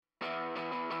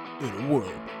In a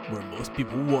world where most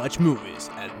people watch movies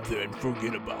and then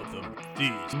forget about them,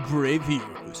 these brave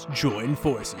heroes join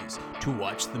forces to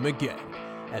watch them again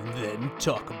and then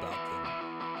talk about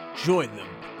them. Join them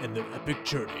in their epic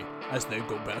journey as they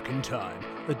go back in time,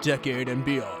 a decade and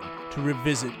beyond, to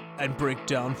revisit and break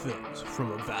down films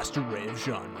from a vast array of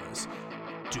genres.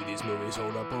 Do these movies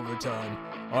hold up over time?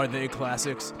 Are they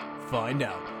classics? Find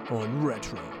out on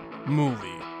Retro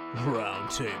Movie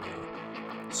Roundtable.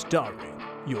 Starring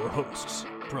your hosts,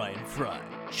 Bryan Frye,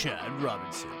 Chad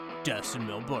Robinson, Dustin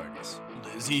Melbardis,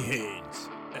 Lizzy Haynes,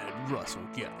 and Russell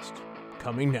Guest.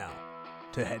 Coming now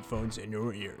to headphones in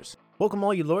your ears. Welcome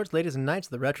all you lords, ladies, and knights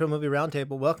to the Retro Movie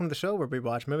Roundtable. Welcome to the show where we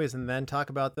watch movies and then talk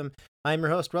about them. I'm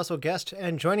your host, Russell Guest,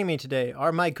 and joining me today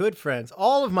are my good friends,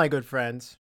 all of my good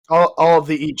friends. All of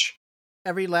the each.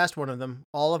 Every last one of them,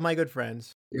 all of my good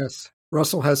friends. Yes,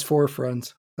 Russell has 4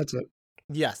 friends. That's it.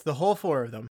 Yes, the whole 4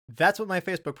 of them. That's what my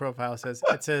Facebook profile says.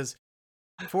 It says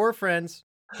 4 friends,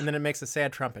 and then it makes a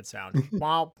sad trumpet sound.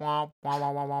 Wah, wah, wah,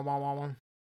 wah, wah, wah, wah, wah.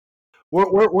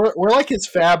 We're like his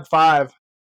Fab Five.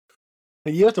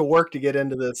 You have to work to get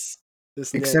into this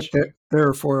Except niche. that there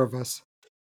are 4 of us.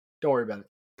 Don't worry about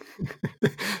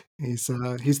it. He's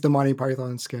the Monty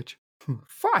Python sketch.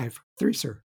 5, 3,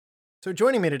 sir. So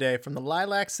joining me today from the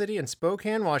Lilac City in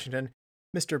Spokane, Washington,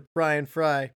 Mr. Bryan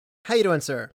Frye. How you doing,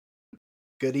 sir?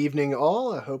 Good evening,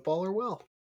 all. I hope all are well.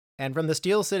 And from the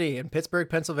Steel City in Pittsburgh,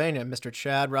 Pennsylvania, Mr.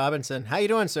 Chad Robinson. How you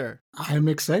doing, sir? I'm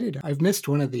excited. I've missed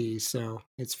one of these, so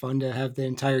it's fun to have the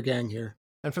entire gang here.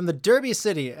 And from the Derby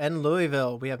City in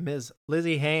Louisville, we have Ms.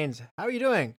 Lizzy Haynes. How are you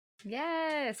doing?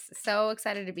 Yes, so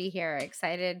excited to be here.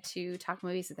 Excited to talk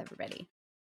movies with everybody.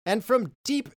 And from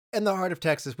deep in the heart of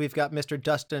Texas, we've got Mr.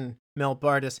 Dustin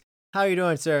Melbardis. How are you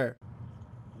doing, sir?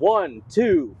 1,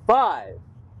 2, 5.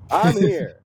 I'm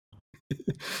here.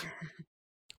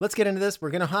 Let's get into this. We're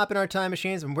going to hop in our time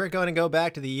machines, and we're going to go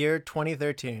back to the year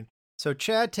 2013. So,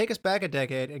 Chad, take us back a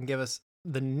decade and give us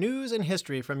the news and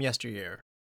history from yesteryear.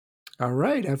 All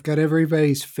right, I've got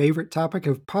everybody's favorite topic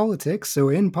of politics. So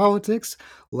in politics,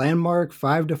 landmark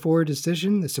 5-4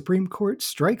 decision, the Supreme Court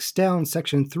strikes down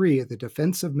Section 3 of the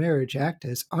Defense of Marriage Act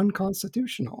as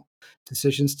unconstitutional.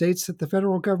 Decision states that the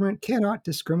federal government cannot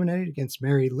discriminate against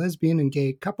married lesbian and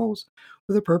gay couples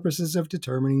for the purposes of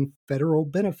determining federal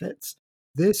benefits.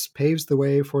 This paves the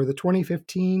way for the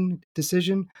 2015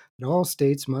 decision that all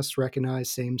states must recognize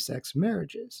same-sex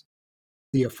marriages.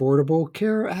 The Affordable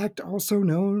Care Act, also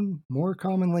known more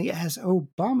commonly as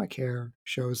Obamacare,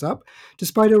 shows up.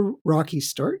 Despite a rocky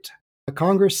start,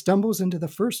 Congress stumbles into the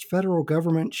first federal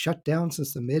government shutdown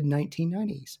since the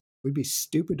mid-1990s. We'd be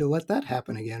stupid to let that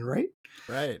happen again, right?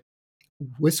 Right.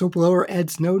 Whistleblower Ed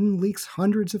Snowden leaks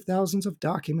hundreds of thousands of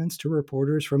documents to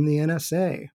reporters from the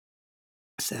NSA.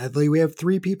 Sadly, we have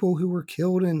 3 people who were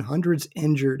killed and hundreds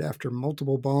injured after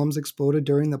multiple bombs exploded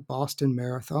during the Boston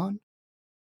Marathon.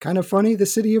 Kind of funny, the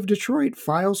city of Detroit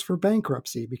files for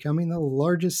bankruptcy, becoming the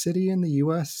largest city in the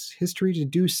U.S. history to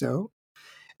do so.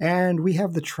 And we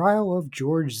have the trial of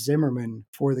George Zimmerman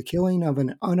for the killing of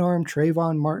an unarmed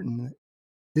Trayvon Martin.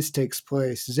 This takes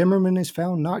place. Zimmerman is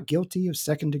found not guilty of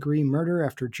second-degree murder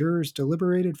after jurors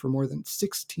deliberated for more than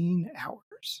 16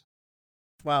 hours.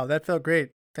 Wow, that felt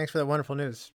great. Thanks for that wonderful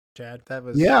news, Chad.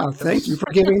 Thank you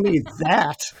for giving me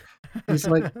that. It's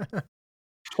like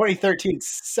 2013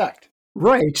 sucked.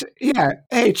 Right. Yeah.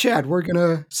 Hey, Chad, we're going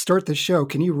to start the show.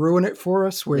 Can you ruin it for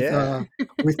us with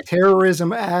with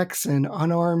terrorism acts and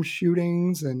unarmed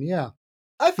shootings? And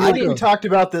I feel like we talked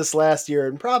about this last year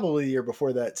and probably the year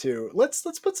before that too. Let's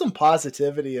put some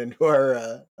positivity into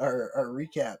our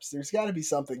recaps. There's got to be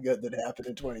something good that happened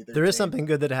in 2013. There is something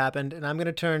good that happened, and I'm going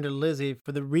to turn to Lizzy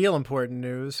for the real important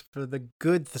news, for the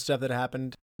good stuff that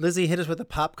happened. Lizzy, hit us with the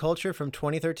pop culture from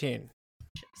 2013.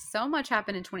 So much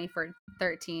happened in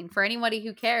 2013. For anybody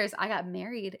who cares, I got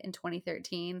married in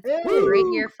 2013. Hey. Great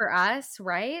year for us,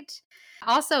 right?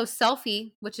 Also,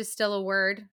 selfie, which is still a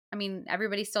word. I mean,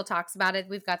 everybody still talks about it.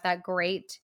 We've got that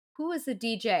great, who was the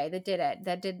DJ that did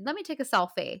it? Let me take a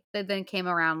selfie, that then came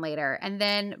around later. And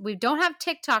then we don't have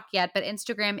TikTok yet, but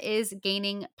Instagram is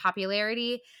gaining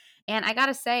popularity. And I got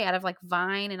to say, out of like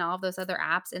Vine and all of those other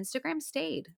apps, Instagram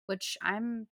stayed, which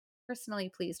I'm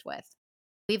personally pleased with.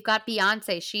 We've got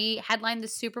Beyonce. She headlined the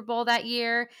Super Bowl that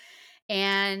year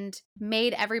and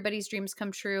made everybody's dreams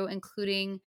come true,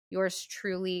 including yours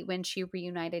truly when she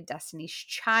reunited Destiny's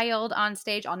Child on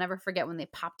stage. I'll never forget when they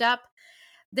popped up.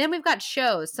 Then we've got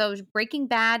shows. So Breaking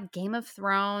Bad, Game of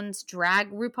Thrones,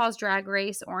 RuPaul's Drag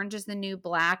Race, Orange is the New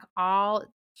Black, all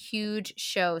huge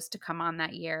shows to come on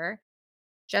that year.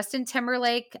 Justin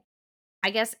Timberlake I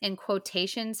guess in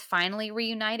quotations, finally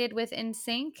reunited with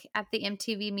NSYNC at the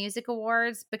MTV Music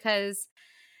Awards because,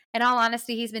 in all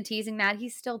honesty, he's been teasing that.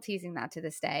 He's still teasing that to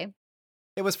this day.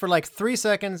 It was for like 3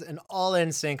 seconds, and all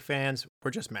NSYNC fans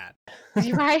were just mad.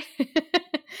 Right?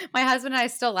 My husband and I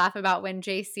still laugh about when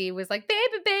JC was like,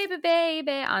 baby, baby,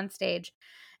 baby on stage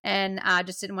and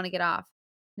just didn't want to get off.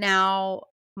 Now,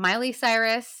 Miley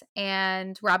Cyrus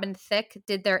and Robin Thicke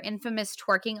did their infamous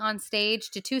twerking on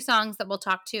stage to 2 songs that we'll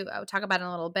talk about in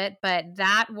a little bit. But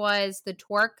that was the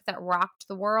twerk that rocked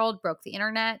the world, broke the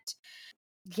internet.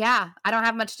 Yeah, I don't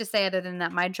have much to say other than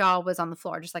that my jaw was on the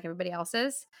floor just like everybody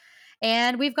else's.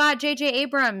 And we've got J.J.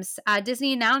 Abrams.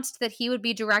 Disney announced that he would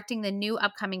be directing the new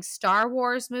upcoming Star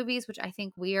Wars movies, which I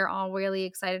think we are all really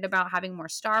excited about having more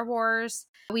Star Wars.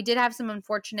 We did have some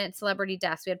unfortunate celebrity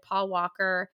deaths. We had Paul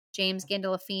Walker, James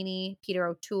Gandolfini, Peter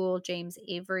O'Toole, James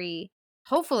Avery.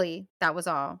 Hopefully that was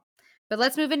all. But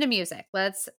let's move into music.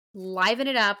 Let's liven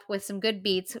it up with some good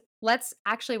beats. We're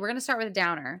going to start with a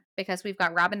downer because we've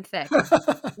got Robin Thicke.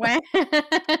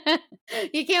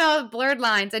 You came out with Blurred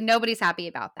Lines and nobody's happy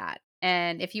about that.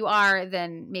 And if you are,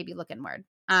 then maybe look inward.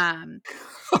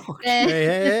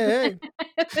 Hey.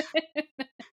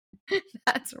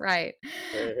 That's right.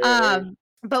 Hey.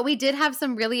 But we did have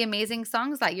some really amazing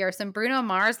songs that year. Some Bruno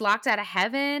Mars, Locked Out of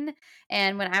Heaven,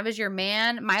 and When I Was Your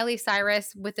Man. Miley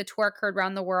Cyrus with the twerk heard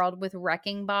around the world with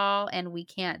Wrecking Ball and We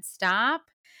Can't Stop.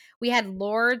 We had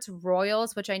Lords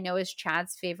Royals, which I know is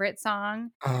Chad's favorite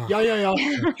song. Yeah.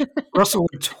 Russell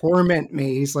would torment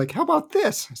me. He's like, how about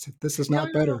this? I said, this is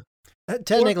not better.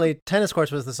 Technically, Tennis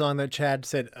Courts was the song that Chad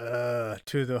said,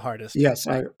 to the hardest. Yes,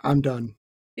 I'm done.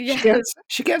 Yeah.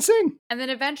 She can't sing. And then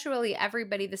eventually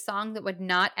the song that would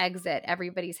not exit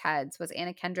everybody's heads was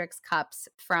Anna Kendrick's Cups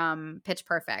from Pitch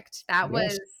Perfect. That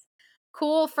was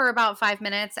cool for about 5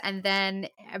 minutes. And then,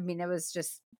 it was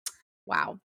just,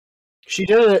 wow. She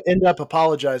did end up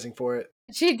apologizing for it.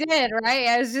 She did, right?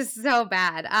 It was just so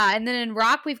bad. And then in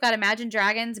rock, we've got Imagine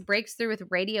Dragons breaks through with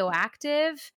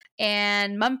Radioactive,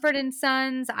 and Mumford &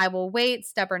 Sons, I Will Wait,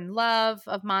 Stubborn Love,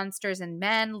 Of Monsters and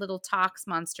Men, Little Talks,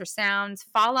 Monster Sounds,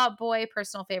 Fall Out Boy,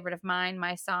 personal favorite of mine,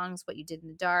 My Songs, What You Did in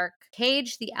the Dark,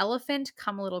 Cage the Elephant,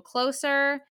 Come a Little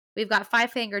Closer. We've got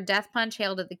Five Finger Death Punch,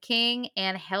 Hail to the King,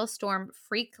 and Hailstorm,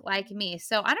 Freak Like Me.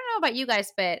 So I don't know about you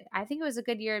guys, but I think it was a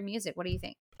good year of music. What do you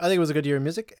think? I think it was a good year of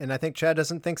music, and I think Chad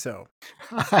doesn't think so.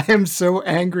 I am so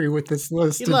angry with this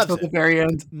list until the very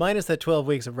end. Minus that 12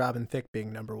 weeks of Robin Thicke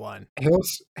being number 1.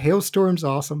 Hailstorm's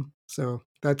awesome, so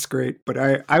that's great. But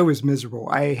I was miserable.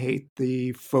 I hate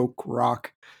the folk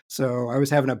rock, so I was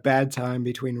having a bad time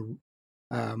between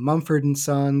Mumford &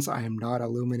 Sons. I am not a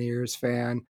Lumineers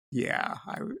fan. Yeah,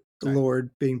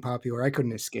 Lord being popular, I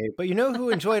couldn't escape. But you know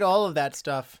who enjoyed all of that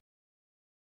stuff?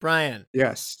 Brian.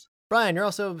 Yes. Brian, you're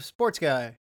also a sports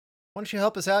guy. Why don't you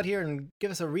help us out here and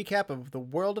give us a recap of the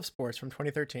world of sports from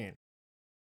 2013?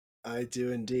 I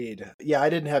do indeed. Yeah, I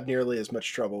didn't have nearly as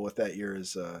much trouble with that year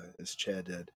as Chad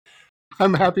did.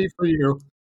 I'm happy for you.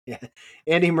 Yeah,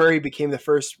 Andy Murray became the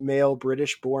first male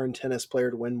British-born tennis player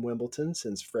to win Wimbledon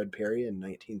since Fred Perry in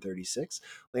 1936.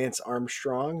 Lance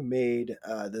Armstrong made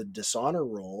the dishonor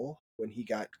roll when he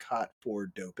got caught for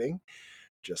doping,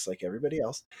 just like everybody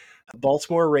else.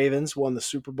 Baltimore Ravens won the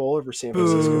Super Bowl over San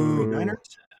Francisco 49ers.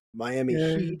 Miami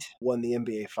Heat won the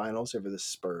NBA Finals over the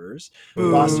Spurs.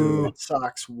 Boston Red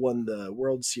Sox won the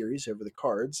World Series over the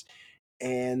Cards.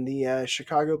 And the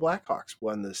Chicago Blackhawks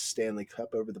won the Stanley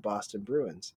Cup over the Boston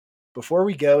Bruins. Before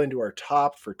we go into our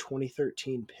top for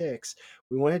 2013 picks,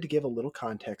 we wanted to give a little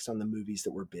context on the movies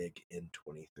that were big in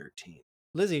 2013.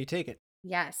 Lizzie, take it.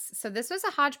 Yes. So this was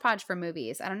a hodgepodge for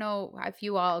movies. I don't know if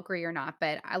you all agree or not,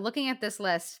 but looking at this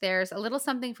list, there's a little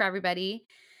something for everybody.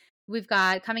 We've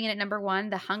got coming in at number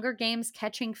 1, The Hunger Games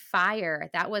Catching Fire.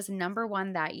 That was number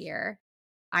 1 that year.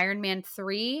 Iron Man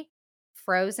 3,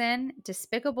 Frozen,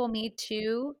 Despicable Me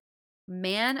 2,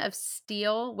 Man of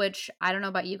Steel, which I don't know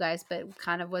about you guys, but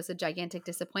kind of was a gigantic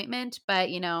disappointment. But,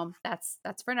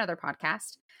 that's for another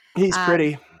podcast. He's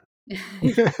pretty.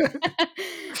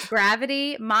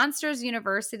 Gravity, Monsters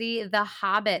University, The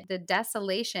Hobbit, The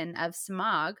Desolation of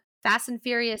Smaug, Fast and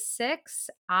Furious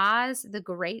 6, Oz, The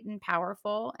Great and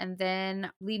Powerful, and then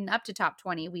leading up to top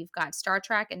 20, we've got Star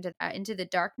Trek Into the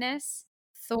Darkness,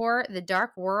 Thor, The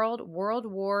Dark World, World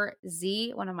War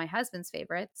Z, one of my husband's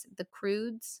favorites, The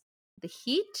Croods, The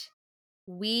Heat,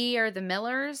 We Are the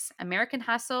Millers, American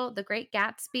Hustle, The Great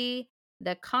Gatsby,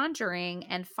 The Conjuring,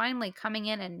 and finally coming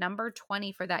in at number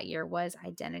 20 for that year was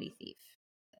Identity Thief.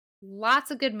 Lots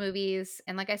of good movies.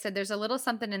 And like I said, there's a little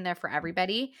something in there for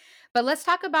everybody. But let's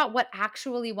talk about what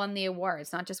actually won the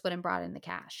awards, not just what brought in the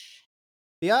cash.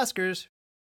 The Oscars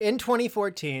in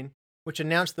 2014 which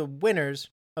announced the winners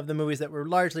of the movies that were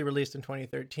largely released in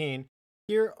 2013.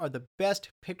 Here are the Best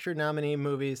Picture nominee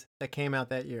movies that came out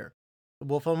that year: The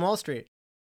Wolf on Wall Street,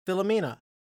 Philomena,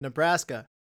 Nebraska,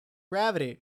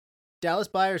 Gravity, Dallas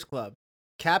Buyers Club,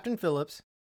 Captain Phillips,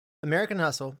 American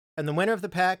Hustle, and the winner of the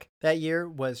pack that year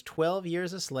was 12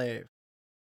 Years a Slave.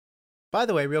 By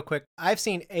the way, real quick, I've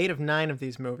seen 8 of 9 of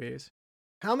these movies.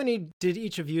 How many did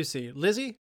each of you see?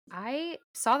 Lizzie? I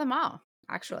saw them all,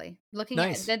 actually. Looking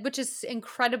Nice. at that, which is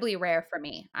incredibly rare for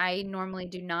me. I normally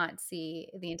do not see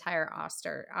the entire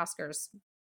Oscars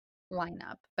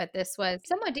lineup, but this was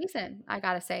somewhat decent, I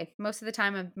gotta say. Most of the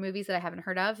time of movies that I haven't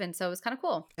heard of, and so it was kind of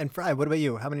cool. And Frye, what about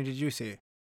you? How many did you see?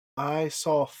 I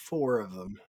saw 4 of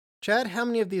them. Chad, how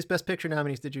many of these Best Picture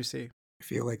nominees did you see? I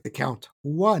feel like the count.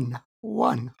 One.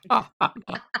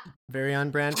 Very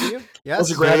on brand for you? Yes.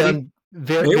 Was it Gravity?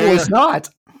 It was not.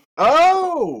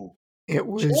 Oh! It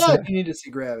was. Chad, you need to see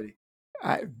Gravity.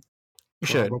 You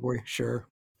should. Probably, sure.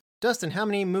 Dustin, how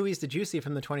many movies did you see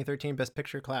from the 2013 Best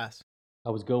Picture class? I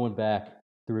was going back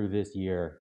through this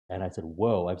year and I said,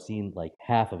 whoa, I've seen like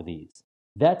half of these.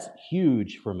 That's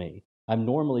huge for me. I'm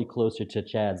normally closer to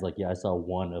Chad's, like, yeah, I saw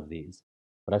one of these,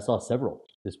 but I saw several.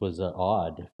 This was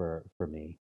odd for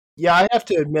me. Yeah, I have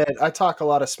to admit, I talk a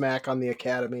lot of smack on the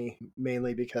Academy,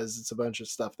 mainly because it's a bunch of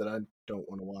stuff that I don't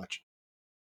want to watch.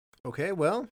 Okay,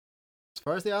 well, as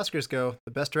far as the Oscars go,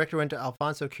 the Best Director went to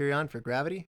Alfonso Cuarón for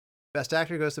Gravity. Best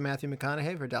Actor goes to Matthew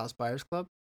McConaughey for Dallas Buyers Club.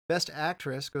 Best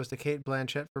Actress goes to Cate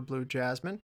Blanchett for Blue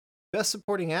Jasmine. Best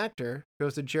Supporting Actor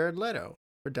goes to Jared Leto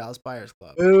for Dallas Buyers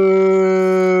Club.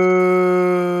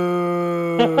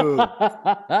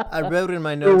 I wrote in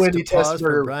my notes to pause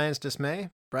for Brian's dismay.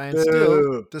 Brian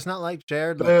still does not like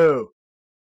Jared Leto.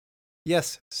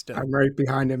 Yes, still. I'm right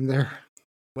behind him there.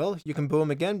 Well, you can boo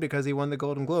him again because he won the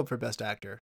Golden Globe for Best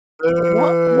Actor.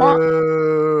 Why?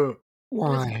 It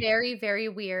was very, very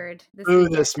weird.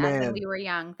 This man. When we were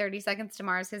young, 30 Seconds to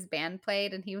Mars, his band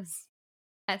played, and he was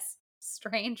as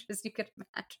strange as you could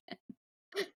imagine.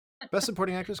 Best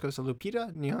Supporting Actress goes to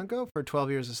Lupita Nyong'o for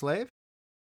 12 Years a Slave.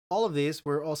 All of these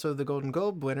were also the Golden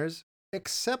Globe winners,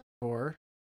 except for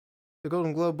the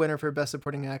Golden Globe winner for Best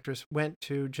Supporting Actress went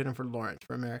to Jennifer Lawrence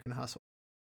for American Hustle.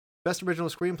 Best Original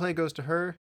Screenplay goes to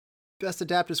her. Best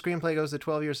Adapted Screenplay goes to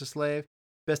 12 Years a Slave.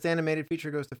 Best Animated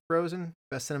Feature goes to Frozen.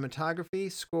 Best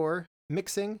Cinematography, Score,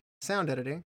 Mixing, Sound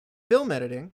Editing, Film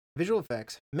Editing, Visual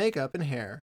Effects, Makeup and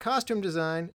Hair, Costume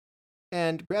Design,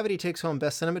 and Gravity takes home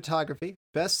Best Cinematography,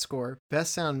 Best Score,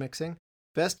 Best Sound Mixing,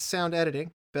 Best Sound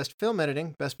Editing, Best Film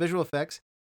Editing, Best Visual Effects.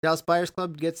 Dallas Buyers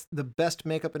Club gets the Best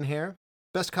Makeup and Hair.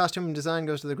 Best Costume Design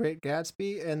goes to The Great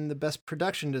Gatsby, and the Best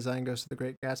Production Design goes to The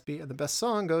Great Gatsby, and the Best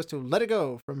Song goes to Let It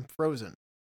Go from Frozen.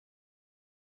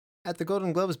 At the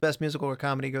Golden Globes, Best Musical or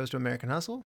Comedy goes to American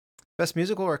Hustle. Best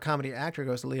Musical or Comedy Actor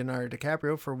goes to Leonardo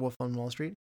DiCaprio for Wolf on Wall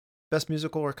Street. Best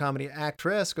Musical or Comedy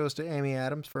Actress goes to Amy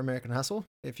Adams for American Hustle,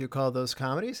 if you call those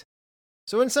comedies.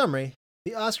 So in summary,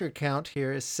 the Oscar count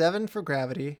here is 7 for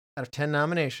Gravity out of 10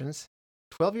 nominations.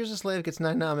 12 Years a Slave gets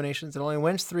 9 nominations. It only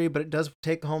wins 3, but it does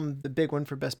take home the big one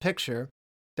for Best Picture.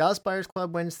 Dallas Buyers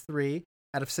Club wins 3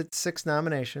 out of 6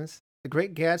 nominations. The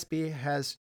Great Gatsby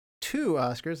has 2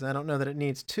 Oscars, and I don't know that it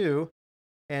needs 2.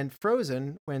 And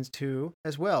Frozen wins 2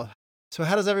 as well. So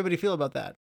how does everybody feel about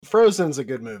that? Frozen's a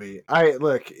good movie.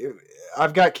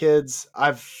 I've got kids.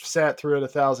 I've sat through it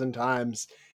 1,000 times.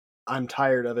 I'm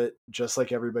tired of it, just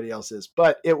like everybody else is.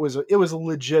 But it was a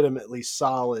legitimately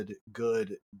solid,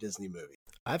 good Disney movie.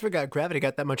 I forgot Gravity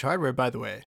got that much hardware, by the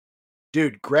way.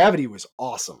 Dude, Gravity was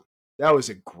awesome. That was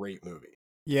a great movie.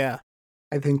 Yeah.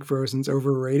 I think Frozen's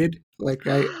overrated. Like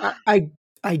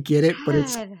I get it, but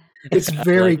it's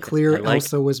very clear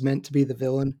Elsa was meant to be the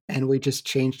villain, and we just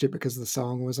changed it because the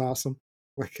song was awesome.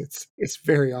 Like it's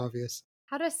very obvious.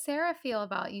 How does Sarah feel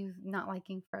about you not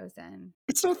liking Frozen?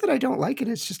 It's not that I don't like it;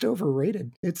 it's just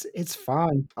overrated. It's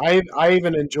fine. I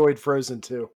even enjoyed Frozen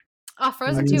 2. Oh,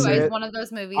 Frozen 2 is one of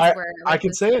those movies where I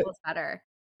can say it. Better.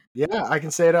 Yeah, I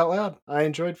can say it out loud. I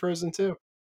enjoyed Frozen 2.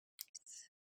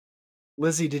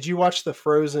 Lizzie, did you watch the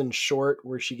Frozen short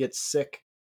where she gets sick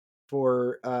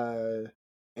for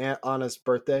Aunt Anna's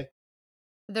birthday?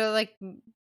 They're like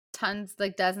tons,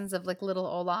 like dozens of like little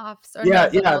Olafs.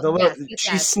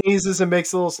 She sneezes and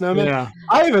makes a little snowman. Yeah.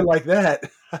 I even like that.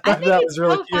 I think that it's was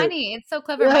really so cute. funny. It's so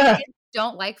clever. Yeah. My kids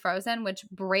don't like Frozen, which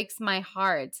breaks my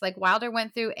heart. Like Wilder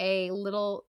went through a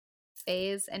little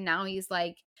phase, and now he's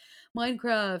like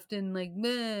Minecraft and like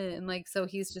meh, and like so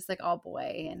he's just like all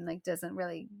boy and like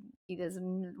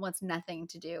wants nothing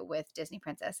to do with Disney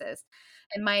princesses.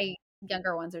 And my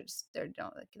younger ones are just they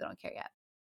don't care yet.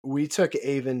 We took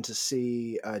Avon to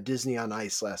see Disney on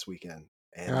Ice last weekend,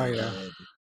 and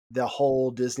the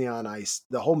whole Disney on Ice,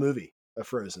 the whole movie of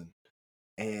Frozen,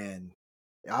 and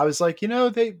I was like,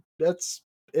 it's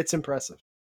impressive.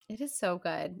 It is so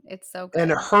good. It's so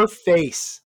And good. her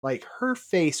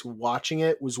face watching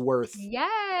it was worth. I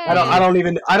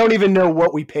Yes. don't even know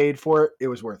what we paid for it. It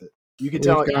was worth it. You could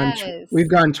tell. We've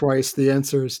gone twice. The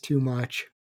answer is too much.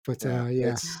 But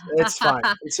yeah. It's fine.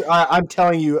 I'm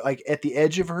telling you, like at the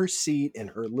edge of her seat in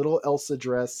her little Elsa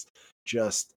dress,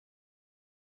 just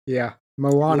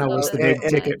Moana was the big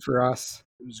ticket for us.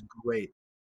 It was great.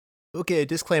 Okay,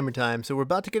 disclaimer time. So we're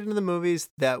about to get into the movies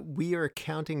that we are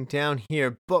counting down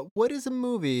here. But what is a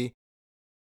movie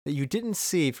that you didn't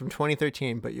see from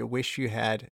 2013 but you wish you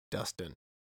had, Dustin?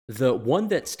 The one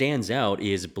that stands out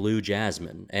is Blue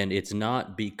Jasmine, and it's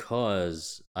not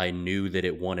because I knew that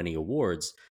it won any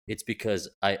awards. It's because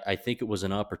I think it was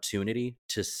an opportunity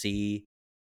to see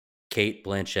Cate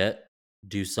Blanchett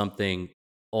do something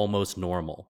almost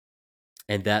normal.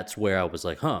 And that's where I was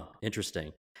like, huh,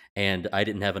 interesting. And I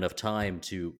didn't have enough time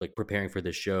to, like, preparing for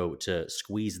this show to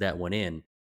squeeze that one in.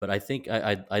 But I think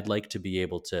I'd like to be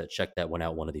able to check that one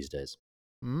out one of these days.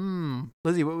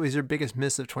 Lizzie, what was your biggest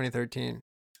miss of 2013?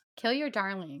 Kill Your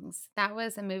Darlings. That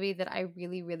was a movie that I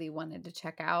really, really wanted to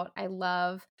check out. I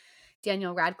love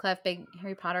Daniel Radcliffe, big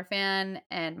Harry Potter fan,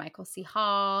 and Michael C.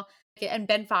 Hall, and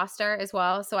Ben Foster as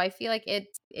well. So I feel like it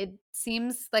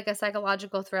seems like a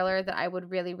psychological thriller that I would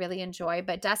really, really enjoy.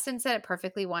 But Dustin said it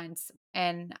perfectly once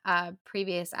in a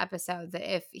previous episode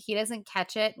that if he doesn't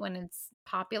catch it when it's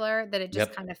popular, that it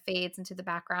just kind of fades into the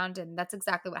background. And that's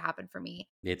exactly what happened for me.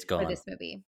 It's gone. For this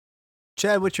movie.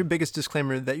 Chad, what's your biggest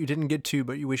disclaimer that you didn't get to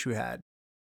but you wish you had?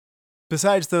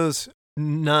 Besides those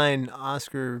 9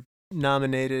 Oscar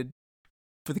nominated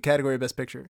for the category of Best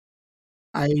Picture.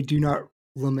 I do not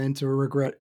lament or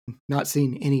regret not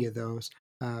seeing any of those.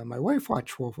 My wife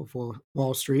watched Wolf of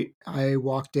Wall Street. I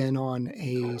walked in on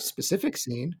a specific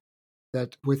scene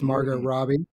that with Margot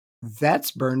Robbie.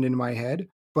 That's burned in my head.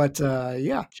 But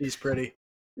she's pretty.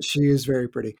 She is very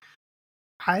pretty.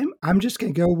 I'm just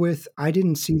gonna go with I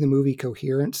didn't see the movie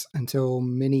Coherence until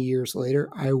many years later.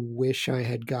 I wish I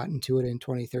had gotten to it in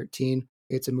 2013.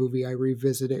 It's a movie I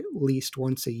revisit at least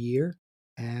once a year,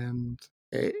 and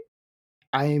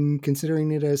I'm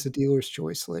considering it as a dealer's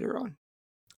choice later on.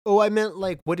 Oh, I meant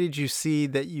like, what did you see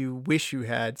that you wish you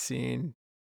had seen?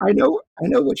 I know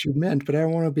what you meant, but I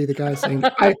don't want to be the guy saying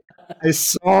I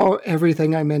saw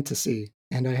everything I meant to see,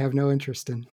 and I have no interest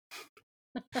in.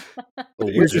 The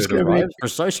wizard arrives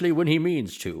precisely when he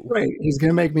means to. Right, he's going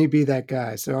to make me be that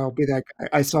guy, so I'll be that guy.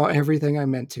 I saw everything I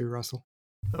meant to, Russell.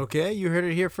 Okay, you heard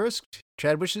it here first.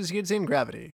 Chad wishes he had seen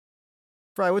Gravity.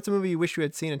 Frye, what's a movie you wish you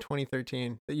had seen in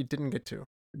 2013 that you didn't get to?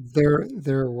 There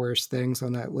are worse things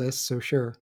on that list, so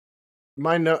sure.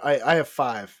 I have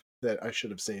 5 that I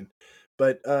should have seen.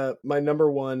 But my number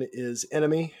 1 is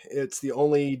Enemy. It's the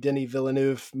only Denis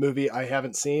Villeneuve movie I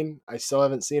haven't seen. I still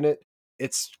haven't seen it.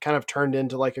 It's kind of turned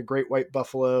into like a Great White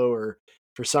Buffalo, or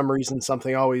for some reason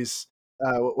something always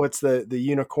what's the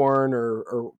unicorn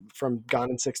or from Gone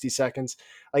in 60 Seconds.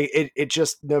 Like it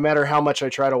just, no matter how much I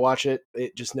try to watch it,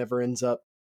 it just never ends up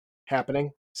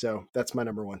happening. So that's my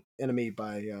number 1, Enemy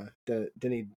by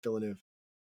Denis Villeneuve.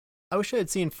 I wish I had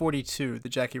seen 42, the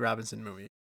Jackie Robinson movie.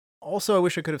 Also, I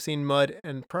wish I could have seen Mud,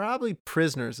 and probably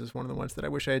Prisoners is one of the ones that I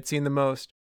wish I had seen the most.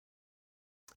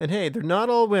 And hey, they're not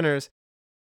all winners.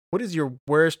 What is your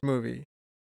worst movie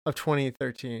of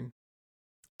 2013?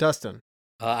 Dustin.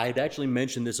 I'd actually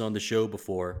mentioned this on the show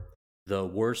before. The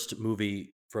worst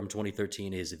movie from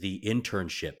 2013 is The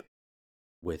Internship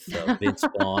with Vince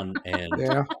Vaughn and...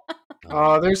 Yeah.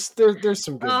 There's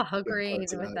some good. Agreed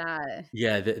with that.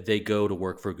 Yeah, they go to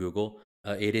work for Google.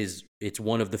 It's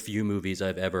one of the few movies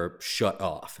I've ever shut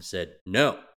off. Said,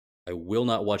 no, I will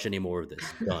not watch any more of this.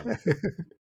 Done.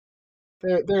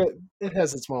 It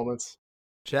has its moments.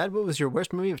 Chad, what was your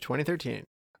worst movie of 2013?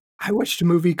 I watched a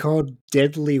movie called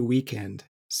Deadly Weekend.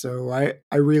 So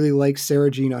I really like Sarah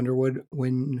Jean Underwood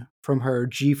from her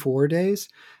G4 days.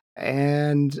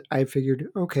 And I figured,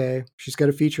 okay, she's got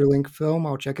a feature-length film.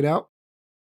 I'll check it out.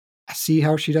 See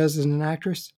how she does as an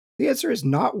actress. The answer is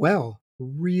not well.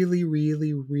 Really,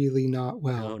 really, really not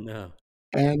well. Oh, no.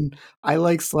 And I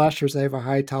like slashers. I have a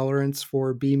high tolerance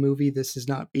for B movie. This is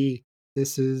not B.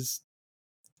 This is...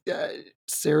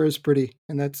 Sarah's pretty,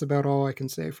 and that's about all I can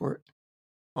say for it.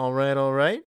 All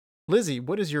right. Lizzie,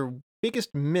 what is your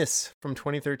biggest miss from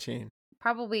 2013?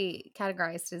 Probably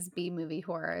categorized as B movie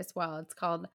horror as well.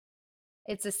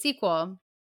 It's a sequel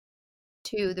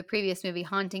to the previous movie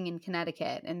Haunting in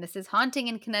Connecticut, and this is Haunting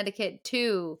in Connecticut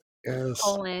 2,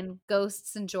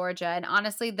 Ghosts in Georgia. And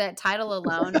honestly, that title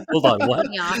alone hold on, what?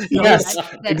 me off Yes,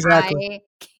 much that exactly.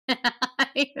 I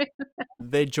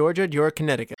They Georgia'd your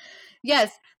Connecticut.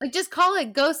 Yes, like just call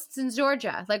it Ghosts in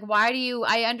Georgia. Like, why do you?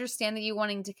 I understand that you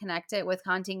wanting to connect it with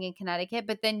Haunting in Connecticut,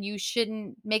 but then you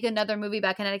shouldn't make another movie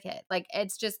about Connecticut. Like,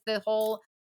 it's just the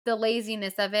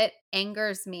laziness of it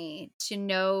angers me to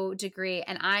no degree.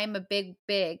 And I'm a big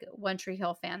One Tree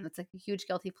Hill fan. That's like a huge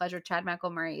guilty pleasure. Chad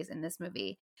Michael-Murray is in this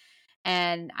movie,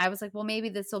 and I was like, well, maybe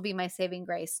this will be my saving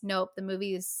grace. Nope, the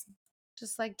movie is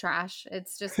just like trash.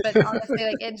 It's just, but honestly,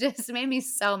 like it just made me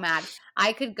so mad.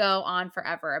 I could go on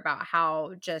forever about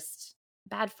how just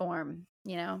bad form,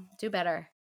 do better.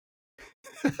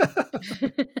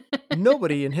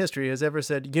 Nobody in history has ever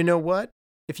said, you know what?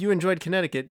 If you enjoyed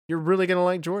Connecticut, you're really going to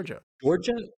like Georgia.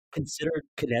 Georgia considered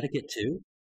Connecticut too?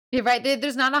 You're right.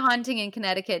 There's not a Haunting in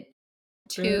Connecticut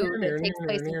 2 that takes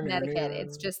place in Connecticut.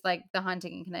 It's just like the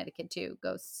Haunting in Connecticut 2,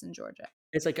 Ghosts in Georgia.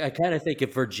 It's like I kind of think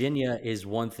if Virginia is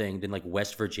one thing, then like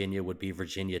West Virginia would be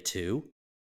Virginia 2.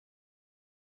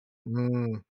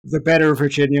 The better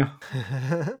Virginia.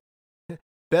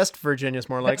 Best Virginia's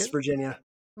more like West it. Virginia.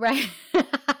 Right.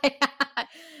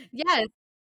 Yes.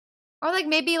 Or like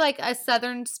maybe like a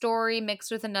Southern story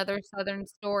mixed with another Southern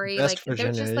story. Best Like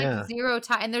there's just Virginia, like zero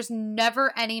time. And there's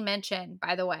never any mention,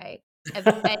 by the way, of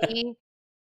anything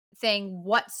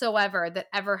whatsoever that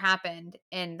ever happened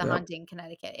in the Haunting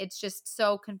Connecticut. It's just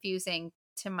so confusing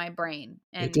to my brain.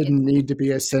 And It didn't need to be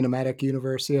a cinematic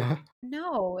universe, yeah.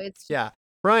 No, it's Yeah.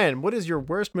 Brian, what is your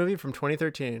worst movie from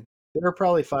 2013? There are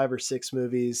probably 5 or 6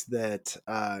 movies that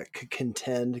could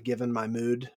contend given my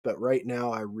mood, but right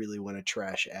now I really want to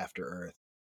trash After Earth.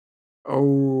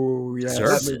 Oh, yes.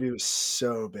 That movie was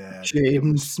so bad.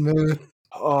 Jaden Smith.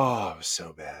 Oh, it was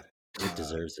so bad. It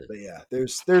deserves it. But yeah,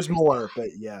 there's more, but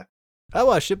yeah. I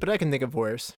watched it, but I can think of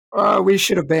worse. We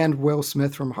should have banned Will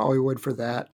Smith from Hollywood for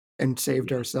that and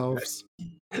saved ourselves.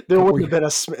 There wouldn't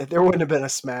have been a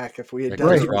smack if we had done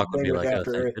Chris anything Rock would be with like, oh,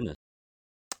 After thank Earth. goodness.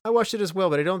 I watched it as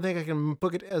well, but I don't think I can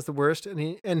book it as the worst.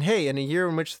 And hey, in a year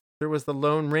in which there was The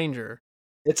Lone Ranger,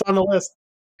 It's on the list.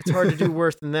 it's hard to do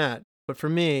worse than that. But for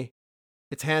me,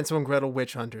 it's Hansel and Gretel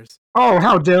Witch Hunters. Oh,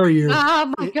 how dare you!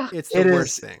 oh my God. It's the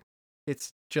worst thing.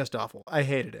 It's just awful. I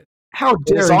hated it. How It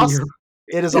dare is you! also,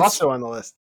 it is It's- also on the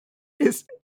list.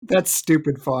 That's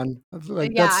stupid fun.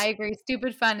 Like, Yeah, I agree.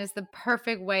 Stupid fun is the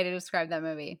perfect way to describe that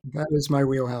movie. that is my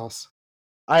wheelhouse.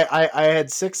 I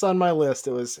had 6 on my list.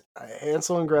 It was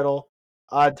Hansel and Gretel,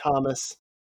 Odd Thomas,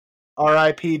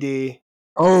 R.I.P.D.,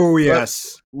 Oh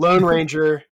yes, Lone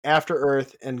Ranger, After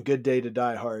Earth, and Good Day to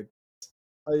Die Hard.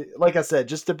 Like I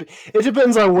said, it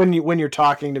depends on when you're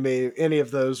talking to me. Any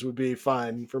of those would be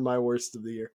fine for my worst of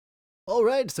the year. All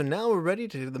right, so now we're ready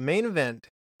to do the main event.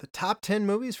 The top 10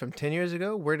 movies from 10 years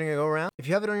ago. We're going to go around. If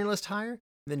you have it on your list higher,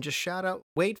 then just shout out,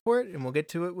 wait for it, and we'll get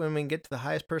to it when we get to the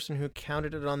highest person who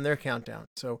counted it on their countdown.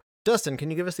 So, Dustin,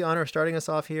 can you give us the honor of starting us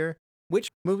off here? Which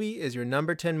movie is your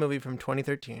number 10 movie from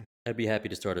 2013? I'd be happy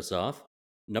to start us off.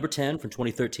 Number 10 from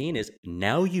 2013 is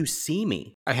Now You See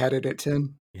Me. I had it at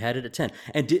 10. You had it at 10.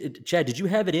 And Chad, did you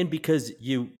have it in because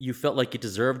you felt like it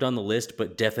deserved on the list,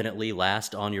 but definitely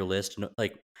last on your list? No,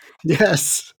 like,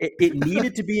 Yes, it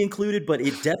needed to be included, but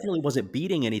it definitely wasn't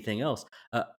beating anything else.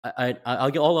 All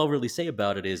I'll really say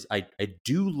about it is I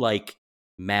do like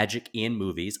magic in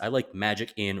movies. I like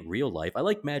magic in real life. I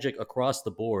like magic across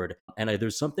the board. And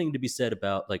there's something to be said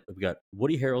about, like, we've got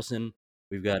Woody Harrelson,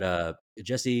 we've got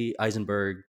Jesse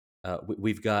Eisenberg,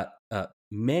 we've got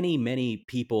many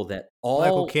people that all...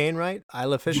 Michael Caine, right?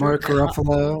 Isla Fisher. Mark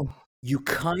Ruffalo. You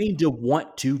kind of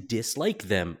want to dislike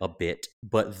them a bit,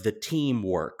 but the team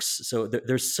works. So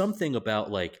there's something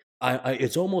about, like,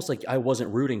 it's almost like I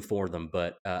wasn't rooting for them,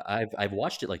 but I've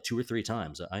watched it like 2 or 3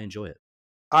 times. I enjoy it.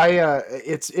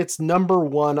 It's number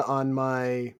 1 on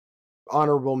my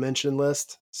honorable mention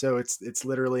list, so it's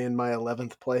literally in my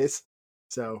 11th place.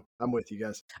 So I'm with you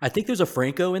guys. I think there's a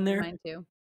Franco in there. Mine too.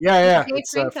 Yeah. Dave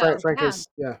It's Franco,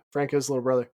 Franco's little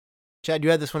brother. Chad, you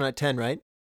had this one at 10, right?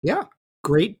 Yeah,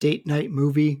 great date night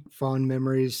movie. Fond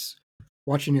memories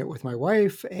watching it with my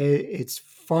wife. It's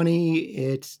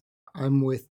funny. I'm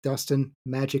with Dustin.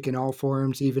 Magic in all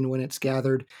forms, even when it's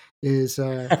gathered, is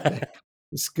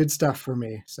it's good stuff for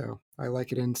me. So I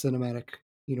like it in cinematic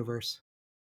universe.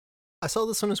 I saw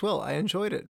this one as well. I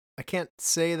enjoyed it. I can't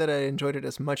say that I enjoyed it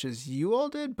as much as you all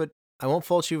did, but I won't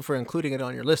fault you for including it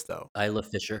on your list, though. Isla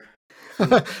Fisher.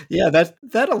 Yeah,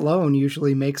 that alone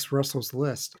usually makes Russell's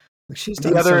list. Like, she's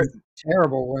done some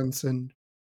terrible ones, and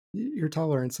your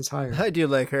tolerance is higher. I do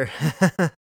like her.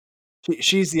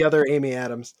 She's the other Amy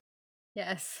Adams.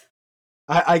 Yes.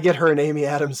 I get her and Amy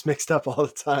Adams mixed up all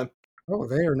the time. Oh,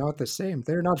 they are not the same.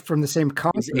 They're not from the same It's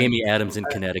continent. Amy Adams in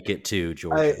Connecticut too,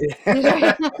 Georgia.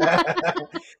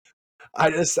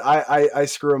 I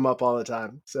screw them up all the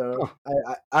time. So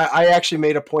I actually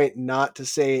made a point not to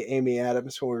say Amy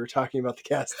Adams when we were talking about the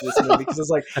cast of this movie because I was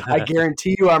like, I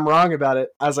guarantee you I'm wrong about it.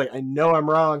 I was like, I know I'm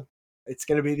wrong. It's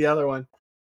going to be the other one.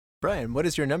 Brian, what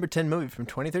is your number 10 movie from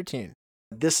 2013?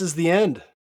 This Is the End.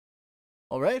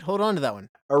 All right, hold on to that one.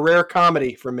 A rare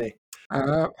comedy for me.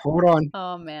 Hold on.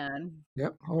 Oh man,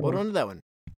 Yep, hold Hold on. on to that one.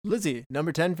 Lizzie,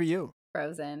 number 10 for you.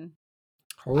 Frozen.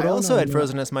 Hold I on also on had that.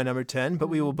 Frozen as my number 10, but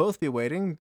we will both be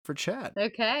waiting for Chad.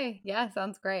 Okay, yeah,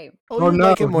 sounds great. Oh, you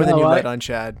like it more than you let on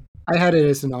Chad. I had it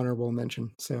as an honorable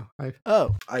mention, so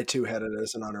I too had it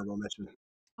as an honorable mention.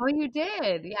 Oh, you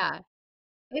did, yeah.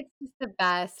 It's just the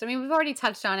best. I mean, we've already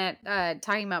touched on it,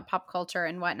 talking about pop culture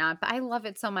and whatnot, but I love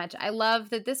it so much. I love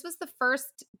that this was the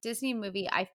first Disney movie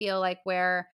I feel like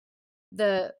where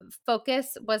the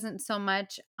focus wasn't so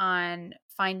much on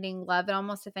finding love. It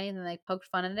almost, if anything, like poked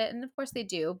fun at it, and of course they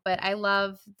do. But I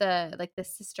love the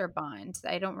sister bond.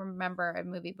 I don't remember a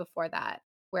movie before that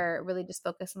where it really just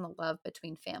focused on the love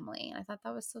between family, and I thought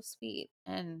that was so sweet.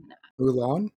 And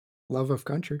Mulan, Love of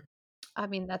Country. I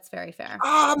mean, that's very fair.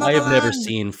 Ah, I have never Mulan!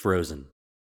 seen Frozen.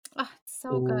 Oh, it's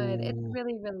so good. It's Ooh.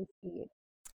 really, really sweet.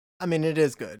 I mean, it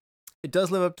is good. It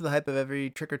does live up to the hype of every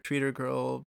trick-or-treater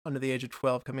girl under the age of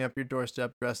 12 coming up your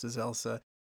doorstep dressed as Elsa.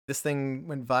 This thing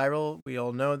went viral. We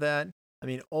all know that. I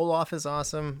mean, Olaf is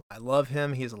awesome. I love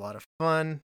him. He's a lot of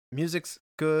fun. Music's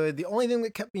good. The only thing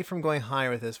that kept me from going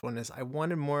higher with this one is I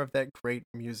wanted more of that great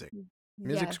music.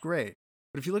 Music's Yes. great.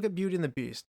 But if you look at Beauty and the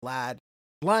Beast, Lad,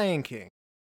 Lion King,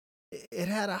 it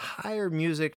had a higher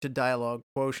music to dialogue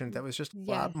quotient that was just a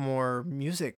lot Yes. more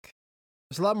music.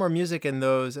 There's a lot more music in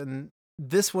those, and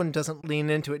this one doesn't lean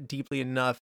into it deeply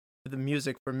enough for the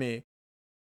music for me.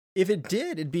 If it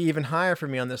did, it'd be even higher for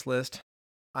me on this list.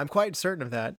 I'm quite certain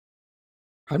of that.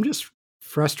 I'm just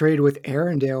frustrated with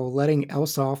Arendelle letting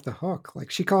Elsa off the hook.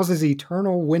 Like, she causes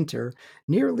eternal winter,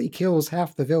 nearly kills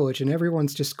half the village, and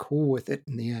everyone's just cool with it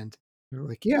in the end. They're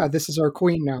like, yeah, this is our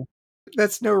queen now.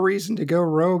 That's no reason to go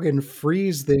rogue and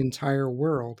freeze the entire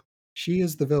world. She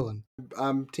is the villain.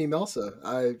 I'm Team Elsa.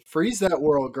 I freeze that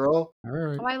world, girl. All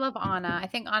right. Oh, I love Anna. I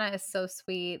think Anna is so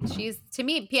sweet. She's, to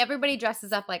me, everybody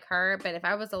dresses up like her, but if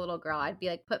I was a little girl, I'd be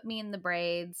like, put me in the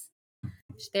braids.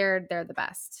 They're the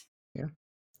best. Yeah.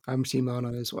 I'm Team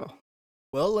Anna as well.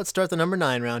 Well, let's start the number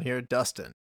 9 round here.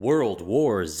 Dustin. World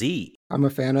War Z. I'm a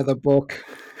fan of the book.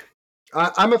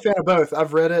 I'm a fan of both.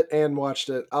 I've read it and watched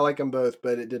it. I like them both,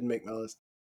 but it didn't make my list.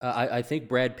 I think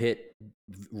Brad Pitt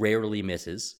rarely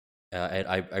misses. And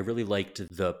I really liked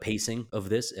the pacing of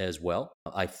this as well.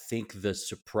 I think the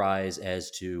surprise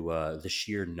as to the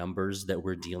sheer numbers that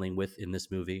we're dealing with in this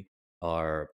movie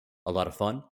are a lot of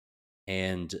fun.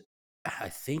 And I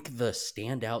think the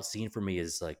standout scene for me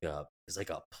is like a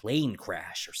plane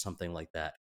crash or something like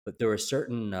that. But there are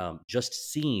certain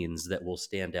just scenes that will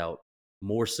stand out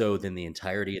more so than the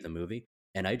entirety of the movie.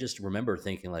 And I just remember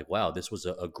thinking like, wow, this was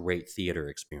a great theater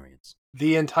experience.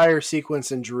 The entire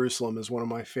sequence in Jerusalem is one of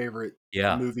my favorite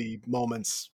Yeah. movie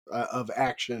moments of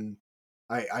action.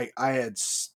 I had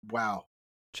wow.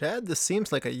 Chad, this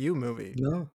seems like a you movie.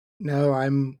 No,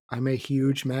 I'm a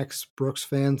huge Max Brooks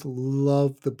fan.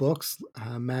 Love the books.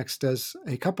 Max does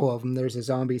a couple of them. There's a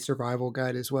zombie survival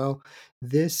guide as well.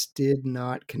 This did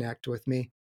not connect with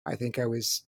me. I think I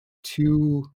was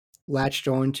too latched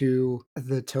on to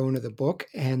the tone of the book,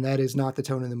 and that is not the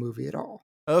tone of the movie at all.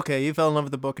 Okay, you fell in love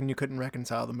with the book and you couldn't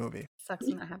reconcile the movie. Sucks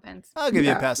when that happens. I'll give you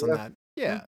a Yeah, pass on yeah. that.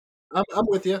 Yeah. I'm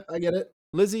with you. I get it.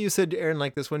 Lizzie, you said Aaron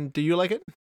liked this one. Do you like it?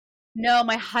 No,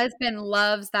 my husband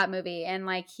loves that movie, and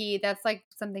like that's like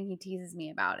something he teases me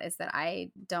about is that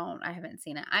I haven't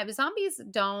seen it. Zombies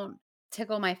don't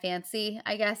tickle my fancy,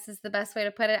 I guess is the best way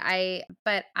to put it.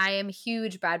 But I am a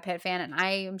huge Brad Pitt fan, and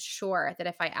I am sure that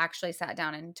if I actually sat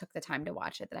down and took the time to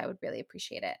watch it, that I would really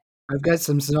appreciate it. I've got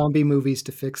some zombie movies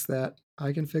to fix that.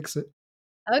 I can fix it.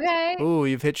 Okay. Ooh,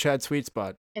 you've hit Chad's sweet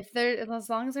spot. As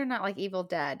long as they're not like Evil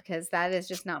Dead, because that is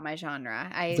just not my genre.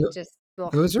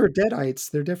 Ugh. Those are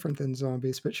deadites. They're different than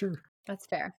zombies, but sure. That's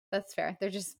fair. They're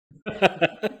just.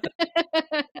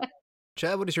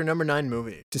 Chad, what is your number 9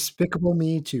 movie? Despicable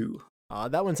Me 2.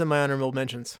 That one's in my honorable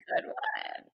mentions. Good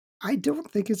one. I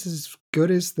don't think it's as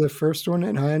good as the first one,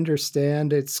 and I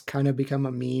understand it's kind of become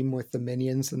a meme with the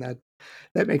Minions, and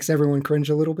that makes everyone cringe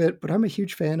a little bit, but I'm a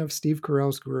huge fan of Steve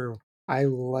Carell's Gru. I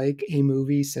like a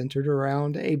movie centered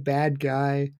around a bad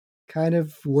guy kind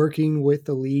of working with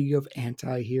the League of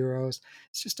Anti-Heroes.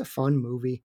 It's just a fun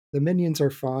movie. The Minions are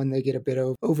fun. They get a bit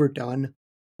overdone,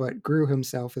 but Gru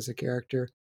himself is a character,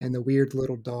 and the weird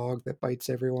little dog that bites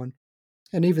everyone.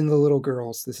 And even the little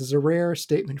girls. This is a rare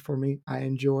statement for me. I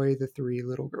enjoy the 3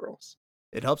 little girls.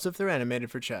 It helps if they're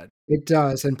animated for Chad. It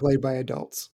does, and played by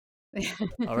adults.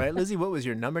 All right, Lizzie, what was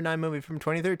your number 9 movie from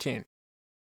 2013?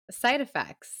 Side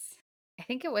Effects. I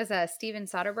think it was a Steven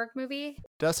Soderbergh movie.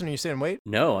 Dustin, are you saying wait?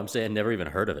 No, I'm saying never even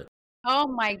heard of it. Oh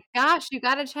my gosh, you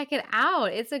got to check it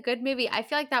out. It's a good movie. I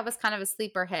feel like that was kind of a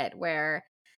sleeper hit where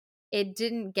it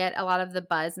didn't get a lot of the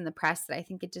buzz in the press that I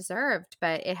think it deserved,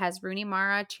 but it has Rooney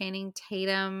Mara, Channing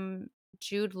Tatum,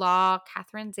 Jude Law,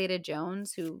 Catherine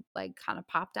Zeta-Jones, who like kind of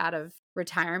popped out of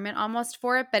retirement almost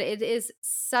for it, but it is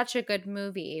such a good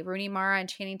movie. Rooney Mara and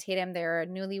Channing Tatum, they're a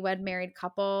newlywed married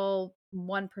couple,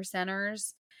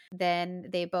 1%ers. Then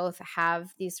they both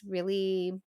have these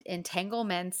really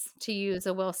entanglements, to use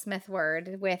a Will Smith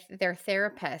word, with their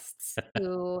therapists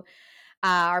who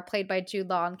are played by Jude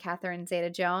Law and Catherine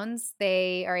Zeta-Jones.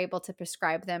 They are able to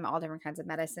prescribe them all different kinds of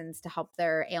medicines to help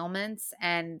their ailments.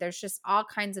 And there's just all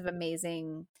kinds of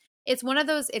amazing. It's one of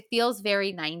those, it feels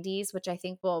very 90s, which I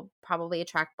think will probably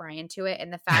attract Brian to it.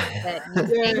 And the fact that you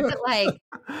think that like,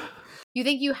 you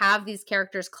think you have these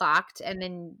characters clocked and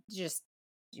then just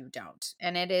you don't.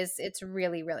 And it's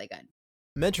really, really good.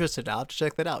 I'm interested. I'll have to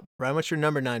check that out. Brian, what's your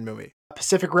number 9 movie?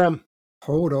 Pacific Rim.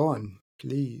 Hold on,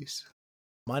 please.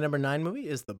 My number 9 movie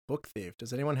is The Book Thief.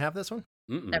 Does anyone have this one?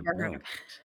 Never heard No. of it.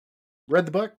 Read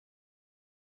the book.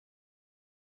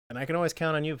 And I can always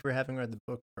count on you for having read the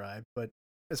book, Fry. But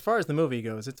as far as the movie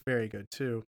goes, it's very good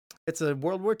too. It's a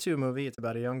World War II movie. It's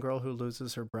about a young girl who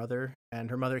loses her brother, and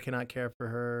her mother cannot care for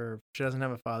her. She doesn't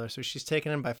have a father, so she's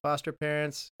taken in by foster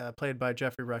parents, played by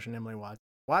Jeffrey Rush and Emily Watson.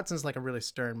 Watson's like a really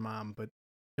stern mom, but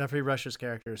Jeffrey Rush's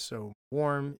character is so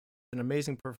warm. An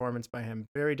amazing performance by him.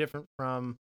 Very different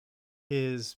from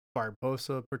his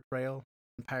Barbossa portrayal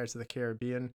in Pirates of the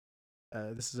Caribbean.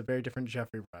 This is a very different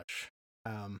Jeffrey Rush.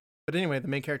 But anyway, the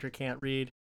main character can't read,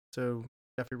 so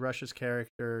Jeffrey Rush's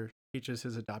character teaches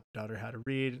his adopted daughter how to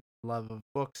read, love of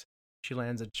books. She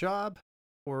lands a job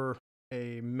for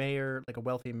a mayor, like a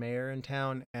wealthy mayor in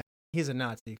town, and he's a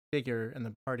Nazi figure in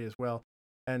the party as well.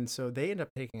 And so they end up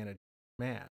taking in a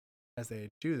man as they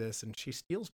do this, and she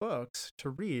steals books to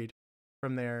read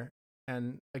from there.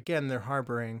 And again, they're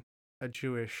harboring a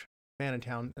Jewish man in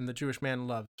town, and the Jewish man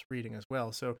loves reading as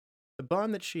well. So the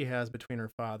bond that she has between her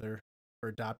father, her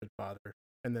adopted father,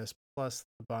 and this, plus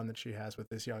the bond that she has with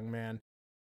this young man,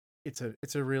 it's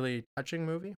a really touching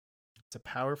movie. It's a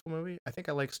powerful movie. I think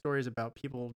I like stories about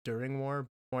people during war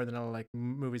more than I like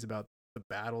movies about the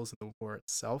battles of the war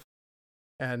itself.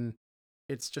 And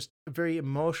it's just a very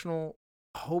emotional,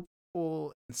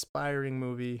 hopeful, inspiring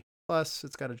movie. Plus,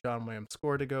 it's got a John Williams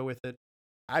score to go with it.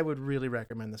 I would really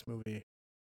recommend this movie.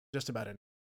 Just about it.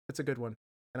 It's a good one.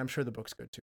 And I'm sure the book's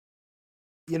good too.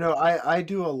 You know, I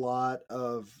do a lot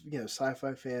of,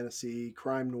 sci-fi, fantasy,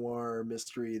 crime noir,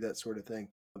 mystery, that sort of thing.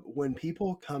 When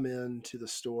people come into the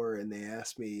store and they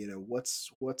ask me, what's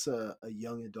a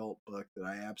young adult book that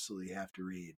I absolutely have to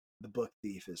read, The Book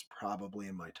Thief is probably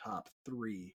in my top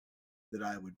 3 that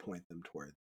I would point them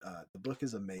toward. The book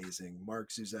is amazing.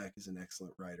 Mark Zuzak is an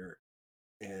excellent writer.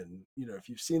 And, if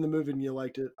you've seen the movie and you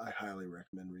liked it, I highly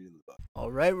recommend reading the book.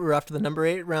 All right, we're off to the number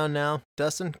 8 round now.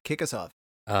 Dustin, kick us off.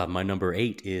 My number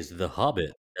 8 is The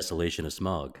Hobbit, Desolation of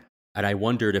Smaug. And I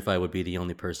wondered if I would be the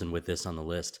only person with this on the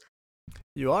list.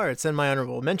 You are. It's in my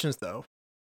honorable mentions, though.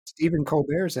 Stephen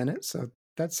Colbert's in it, so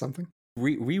that's something.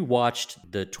 Rewatched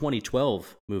the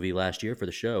 2012 movie last year for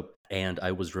the show, and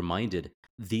I was reminded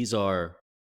these are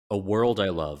a world I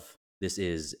love. This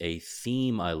is a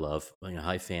theme I love,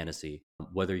 high fantasy,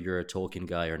 whether you're a Tolkien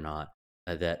guy or not,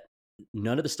 that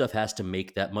none of the stuff has to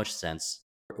make that much sense,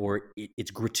 or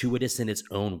it's gratuitous in its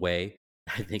own way.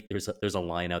 I think there's a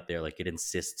line out there, like it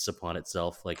insists upon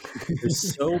itself. Like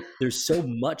there's so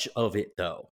much of it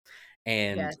though.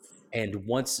 And Yes. and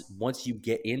once you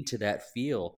get into that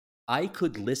feel, I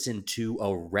could listen to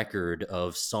a record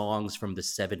of songs from the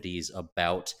 70s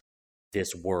about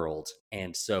this world.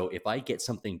 And so if I get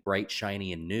something bright,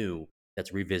 shiny, and new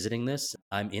that's revisiting this,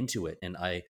 I'm into it. And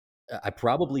I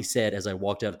probably said as I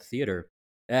walked out of the theater,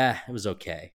 it was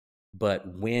okay. But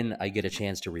when I get a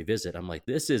chance to revisit, I'm like,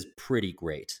 this is pretty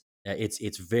great.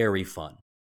 It's very fun.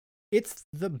 It's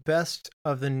the best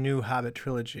of the new Hobbit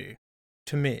trilogy,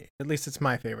 to me. At least it's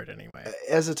my favorite anyway.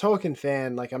 As a Tolkien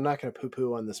fan, like, I'm not going to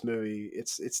poo-poo on this movie.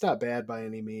 It's not bad by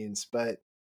any means, but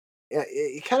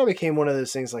it kind of became one of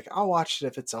those things, like, I'll watch it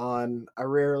if it's on. I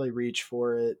rarely reach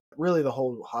for it. Really, the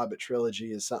whole Hobbit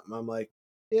trilogy is something I'm like,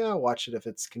 yeah, I'll watch it if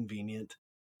it's convenient.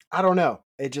 I don't know.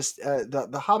 It just,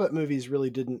 the Hobbit movies really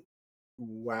didn't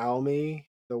wow me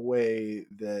the way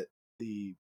that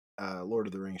the Lord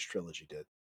of the Rings trilogy did.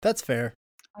 That's fair.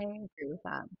 I agree with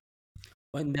that.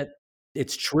 And that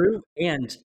it's true,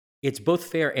 and it's both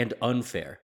fair and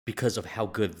unfair. because of how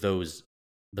good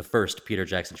the first Peter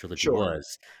Jackson trilogy Sure.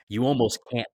 was, you almost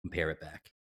can't compare it back.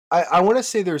 I want to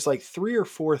say there's like 3 or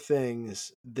 4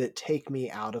 things that take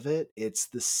me out of it. It's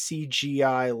the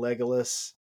CGI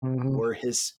Legolas Mhm.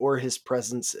 or his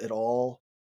presence at all.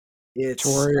 It's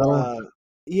Toriel.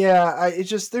 yeah, it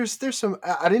just there's some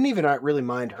I didn't even really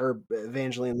mind her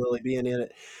Evangeline Lilly being in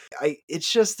it.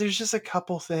 It's just there's just a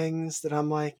couple things that I'm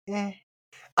like, eh.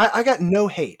 I got no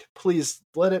hate. Please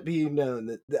let it be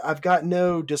known that I've got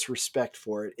no disrespect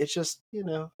for it. It's just,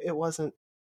 it wasn't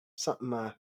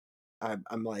something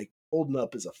I'm like holding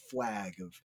up as a flag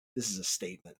of this is a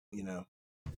statement.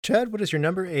 Chad, what is your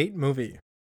number 8 movie?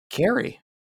 Carrie.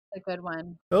 A good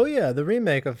one. Oh yeah, the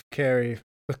remake of Carrie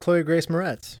with Chloe Grace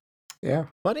Moretz. Yeah.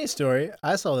 Funny story,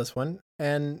 I saw this one,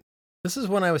 and this is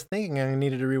one I was thinking I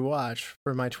needed to rewatch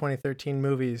for my 2013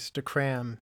 movies to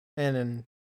cram. And in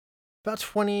about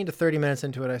 20 to 30 minutes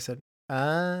into it, I said,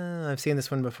 I've seen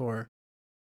this one before.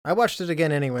 I watched it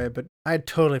again anyway, but I had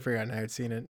totally forgotten I had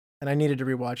seen it, and I needed to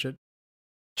rewatch it.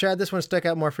 Chad, this one stuck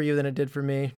out more for you than it did for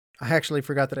me. I actually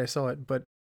forgot that I saw it, but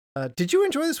did you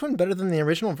enjoy this one better than the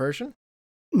original version?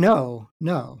 No.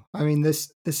 I mean, the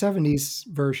 70s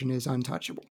version is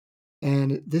untouchable.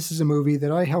 And this is a movie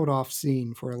that I held off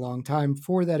seeing for a long time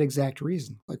for that exact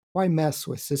reason. Like, why mess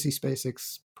with Sissy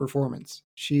Spacek's performance?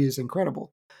 She is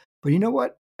incredible. But you know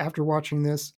what? After watching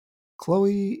this,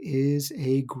 Chloe is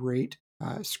a great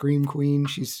scream queen.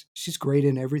 She's great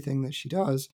in everything that she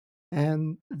does.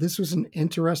 And this was an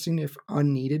interesting, if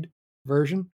unneeded,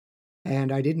 version.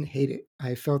 And I didn't hate it.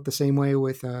 I felt the same way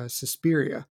with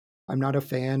Suspiria. I'm not a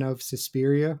fan of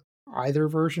Suspiria, either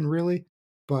version really,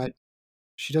 but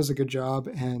she does a good job.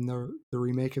 And the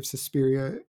remake of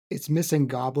Suspiria, it's missing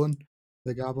the Goblin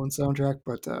soundtrack,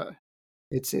 but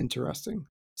it's interesting.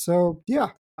 So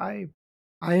yeah, I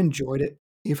enjoyed it.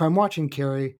 If I'm watching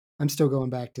Carrie, I'm still going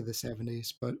back to the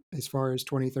 70s, but as far as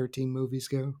 2013 movies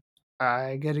go,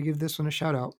 I got to give this one a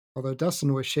shout out. Although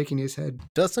Dustin was shaking his head.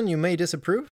 Dustin, you may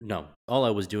disapprove. No, all I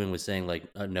was doing was saying like,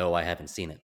 no, I haven't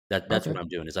seen it. That's Okay. what I'm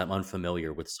doing is I'm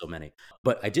unfamiliar with so many.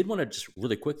 But I did want to just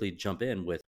really quickly jump in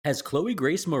with, has Chloe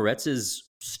Grace Moretz's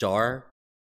star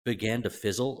began to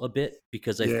fizzle a bit?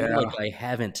 Because I feel like I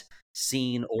haven't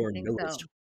seen or I think noticed. so.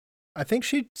 I think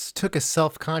she took a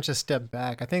self-conscious step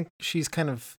back. I think she's kind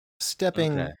of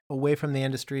stepping Okay. away from the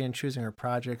industry and choosing her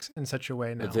projects in such a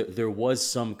way now. There was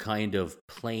some kind of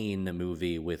plane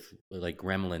movie with like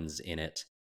gremlins in it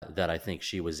that I think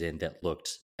she was in that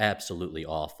looked absolutely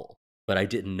awful. But I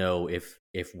didn't know if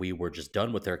we were just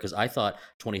done with her, because I thought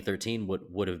 2013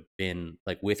 would have been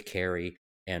like with Carrie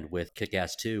and with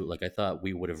Kick-Ass 2. Like I thought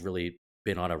we would have really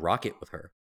been on a rocket with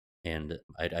her, and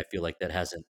I feel like that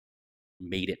hasn't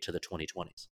made it to the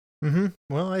 2020s. Mm-hmm.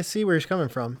 Well, I see where he's coming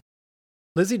from.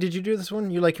 Lizzie, did you do this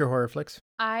one? You like your horror flicks?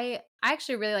 I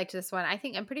actually really liked this one.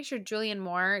 I'm pretty sure Julianne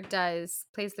Moore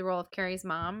plays the role of Carrie's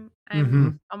mom.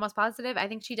 I'm almost positive. I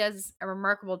think she does a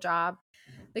remarkable job,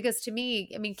 because to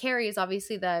me, I mean, Carrie is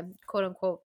obviously the quote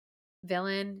unquote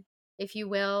villain, if you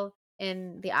will,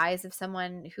 in the eyes of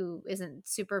someone who isn't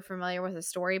super familiar with the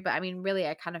story. But I mean, really,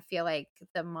 I kind of feel like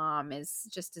the mom is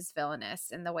just as villainous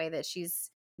in the way that she's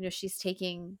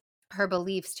taking her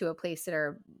beliefs to a place that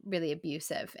are really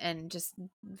abusive and just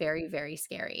very, very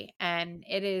scary. And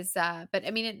it is, but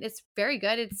I mean, it's very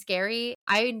good. It's scary.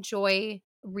 I enjoy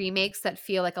remakes that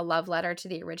feel like a love letter to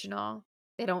the original.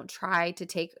 They don't try to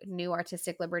take new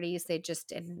artistic liberties. They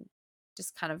just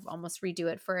kind of almost redo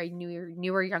it for a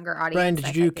newer, younger audience. Brian, did I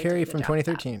you do thought they did a Carrie good from job with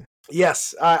that. 2013?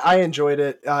 Yes, I enjoyed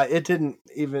it. It didn't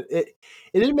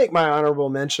make my honorable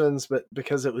mentions, but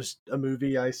because it was a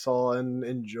movie I saw and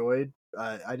enjoyed,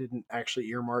 I didn't actually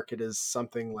earmark it as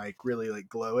something like really like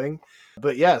glowing.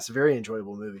 But yeah, it's a very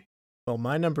enjoyable movie. Well,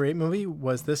 my number 8 movie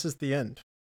was This Is the End.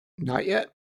 Not yet.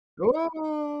 Oh,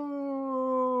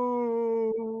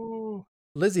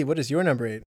 Lizzie, what is your number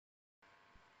 8?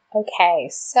 Okay,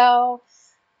 so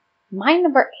my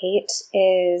number 8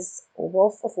 is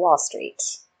Wolf of Wall Street.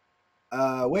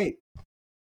 wait.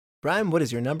 Brian, what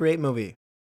is your number 8 movie?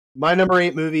 My number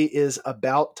 8 movie is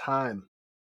About Time.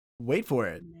 Wait for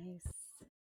it. Nice.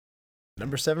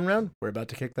 Number 7 round. We're about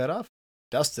to kick that off.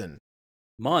 Dustin.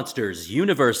 Monsters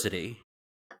University.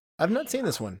 I've not seen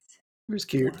this one. It was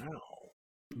cute. Wow.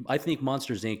 I think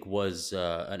Monsters Inc. was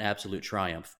an absolute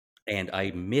triumph, and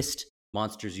I missed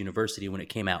Monsters University when it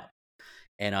came out.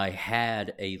 And I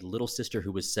had a little sister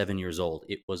who was 7 years old.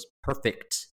 It was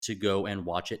perfect to go and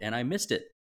watch it, and I missed it.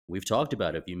 We've talked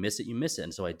about it. If you miss it, you miss it.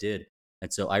 And so I did.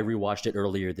 And so I rewatched it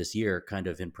earlier this year, kind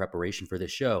of in preparation for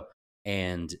this show.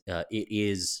 And it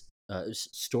is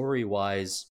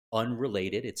story-wise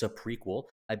unrelated. It's a prequel.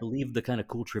 I believe the kind of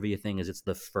cool trivia thing is it's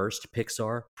the first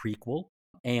Pixar prequel,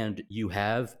 and you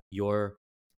have your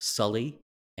Sully,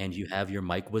 and you have your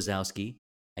Mike Wazowski,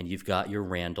 and you've got your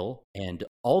Randall, and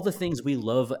all the things we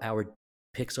love our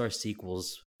Pixar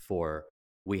sequels for,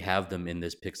 we have them in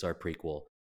this Pixar prequel.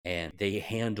 And they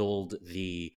handled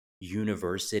the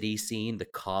university scene, the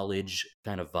college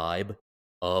kind of vibe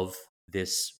of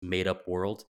this made up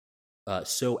world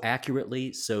so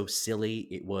accurately, so silly.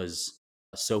 It was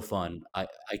so fun. I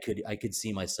could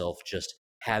see myself just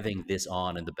having this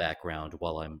on in the background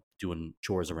while I'm doing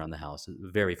chores around the house.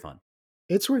 Very fun.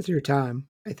 It's worth your time.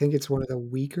 I think it's one of the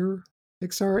weaker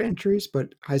Pixar entries,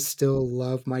 but I still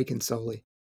love Mike and Sully.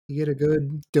 You get a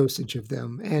good dosage of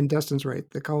them. And Dustin's right.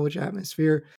 The college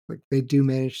atmosphere, like they do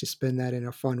manage to spin that in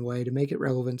a fun way to make it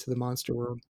relevant to the monster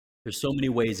world. There's so many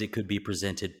ways it could be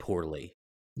presented poorly.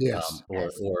 Yes,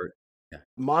 Or yeah,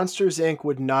 Monsters Inc.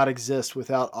 would not exist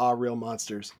without Ah Real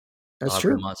Monsters. that's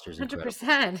Real true. Monsters incredible.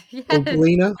 100%. Yes.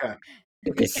 Oblina, Okay.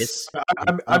 it's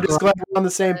I'm just glad we're on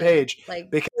the same page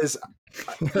Like, because,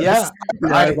 yeah,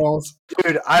 the eyeballs.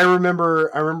 dude, I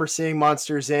remember seeing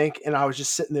Monsters Inc. and I was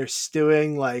just sitting there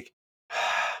stewing like,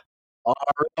 Ah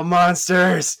Real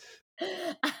Monsters.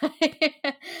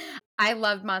 I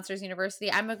loved Monsters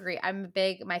University. I'm a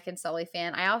big Mike and Sully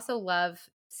fan. I also love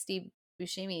Steve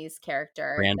Buscemi's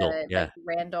character, Randall, yeah. like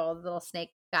Randall, the little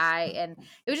snake guy, and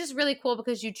it was just really cool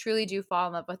because you truly do fall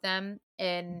in love with them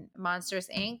in Monsters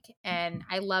Inc. And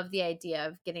I love the idea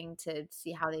of getting to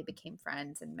see how they became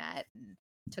friends and met and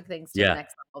took things to the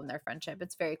next level in their friendship.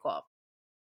 It's very cool.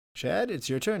 Chad, it's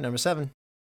your turn. Number 7.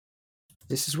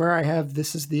 This is where I have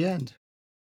This Is the End.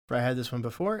 I had this one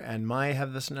before, and Mai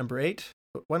have this at number 8.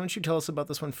 But why don't you tell us about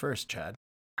this one first, Chad?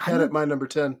 I had it at my number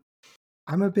 10.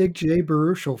 I'm a big Jay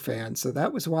Baruchel fan, so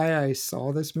that was why I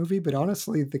saw this movie. But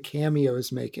honestly, the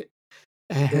cameos make it.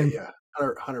 And Yeah,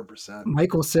 100%.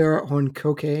 Michael Cera on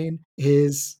cocaine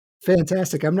is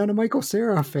fantastic. I'm not a Michael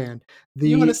Cera fan.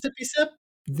 You want a sippy sip?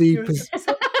 The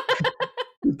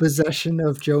possession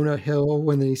of Jonah Hill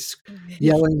when he's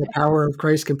yelling the power of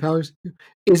Christ compels you.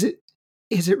 Is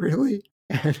it really?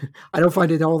 And I don't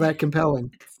find it all that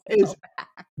compelling. Is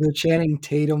the Channing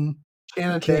Tatum.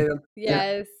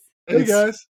 Yes. Hey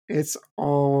guys. It's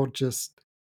all just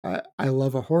I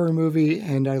love a horror movie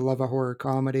and I love a horror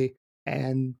comedy.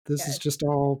 And this is just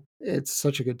all, it's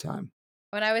such a good time.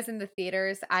 When I was in the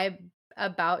theaters, I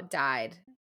about died.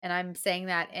 And I'm saying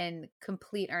that in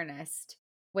complete earnest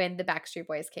when the Backstreet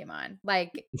Boys came on.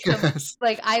 Like, Yes.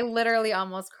 like I literally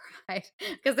almost cried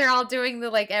because they're all doing the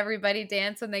like everybody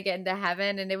dance when they get into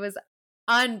heaven. And it was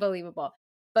unbelievable.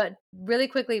 But really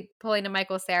quickly pulling to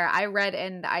Michael Cera, I read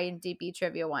in the IMDb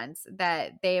trivia once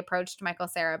that they approached Michael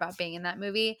Cera about being in that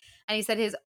movie. And he said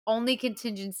his only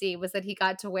contingency was that he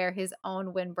got to wear his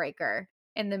own windbreaker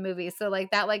in the movie. So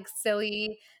like that like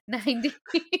silly 90s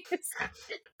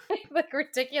like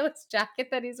ridiculous jacket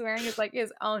that he's wearing is like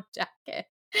his own jacket.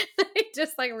 He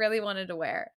just like really wanted to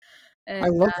wear. And, I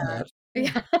love that.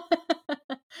 Yeah.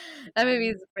 That movie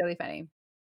is really funny.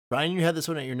 Bryan, you had this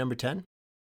one at your number 10?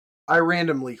 I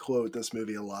randomly quote this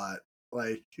movie a lot.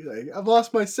 Like I've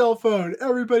lost my cell phone.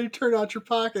 Everybody turn out your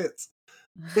pockets.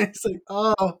 It's like,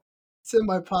 oh, it's in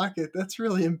my pocket. That's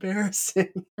really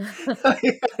embarrassing.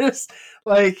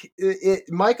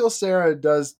 Michael Cera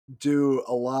does do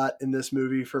a lot in this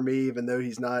movie for me, even though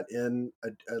he's not in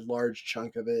a large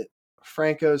chunk of it.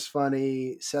 Franco's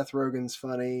funny. Seth Rogen's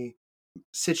funny.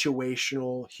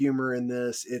 Situational humor in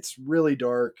this. It's really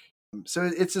dark. So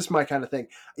it's just my kind of thing.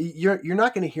 You're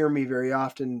not going to hear me very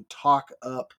often talk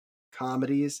up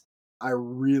comedies. I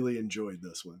really enjoyed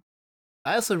this one.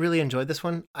 I also really enjoyed this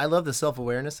one. I love the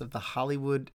self-awareness of the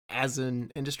Hollywood as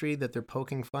an industry that they're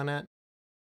poking fun at.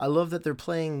 I love that they're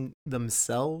playing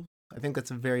themselves. I think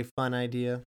that's a very fun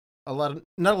idea. Not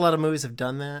a lot of movies have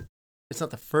done that. It's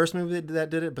not the first movie that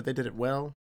did it, but they did it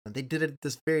well. And they did it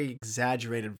this very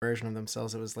exaggerated version of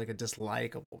themselves. It was like a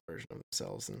dislikable version of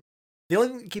themselves. And the only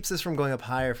thing that keeps this from going up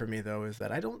higher for me, though, is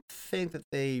that I don't think that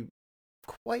they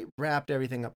quite wrapped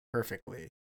everything up perfectly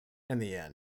in the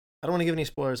end. I don't want to give any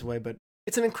spoilers away, but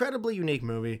it's an incredibly unique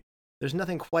movie. There's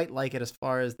nothing quite like it as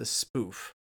far as the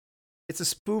spoof. It's a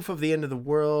spoof of the end of the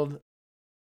world,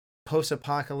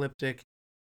 post-apocalyptic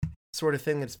sort of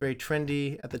thing that's very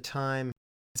trendy at the time.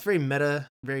 It's very meta,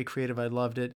 very creative. I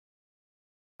loved it.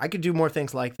 I could do more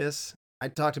things like this. I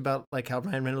talked about like how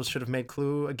Ryan Reynolds should have made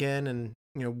Clue again, and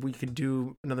we could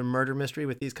do another murder mystery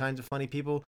with these kinds of funny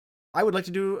people. I would like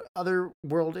to do other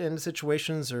world-end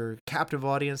situations or captive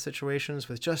audience situations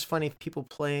with just funny people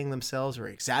playing themselves or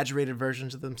exaggerated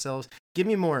versions of themselves. Give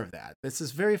me more of that. This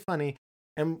is very funny,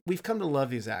 and we've come to love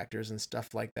these actors and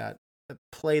stuff like that.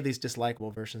 play these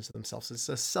dislikable versions of themselves. It's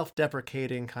a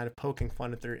self-deprecating kind of poking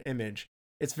fun at their image.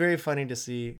 It's very funny to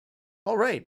see. All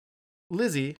right,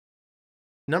 Lizzie,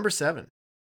 number 7.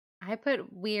 I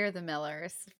put We Are the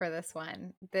Millers for this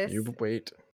one. This You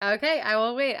wait. Okay, I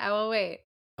will wait. I will wait.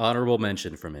 Honorable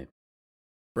mention for me.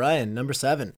 Bryan, number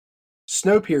 7.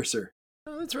 Snowpiercer.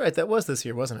 Oh, that's right. That was this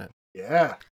year, wasn't it?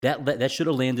 Yeah. That should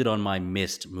have landed on my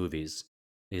missed movies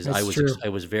because That's true. I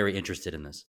was very interested in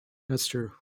this. That's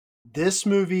true. This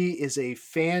movie is a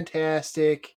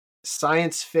fantastic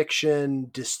science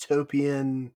fiction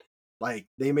dystopian. Like,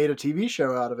 they made a TV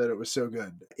show out of it. It was so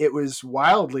good. It was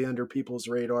wildly under people's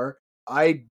radar.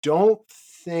 I don't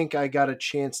think I got a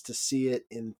chance to see it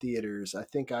in theaters. I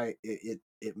think it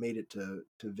made it to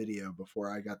video before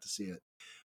I got to see it.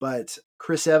 But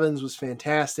Chris Evans was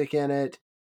fantastic in it.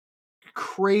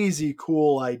 Crazy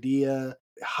cool idea.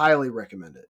 Highly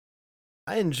recommend it.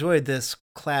 I enjoyed this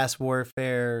class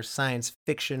warfare science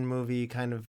fiction movie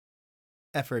kind of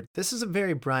effort. This is a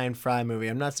very Bryan Frye movie.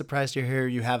 I'm not surprised to hear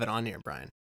you have it on here, Bryan.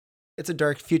 It's a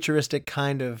dark, futuristic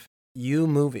kind of you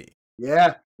movie.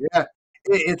 Yeah.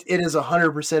 It is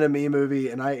 100% a me movie,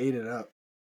 and I ate it up.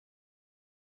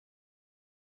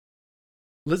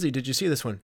 Lizzie, did you see this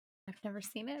one? I've never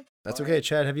seen it. That's okay.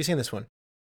 Chad, have you seen this one?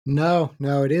 No,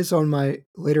 it is on my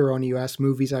later on. You asked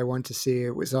movies I want to see.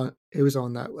 It was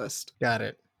on that list. Got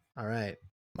it. All right.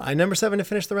 My number 7 to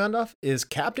finish the round off is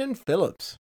Captain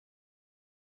Phillips.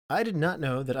 I did not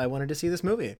know that I wanted to see this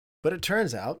movie, but it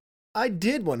turns out I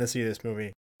did want to see this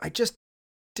movie. I just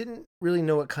didn't really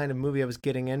know what kind of movie I was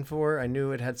getting in for. I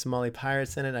knew it had Somali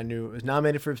pirates in it. I knew it was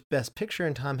nominated for Best Picture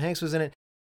and Tom Hanks was in it.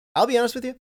 I'll be honest with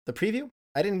you, the preview,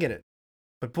 I didn't get it.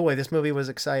 But boy, this movie was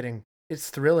exciting. It's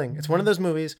thrilling. It's one of those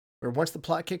movies where once the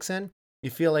plot kicks in, you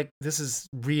feel like this is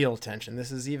real tension.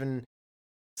 This is even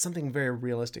something very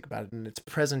realistic about it in its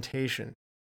presentation.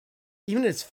 Even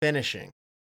its finishing.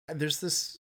 There's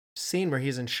this scene where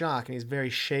he's in shock and he's very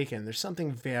shaken. There's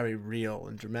something very real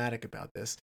and dramatic about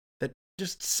this that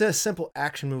just a simple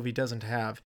action movie doesn't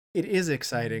have. It is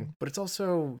exciting, but it's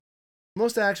also...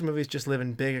 Most action movies just live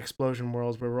in big explosion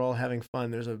worlds where we're all having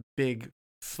fun. There's a big,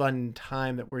 fun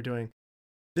time that we're doing.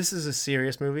 This is a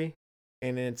serious movie,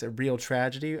 and it's a real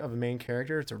tragedy of a main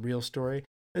character. It's a real story.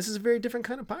 This is a very different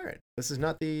kind of pirate. This is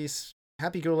not the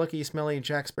happy-go-lucky, smelly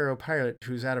Jack Sparrow pirate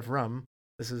who's out of rum.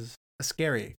 This is a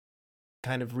scary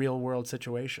kind of real-world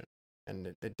situation,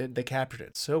 and they captured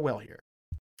it so well here.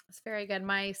 It's very good.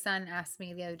 My son asked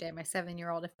me the other day, my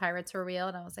 7-year-old, if pirates were real,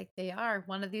 and I was like, they are.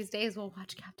 One of these days, we'll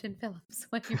watch Captain Phillips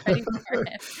when you're ready for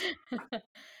it.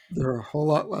 They're a whole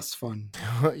lot less fun.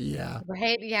 Yeah.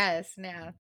 Right? Yes.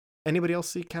 Yeah. Anybody else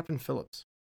see Captain Phillips?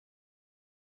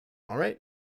 All right.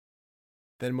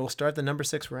 Then we'll start the number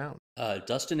 6 round.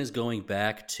 Dustin is going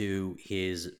back to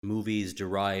his movies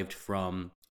derived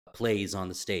from plays on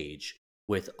the stage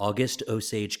with August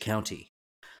Osage County.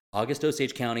 August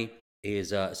Osage County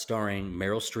is starring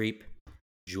Meryl Streep,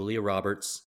 Julia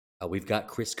Roberts. We've got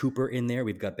Chris Cooper in there.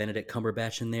 We've got Benedict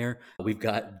Cumberbatch in there. We've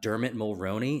got Dermot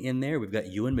Mulroney in there. We've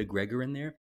got Ewan McGregor in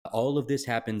there. All of this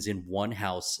happens in one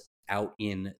house out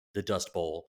in the Dust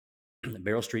Bowl.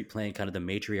 Meryl Streep playing kind of the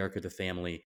matriarch of the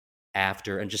family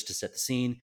after, and just to set the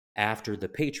scene, after the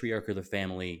patriarch of the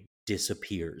family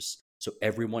disappears. So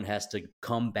everyone has to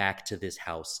come back to this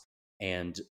house.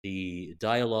 And the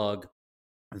dialogue,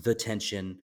 the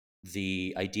tension,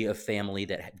 the idea of family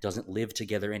that doesn't live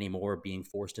together anymore, being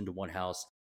forced into one house,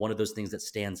 one of those things that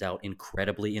stands out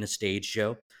incredibly in a stage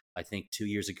show. I think 2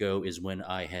 years ago is when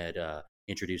I had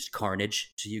introduced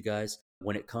Carnage to you guys.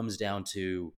 When it comes down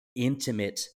to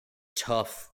intimate,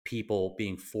 tough people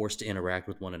being forced to interact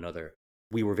with one another,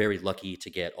 we were very lucky to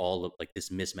get all of like this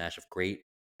mismatch of great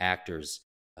actors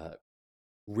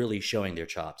really showing their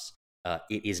chops.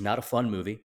 It is not a fun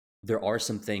movie. There are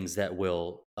some things that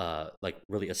will like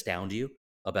really astound you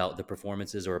about the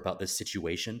performances or about the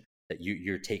situation that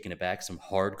you're taken aback, some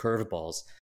hard curveballs.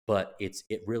 But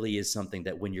it really is something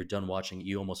that when you're done watching,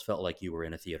 you almost felt like you were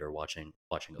in a theater watching.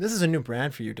 This is a new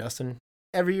brand for you, Dustin.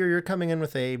 Every year you're coming in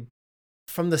with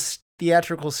from the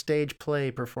theatrical stage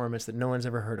play performance that no one's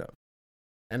ever heard of.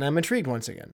 And I'm intrigued once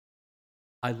again.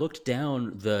 I looked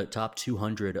down the top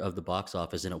 200 of the box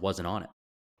office and it wasn't on it.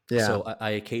 Yeah. So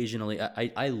I occasionally,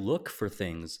 I look for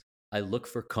things. I look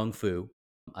for kung fu.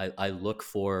 I look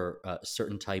for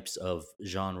certain types of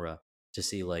genre to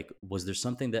see, like, was there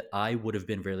something that I would have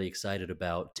been really excited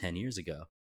about 10 years ago?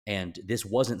 And this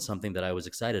wasn't something that I was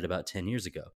excited about 10 years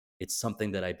ago. It's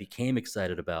something that I became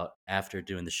excited about after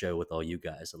doing the show with all you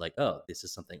guys. Like, oh, this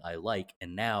is something I like.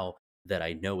 And now that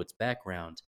I know its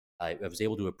background, I was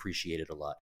able to appreciate it a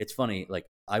lot. It's funny, like,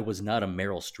 I was not a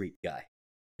Meryl Streep guy.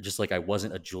 Just like I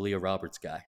wasn't a Julia Roberts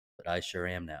guy, but I sure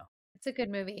am now. It's a good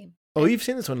movie. Oh, you've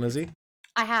seen this one, Lizzie?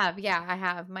 I have. Yeah, I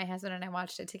have. My husband and I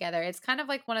watched it together. It's kind of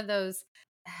like one of those.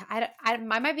 I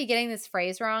might be getting this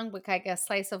phrase wrong, but like a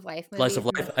slice of life movie. Slice of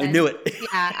in the life. I sense- knew it.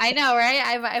 Yeah, I know,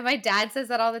 right? My dad says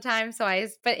that all the time. So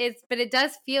but it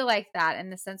does feel like that in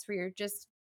the sense where you're just,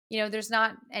 there's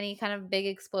not any kind of big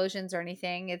explosions or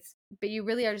anything. But you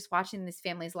really are just watching these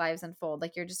families' lives unfold.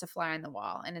 Like you're just a fly on the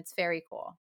wall, and it's very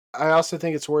cool. I also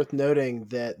think it's worth noting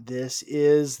that this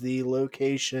is the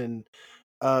location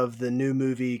of the new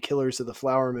movie Killers of the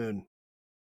Flower Moon,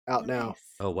 out now. Nice.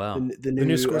 Oh wow. The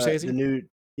new Scorsese?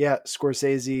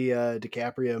 Scorsese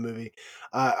DiCaprio movie.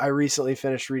 I recently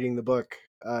finished reading the book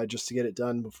just to get it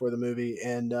done before the movie,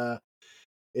 and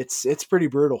it's pretty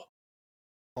brutal.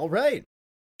 All right.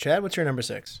 Chad, what's your number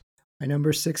 6? My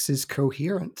number 6 is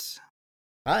Coherence.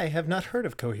 I have not heard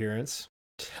of Coherence.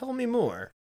 Tell me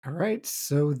more. All right,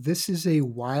 so this is a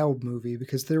wild movie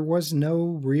because there was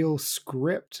no real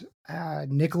script.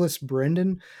 Nicholas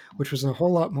Brendan, which was a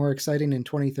whole lot more exciting in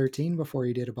 2013 before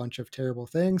he did a bunch of terrible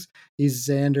things. He's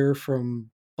Xander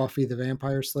from Buffy the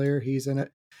Vampire Slayer. He's in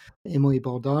it. Emily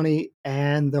Baldoni.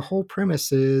 And the whole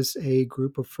premise is a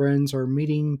group of friends are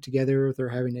meeting together. They're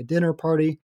having a dinner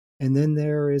party. And then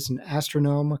there is an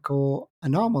astronomical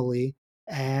anomaly,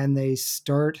 and they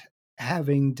start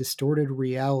having distorted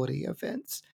reality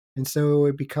events. And so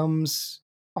it becomes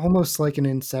almost like an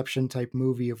Inception type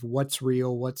movie of what's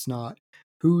real, what's not,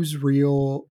 who's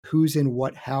real, who's in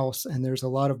what house, and there's a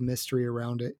lot of mystery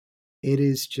around it. It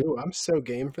is just, Ooh, I'm so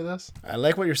game for this. I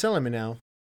like what you're selling me now.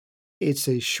 it's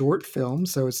a short film,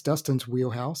 so it's Dustin's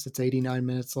wheelhouse. It's 89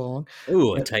 minutes long,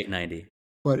 Ooh, a tight 90.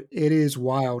 but it is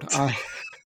wild.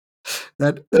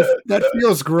 That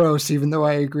feels gross, even though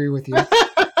I agree with you.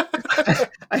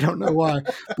 I don't know why,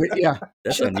 but yeah,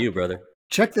 That's on you, brother.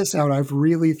 check this out. I've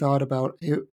really thought about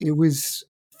it. It was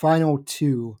final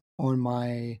 2 on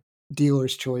my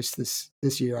dealer's choice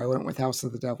this year. I went with House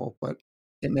of the Devil, but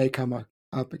it may come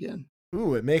up again.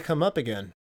 Ooh, it may come up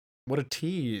again. What a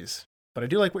tease. But I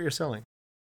do like what you're selling.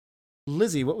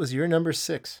 Lizzie, what was your number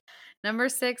 6? Number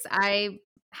 6, I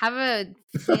have a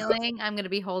feeling I'm going to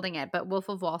be holding it, but Wolf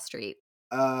of Wall Street.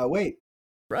 Wait.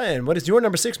 Brian, what is your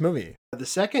number 6 movie? The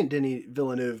second Denis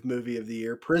Villeneuve movie of the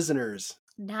year, Prisoners.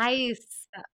 Nice.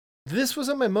 This was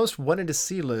on my most wanted to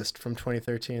see list from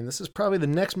 2013. This is probably the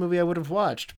next movie I would have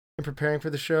watched in preparing for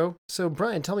the show. So,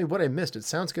 Brian, tell me what I missed. It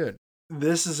sounds good.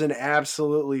 This is an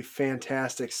absolutely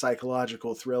fantastic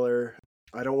psychological thriller.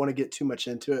 I don't want to get too much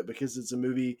into it because it's a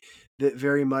movie that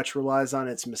very much relies on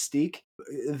its mystique.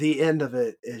 The end of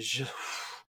it is just...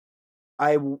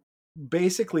 I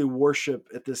basically worship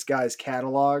at this guy's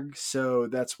catalog, so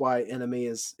that's why Enemy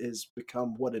is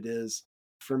become what it is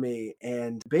for me.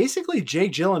 And basically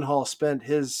Jake Gyllenhaal spent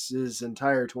his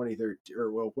entire 2013,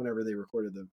 or well, whenever they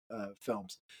recorded the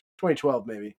films, 2012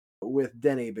 maybe, with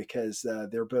Denny, because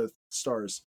they're both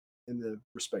stars in the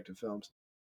respective films.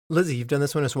 Lizzie, you've done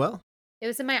this one as well? It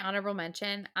was in my honorable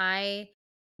mention. I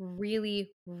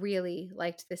really, really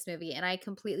liked this movie, and I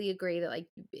completely agree that like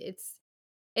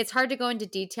it's hard to go into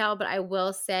detail, but I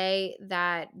will say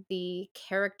that the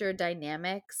character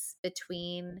dynamics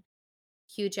between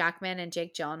Hugh Jackman and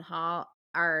Jake Gyllenhaal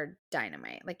are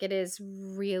dynamite. Like it is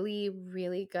really,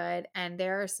 really good, and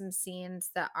there are some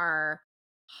scenes that are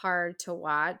hard to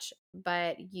watch,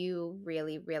 but you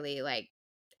really, really like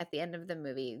at the end of the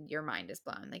movie, your mind is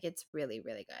blown. Like it's really,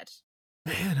 really good.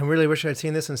 Man, I really wish I'd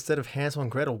seen this instead of Hansel and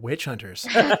Gretel Witch Hunters.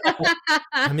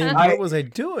 I mean, what was I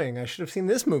doing? I should have seen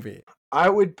this movie. I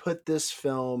would put this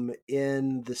film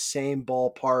in the same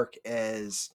ballpark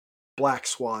as Black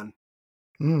Swan.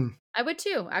 I would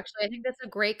too. Actually, I think that's a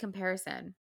great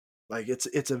comparison. Like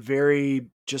it's a very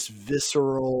just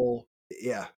visceral.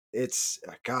 Yeah, it's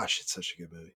gosh, it's such a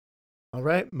good movie. All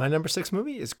right, my number 6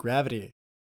 movie is Gravity.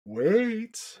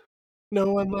 Wait,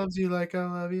 no one loves you like I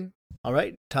love you. All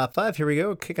right, top 5. Here we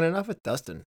go. Kicking it off with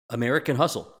Dustin. American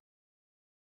Hustle.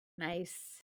 Nice.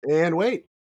 And wait,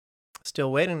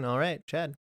 Still waiting. All right,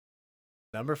 Chad.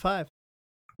 Number 5.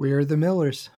 We Are the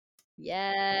Millers.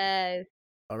 Yes.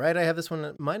 All right, I have this one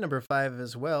at my number 5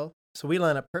 as well. So we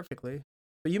line up perfectly.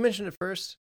 But you mentioned it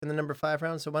first in the number 5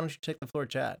 round, so why don't you take the floor,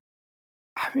 Chad?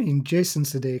 I mean, Jason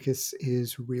Sudeikis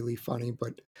is really funny,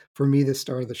 but for me, the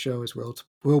star of the show is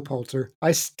Will Poulter.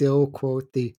 I still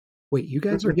quote wait, you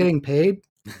guys are getting paid?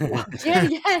 Yeah,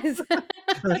 yes.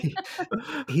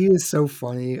 He is so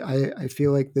funny. I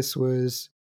feel like this was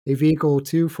a vehicle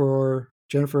too for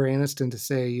Jennifer Aniston to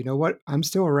say, you know what, I'm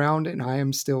still around and I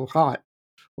am still hot.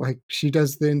 Like she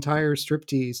does the entire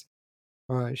striptease.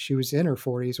 She was in her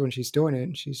 40s when she's doing it,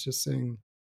 and she's just saying,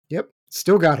 yep,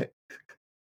 still got it.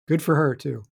 Good for her,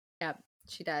 too. Yep,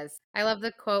 she does. I love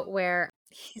the quote where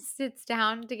he sits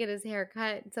down to get his hair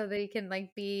cut so that he can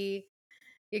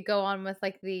you go on with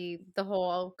the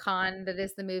whole con that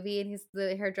is the movie, and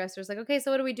the hairdresser's like, okay,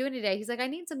 so what are we doing today? He's like, I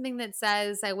need something that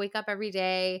says I wake up every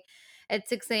day at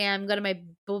 6 a.m., go to my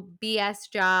BS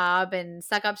job and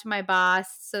suck up to my boss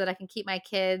so that I can keep my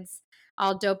kids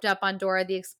all doped up on Dora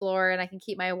the Explorer, and I can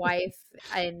keep my wife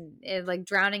and like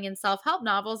drowning in self-help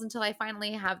novels until I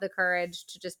finally have the courage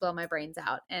to just blow my brains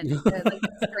out. And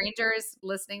the strangers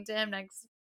listening to him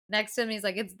next to him, he's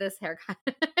like, it's this haircut.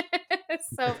 It's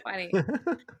so funny.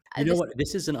 You know what?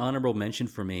 This is an honorable mention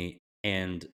for me,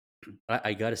 and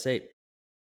I gotta say,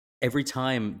 every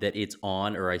time that it's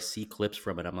on or I see clips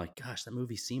from it, I'm like, gosh, that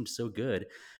movie seems so good.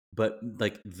 But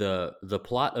like the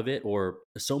plot of it, or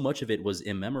so much of it, was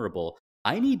immemorable.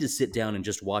 I need to sit down and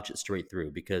just watch it straight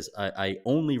through because I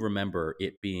only remember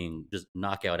it being just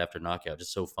knockout after knockout,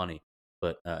 just so funny.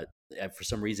 But for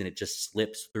some reason, it just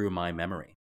slips through my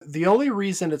memory. The only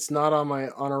reason it's not on my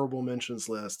honorable mentions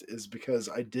list is because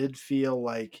I did feel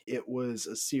like it was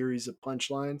a series of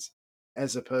punchlines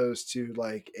as opposed to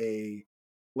like a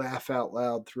laugh out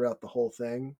loud throughout the whole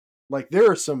thing. Like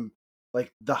there are some, like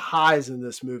the highs in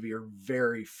this movie are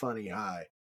very funny high,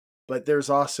 but there's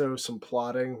also some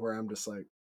plotting where I'm just like,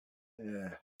 yeah.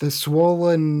 The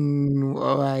swollen,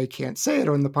 well, I can't say it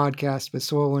on the podcast, but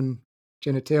swollen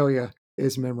genitalia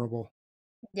is memorable.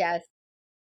 Yes.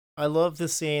 I love the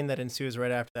scene that ensues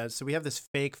right after that. So we have this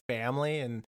fake family,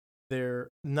 and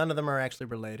none of them are actually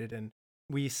related, and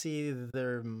we see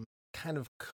them kind of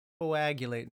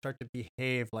coagulate and start to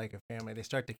behave like a family. They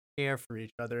start to care for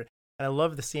each other. And I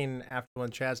love the scene after when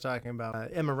Chad's talking about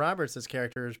Emma Roberts'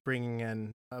 character is bringing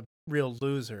in a real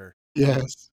loser.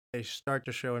 Yes. They start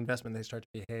to show investment. They start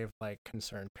to behave like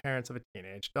concerned parents of a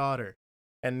teenage daughter.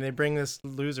 And they bring this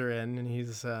loser in, and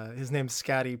his name's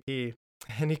Scotty P.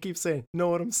 And he keeps saying, know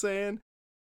what I'm saying?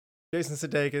 Jason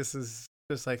Sudeikis is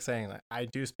just like saying, like, I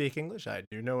do speak English. I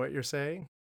do know what you're saying.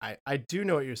 I do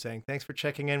know what you're saying. Thanks for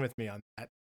checking in with me on that.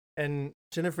 And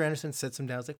Jennifer Aniston sits him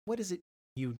down. It's like, what is it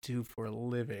you do for a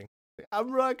living?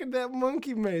 I'm rocking that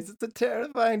monkey maze. It's a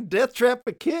terrifying death trap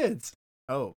for kids.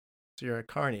 Oh, so you're a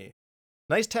carny.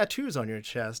 Nice tattoos on your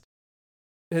chest.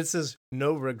 And it says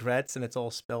no regrets, and it's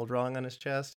all spelled wrong on his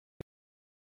chest.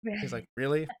 He's like,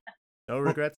 really? No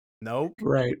regrets? Nope.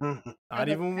 Right. Not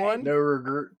even one? No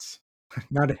regrets.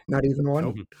 Not even one.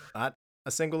 Nope. Not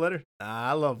a single letter?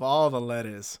 I love all the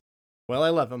letters. Well, I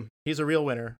love him. He's a real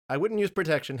winner. I wouldn't use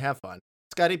protection. Have fun.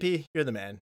 Scotty P, you're the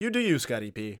man. You do you,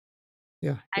 Scotty P.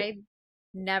 Yeah. I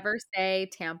never say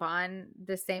tampon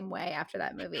the same way after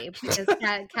that movie because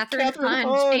Catherine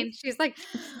Hahn changed. She's like,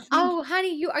 "Oh,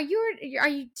 honey,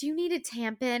 do you need a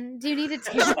tampon? Do you need a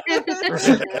tampon?"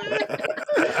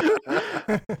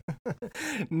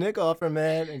 Nick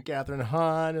Offerman and Catherine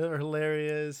Hahn are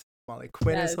hilarious. Molly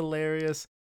Quinn is Yes. hilarious.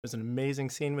 There's an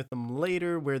amazing scene with them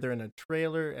later where they're in a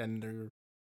trailer and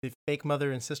the fake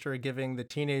mother and sister are giving the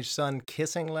teenage son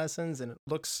kissing lessons, and it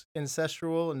looks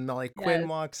incestual, and Molly Quinn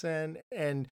walks in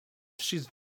and she's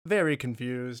very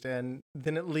confused, and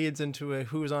then it leads into a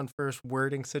who's on first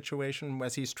wording situation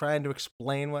as he's trying to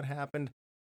explain what happened.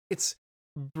 It's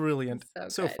brilliant.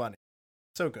 So good. funny.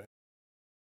 So good.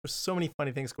 There's so many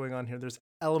funny things going on here. There's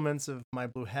elements of My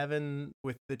Blue Heaven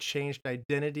with the changed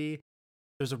identity.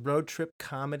 There's a road trip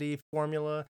comedy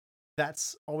formula.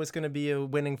 That's always going to be a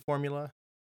winning formula.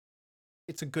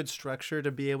 It's a good structure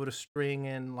to be able to string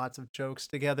in lots of jokes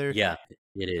together. Yeah,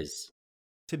 it is.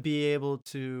 To be able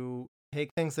to take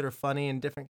things that are funny and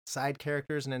different side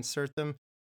characters and insert them.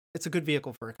 It's a good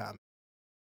vehicle for a comedy.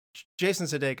 Jason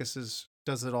Sudeikis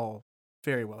does it all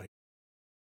very well.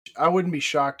 I wouldn't be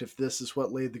shocked if this is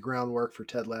what laid the groundwork for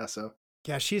Ted Lasso.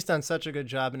 Yeah, she's done such a good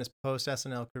job in his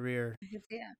post-SNL career.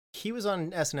 Yeah. He was on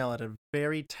SNL at a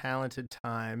very talented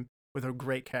time with a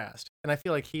great cast. And I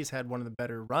feel like he's had one of the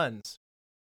better runs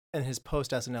in his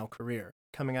post-SNL career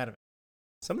coming out of it.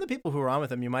 Some of the people who were on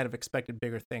with him, you might have expected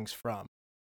bigger things from.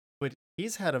 But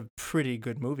he's had a pretty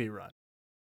good movie run.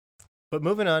 But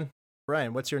moving on,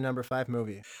 Brian, what's your number 5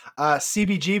 movie?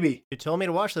 CBGB. You told me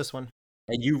to watch this one.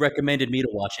 And you recommended me to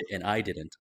watch it, and I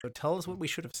didn't. So tell us what we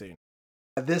should have seen.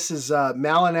 This is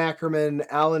Malin Ackerman,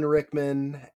 Alan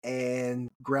Rickman, and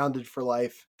Grounded for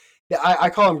Life. Yeah, I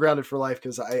call him Grounded for Life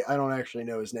because I don't actually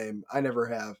know his name. I never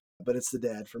have, but it's the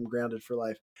dad from Grounded for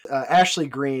Life. Ashley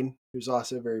Greene, who's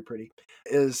also very pretty,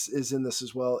 is in this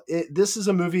as well. This is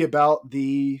a movie about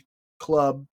the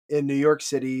club in New York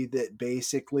City that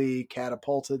basically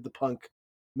catapulted the punk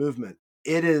movement.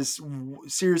 It is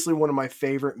seriously one of my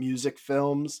favorite music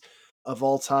films of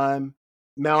all time.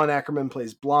 Malin Ackerman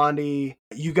plays Blondie.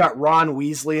 You got Ron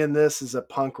Weasley in this as a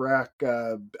punk rock,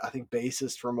 I think,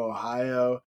 bassist from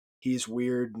Ohio. He's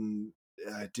weird and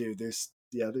dude, there's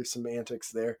some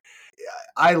antics there.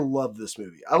 I love this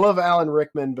movie. I love Alan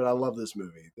Rickman, but I love this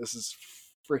movie. This is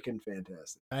freaking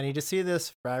fantastic. I need to see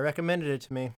this. Fry recommended it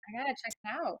to me. I gotta check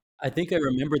it out. I think I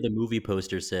remember the movie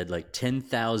poster said like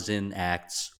 10,000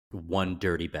 acts, one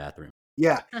dirty bathroom.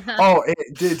 Yeah. Oh,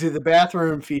 the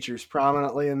bathroom features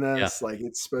prominently in this. Yeah. Like,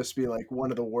 it's supposed to be like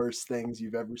one of the worst things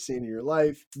you've ever seen in your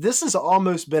life. This has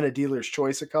almost been a dealer's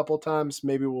choice a couple times.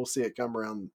 Maybe we'll see it come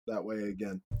around that way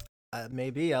again.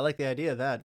 Maybe. I like the idea of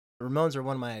that. The Ramones are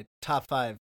one of my top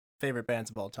 5 favorite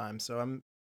bands of all time, so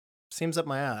seems up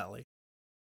my alley.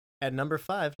 At number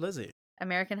 5, Lizzie.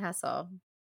 American Hustle.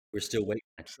 We're still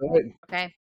waiting.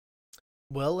 Okay.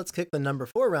 Well, let's kick the number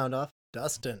 4 round off.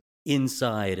 Dustin.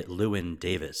 Inside Llewyn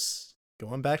Davis.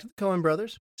 Going back to the Coen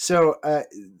brothers. So,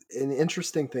 an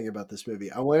interesting thing about this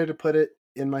movie, I wanted to put it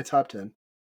in my top 10,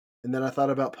 and then I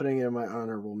thought about putting it in my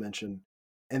honorable mention.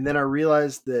 And then I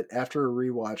realized that after a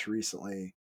rewatch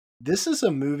recently, this is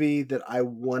a movie that I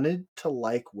wanted to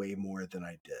like way more than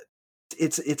I did.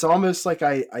 It's almost like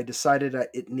I decided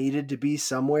it needed to be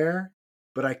somewhere,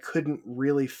 but I couldn't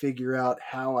really figure out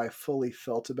how I fully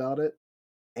felt about it.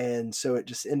 And so it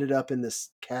just ended up in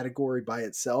this category by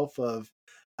itself of,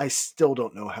 I still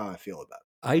don't know how I feel about it.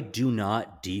 I do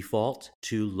not default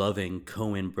to loving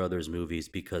Coen Brothers movies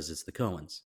because it's the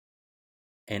Coens.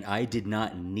 And I did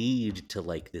not need to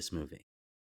like this movie.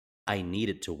 I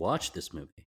needed to watch this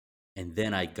movie. And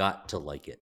then I got to like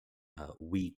it.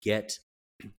 We get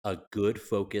a good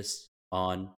focus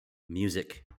on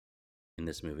music in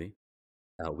this movie.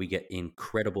 We get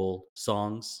incredible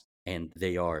songs, and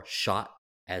they are shot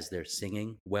as they're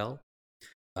singing well.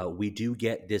 We do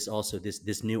get this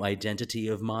new identity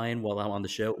of mine while I'm on the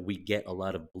show. We get a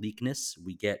lot of bleakness.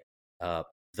 We get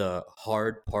the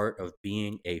hard part of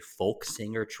being a folk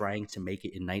singer trying to make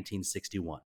it in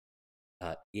 1961.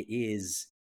 It's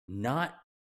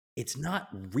not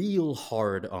real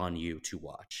hard on you to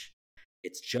watch.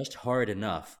 It's just hard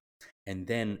enough. And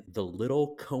then the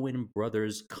little Coen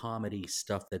Brothers comedy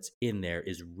stuff that's in there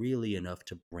is really enough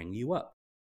to bring you up.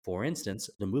 For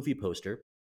instance, the movie poster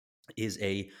is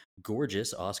a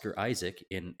gorgeous Oscar Isaac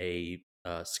in a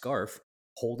scarf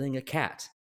holding a cat.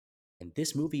 And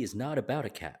this movie is not about a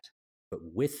cat, but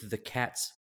with the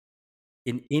cat's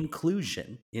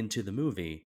inclusion into the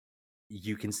movie,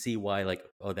 you can see why,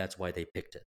 that's why they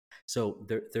picked it. So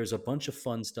there's a bunch of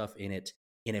fun stuff in it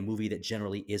in a movie that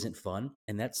generally isn't fun,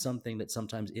 and that's something that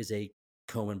sometimes is a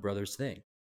Coen Brothers thing.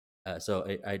 So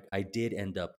I did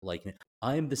end up liking it.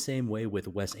 I'm the same way with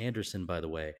Wes Anderson, by the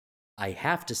way. I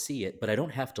have to see it, but I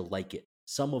don't have to like it.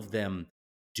 Some of them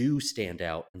do stand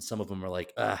out, and some of them are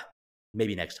like,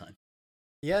 maybe next time.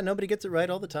 Yeah, nobody gets it right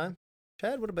all the time.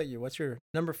 Chad, what about you? What's your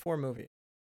number 4 movie?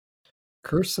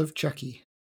 Curse of Chucky.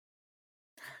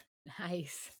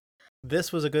 Nice.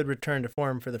 This was a good return to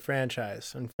form for the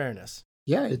franchise, in fairness.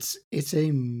 Yeah, it's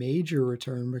a major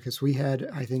return because we had,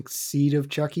 I think, Seed of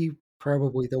Chucky,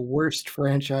 probably the worst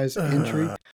franchise entry.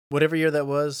 Whatever year that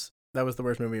was the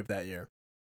worst movie of that year.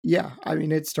 Yeah, I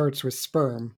mean, it starts with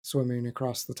sperm swimming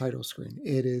across the title screen.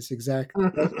 It is exactly,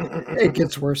 it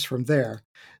gets worse from there.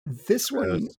 This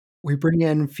one, we bring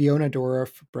in Fiona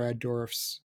Dourif, Brad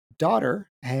Dourif's daughter,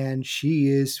 and she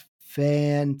is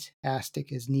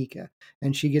fantastic as Nika.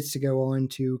 And she gets to go on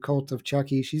to Cult of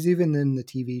Chucky. She's even in the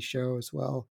TV show as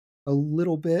well, a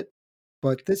little bit,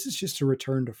 but this is just a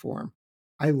return to form.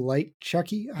 I like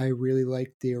Chucky. I really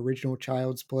like the original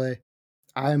Child's Play.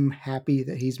 I'm happy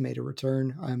that he's made a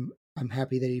return. I'm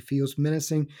happy that he feels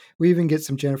menacing. We even get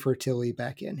some Jennifer Tilly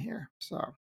back in here.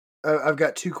 So I've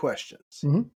got 2 questions.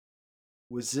 Mm-hmm.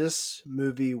 Was this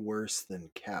movie worse than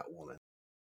Catwoman?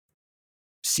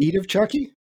 Seed of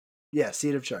Chucky? Yeah,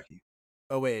 Seed of Chucky.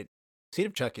 Oh wait, Seed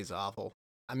of Chucky's awful.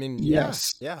 I mean,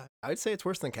 yes, yeah, I'd say it's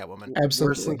worse than Catwoman. Absolutely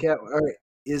worse than Catwoman. All right,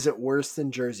 is it worse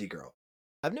than Jersey Girl?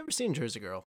 I've never seen Jersey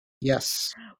Girl.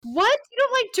 Yes. What? You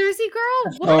don't like Jersey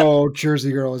Girl? What? Oh,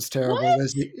 Jersey Girl is terrible. No.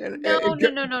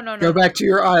 Go back to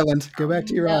your island. Go back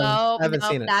to your island. I haven't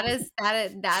seen it. That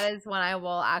is when I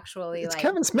will actually It's like.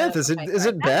 Kevin Smith. Is it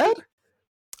bad?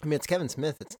 I mean, it's Kevin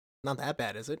Smith. It's not that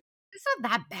bad, is it? It's not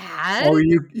that bad. Oh,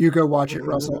 you go watch it,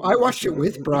 Russell. I watched it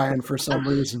with Brian for some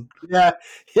reason. Yeah,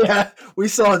 we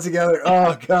saw it together.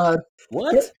 Oh God,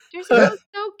 what? Jersey Girl's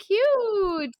so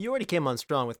cute. You already came on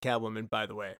strong with Catwoman, by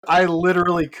the way. I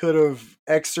literally could have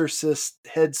exorcist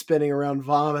head spinning around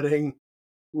vomiting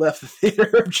left the theater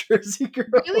of Jersey Girl.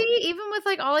 Really? Even with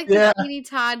like all like the Sweeney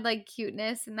Todd like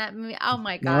cuteness in that movie. Oh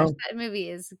my gosh, that movie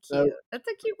is cute. That's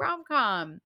a cute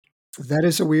rom-com. That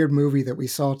is a weird movie that we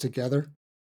saw together.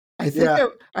 I think Yeah.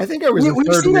 I think I was the We've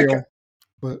third seen wheel,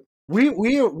 but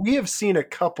we have seen a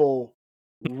couple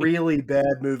really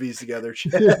bad movies together,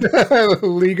 Chad.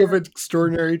 League of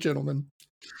Extraordinary Gentlemen.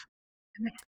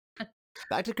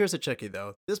 Back to Curse of Chucky,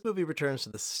 though. This movie returns to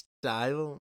the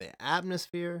style, the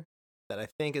atmosphere that I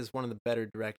think is one of the better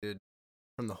directed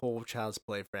from the whole Child's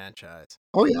Play franchise.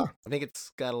 Oh yeah. I think it's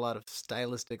got a lot of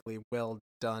stylistically well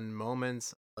done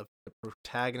moments of the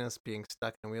protagonist being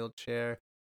stuck in a wheelchair.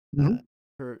 Mhm.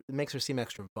 It makes her seem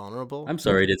extra vulnerable. I'm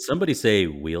sorry, did somebody say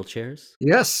wheelchairs?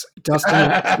 Yes,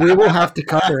 Dustin, we will have to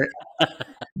cover it.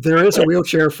 There is a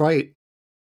wheelchair fight.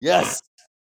 Yes.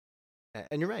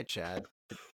 And you're right, Chad.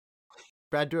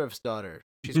 Brad Dourif's daughter.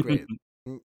 She's great.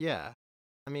 Yeah.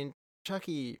 I mean,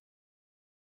 Chucky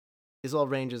is all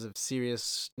ranges of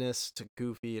seriousness to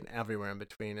goofy and everywhere in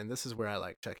between, and this is where I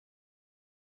like Chucky.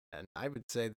 And I would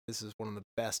say that this is one of the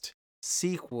best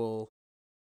sequel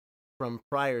from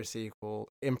prior sequel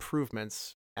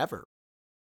improvements ever.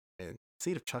 I mean,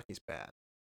 Seed of Chucky's bad.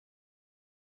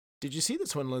 Did you see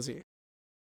this one, Lizzie?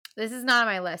 This is not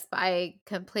on my list, but I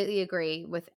completely agree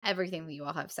with everything that you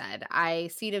all have said.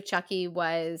 Seed of Chucky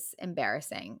was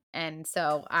embarrassing. And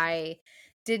so I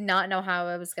did not know how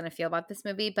I was going to feel about this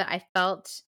movie, but I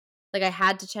felt like I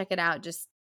had to check it out just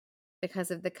because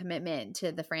of the commitment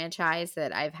to the franchise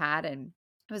that I've had. And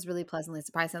I was really pleasantly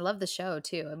surprised. I love the show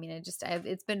too. I mean,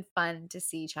 it's been fun to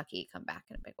see Chucky come back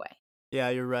in a big way. Yeah,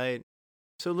 you're right.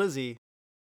 So, Lizzie,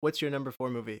 what's your number 4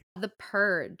 movie? The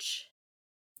Purge.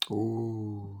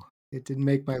 Ooh, it didn't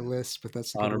make my list, but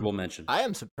that's a good Honorable one. mention. I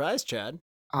am surprised, Chad.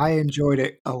 I enjoyed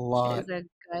it a It lot. is a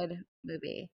good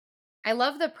movie. I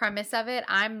love the premise of it.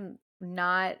 I'm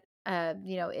not,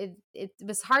 it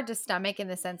was hard to stomach in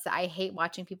the sense that I hate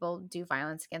watching people do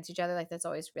violence against each other. Like that's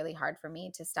always really hard for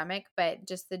me to stomach. But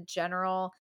just the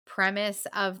general premise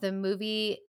of the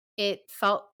movie, it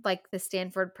felt like the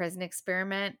Stanford prison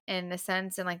experiment in a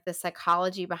sense, and like the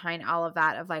psychology behind all of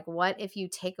that of like, what if you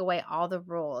take away all the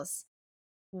rules?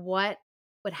 What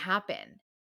would happen?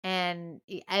 And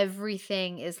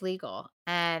everything is legal,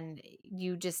 and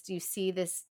you see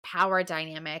this power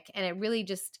dynamic, and it really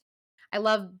just, I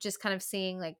love just kind of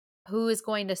seeing like who is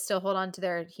going to still hold on to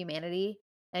their humanity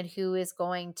and who is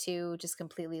going to just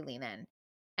completely lean in.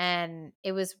 And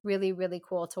it was really, really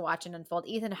cool to watch it unfold.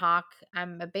 Ethan Hawke,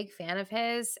 I'm a big fan of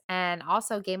his, and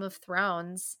also Game of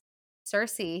Thrones.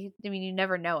 Cersei, I mean, you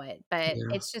never know it, but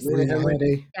Yeah. it's just Lena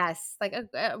Headey. yes, like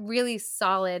a really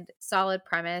solid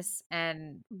premise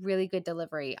and really good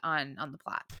delivery on the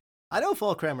plot. I know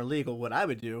fall crime are legal. What I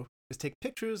would do is take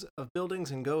pictures of buildings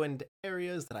and go into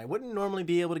areas that I wouldn't normally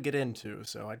be able to get into.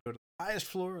 So I'd go to the highest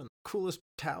floor and the coolest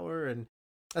tower. And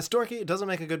that's dorky. It doesn't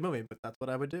make a good movie, but that's what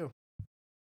I would do.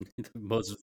 The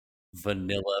most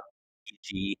vanilla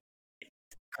PG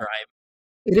crime.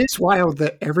 It is wild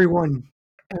that everyone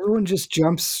just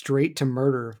jumps straight to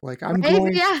murder. Like I'm Right?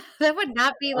 going. Yeah, that would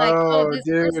not be like, Oh, this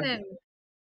dude. person.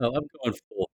 Oh, I'm going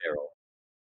full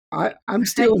feral. I'm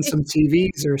stealing some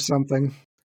TVs or something.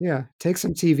 Yeah, take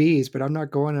some TVs, but I'm not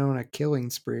going on a killing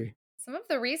spree. Some of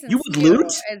the reasons You would too,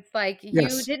 loot? it's like you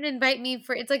Yes. didn't invite me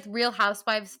for. It's like Real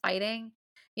Housewives fighting.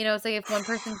 You know, it's like if one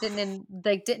person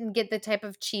didn't get the type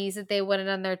of cheese that they wanted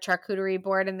on their charcuterie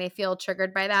board, and they feel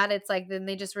triggered by that, it's like then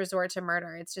they just resort to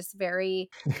murder. It's just very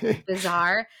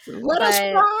bizarre. Let us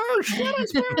But- merge! Let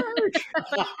us merge!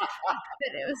 But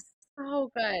it was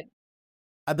so good.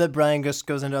 I bet Brian just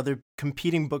goes into other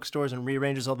competing bookstores and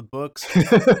rearranges all the books.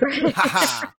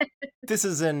 Ha! This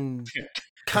is in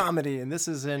comedy, and this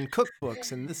is in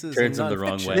cookbooks, and this is Turns in them the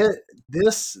wrong nonfiction. way.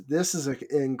 This is an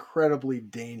incredibly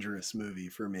dangerous movie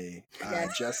for me.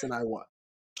 Yes. Jess and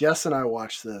I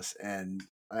watched this, and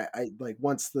I like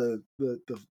once the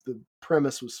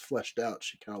premise was fleshed out,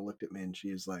 she kind of looked at me and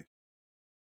she was like,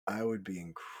 "I would be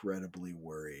incredibly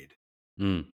worried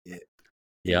Mm. if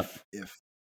Yep.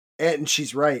 and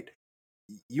she's right.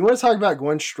 You want to talk about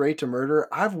going straight to murder?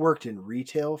 I've worked in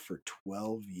retail for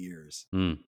 12 years.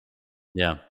 Mm.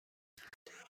 Yeah.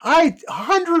 I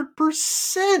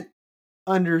 100%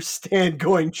 understand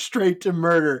going straight to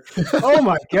murder. Oh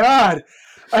my God.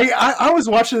 I was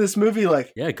watching this movie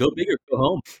like, Yeah, go big or go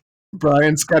home.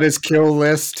 Brian's got his kill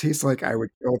list. He's like, I would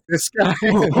kill this guy.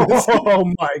 oh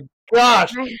my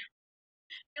gosh. Right.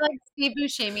 You're like Steve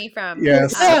Buscemi from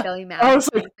Yes. Billy Madison. I was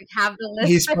like, have the list.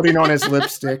 He's putting on his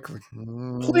lipstick.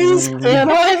 please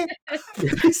can I?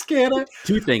 Please can I?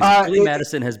 Two things. Billy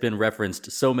Madison has been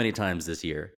referenced so many times this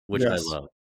year, which Yes. I love.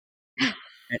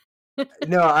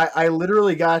 No, I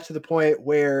literally got to the point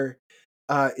where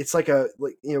it's like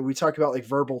we talk about like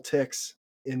verbal tics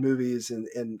in movies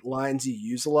and lines you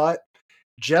use a lot.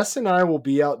 Jess and I will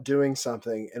be out doing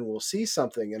something, and we'll see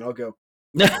something, and I'll go,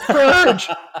 Purge!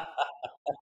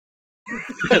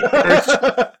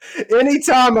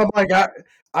 Anytime I'm like,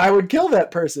 I would kill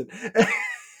that person.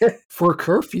 For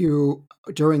curfew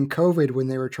during COVID, when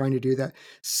they were trying to do that,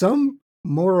 some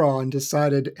moron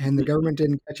decided, and the government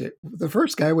didn't catch it. The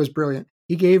first guy was brilliant.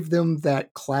 He gave them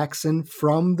that klaxon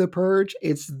from The Purge.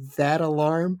 It's that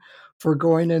alarm for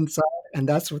going inside, and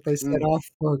that's what they set off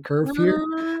for curfew.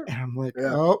 And I'm like,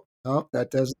 Yeah. oh,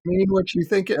 that doesn't mean what you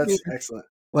think it That's means. excellent.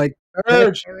 Like,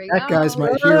 Purge! There we that guy's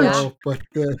my go. hero, but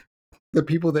the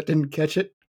people that didn't catch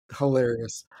it,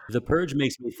 hilarious. The Purge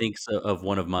makes me think of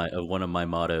one of my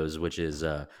mottos, which is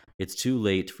it's too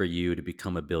late for you to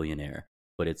become a billionaire,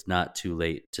 but it's not too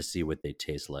late to see what they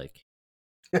taste like.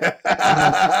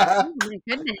 Oh my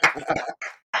goodness.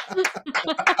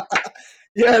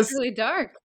 Yes. It's really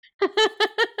dark.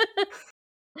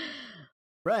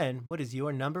 Bryan, what is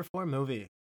your number 4 movie?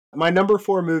 My number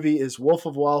 4 movie is Wolf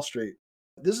of Wall Street.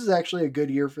 This is actually a good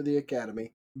year for the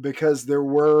Academy because there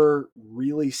were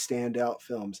really standout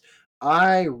films.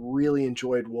 I really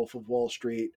enjoyed Wolf of Wall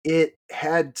Street. It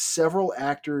had several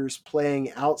actors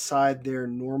playing outside their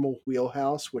normal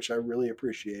wheelhouse, which I really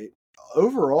appreciate.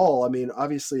 Overall, I mean,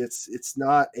 obviously it's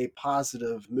not a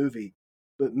positive movie,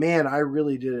 but man, I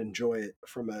really did enjoy it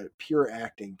from a pure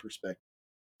acting perspective.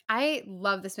 I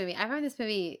love this movie. I find this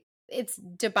movie, it's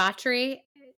debauchery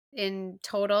in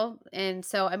total. And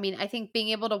so, I mean, I think being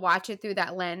able to watch it through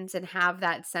that lens and have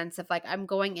that sense of like, I'm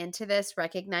going into this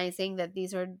recognizing that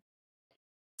these are,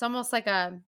 it's almost like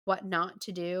a what not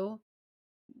to do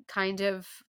kind of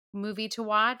movie to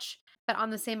watch. But on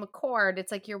the same accord,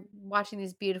 it's like you're watching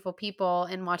these beautiful people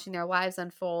and watching their lives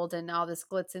unfold and all this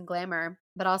glitz and glamour,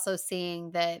 but also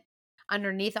seeing that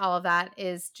underneath all of that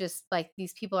is just like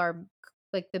these people are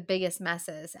like the biggest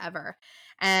messes ever.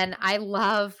 And I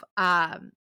love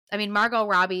I mean, Margot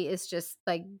Robbie is just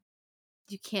like,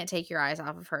 you can't take your eyes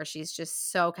off of her. She's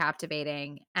just so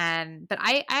captivating. But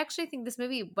I actually think this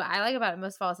movie, what I like about it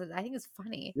most of all is I think it's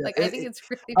funny. Yeah, like I think it's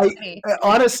really funny.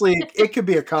 Honestly, it could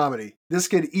be a comedy. This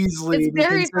could easily It's be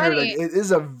very considered. funny. It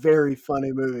is a very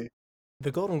funny movie.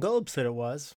 The Golden Globes said it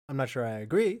was. I'm not sure I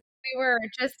agree. We were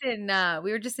just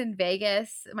in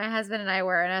Vegas. My husband and I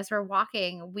were, and as we're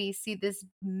walking, we see this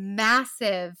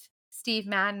massive Steve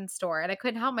Madden store, and I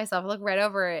couldn't help myself. I look right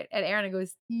over at Aaron and go,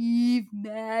 Steve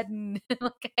Madden.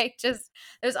 Like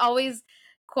there's always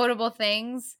quotable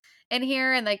things in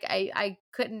here, and like I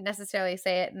couldn't necessarily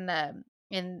say it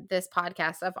in this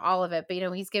podcast of all of it, but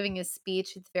he's giving his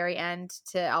speech at the very end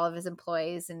to all of his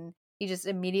employees, and he just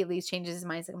immediately changes his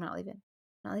mind. He's like, I'm not leaving.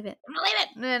 I'm not leaving.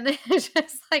 And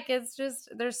it's just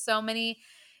there's so many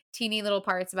teeny little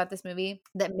parts about this movie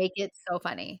that make it so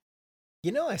funny.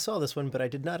 I saw this one, but I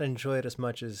did not enjoy it as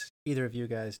much as either of you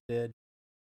guys did.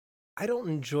 I don't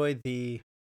enjoy the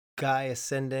guy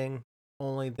ascending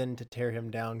only then to tear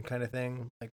him down kind of thing.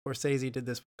 Like Scorsese did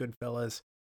this with Goodfellas.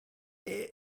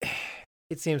 It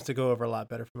seems to go over a lot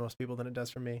better for most people than it does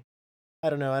for me.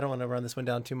 I don't know. I don't want to run this one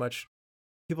down too much.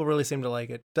 People really seem to like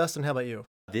it. Dustin, how about you?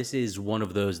 This is one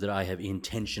of those that I have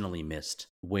intentionally missed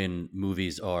when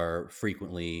movies are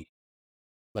frequently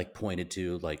like pointed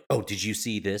to, like, oh, did you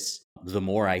see this? The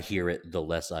more I hear it, the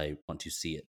less I want to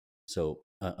see it. So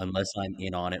unless I'm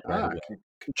in on it right away,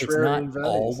 it's not Contrarian values.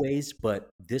 always, but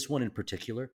this one in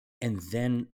particular. And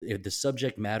then the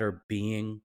subject matter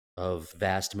being of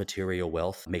vast material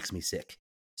wealth makes me sick.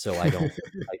 So I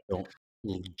don't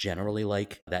generally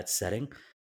like that setting.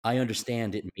 I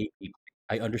understand it may be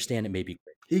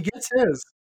great. He gets his,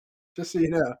 just so you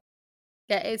know.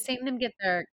 Yeah, seeing them get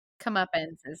their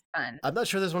comeuppance is fun. I'm not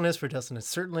sure this one is for Dustin. It's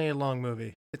certainly a long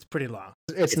movie. It's pretty long.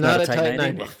 It's not a tight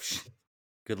 90.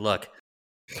 Good luck.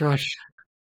 Gosh.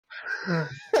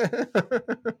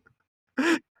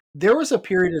 There was a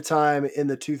period of time in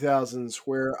the 2000s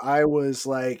where I was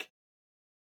like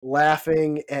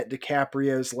laughing at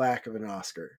DiCaprio's lack of an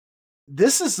Oscar.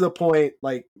 This is the point,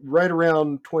 like right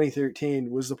around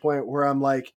 2013 was the point where I'm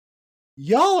like,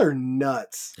 y'all are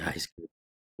nuts. Nice.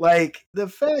 Like the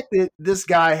fact that this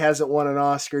guy hasn't won an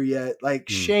Oscar yet, like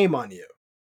shame on you.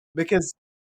 Because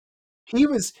he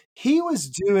was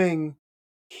doing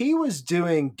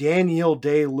Daniel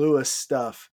Day-Lewis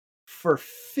stuff for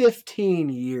 15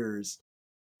 years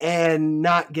and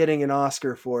not getting an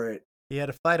Oscar for it. He had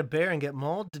to fight a bear and get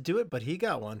mauled to do it, but he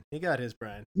got one. He got his,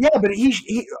 Bryan. Yeah, but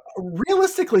he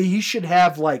realistically he should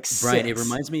have like Bryan, 6. it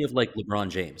reminds me of like LeBron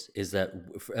James. Is that?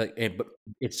 But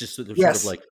it's just sort Yes. of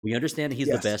like we understand he's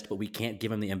Yes. the best, but we can't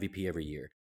give him the MVP every year.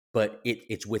 But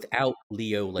it's without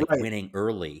Leo like Right. winning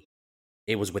early.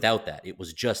 It was without that. It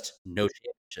was just no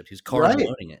championship. He was Right. carbon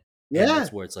loading it. Yeah. And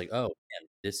that's where it's like, oh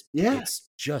man, Yeah. it's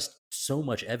just so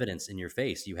much evidence in your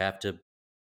face. You have to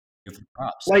give the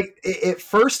props. Like at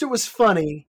first it was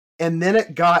funny, and then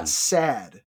it got Mm.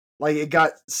 sad. Like it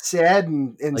got sad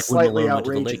and Like when slightly Malone went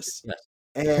to the outrageous. Lakers. Yes.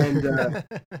 And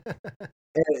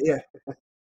yeah.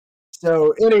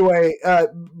 So anyway,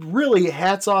 really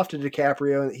hats off to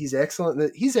DiCaprio. He's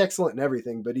excellent. He's excellent in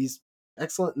everything, but he's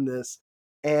excellent in this.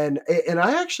 And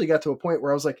I actually got to a point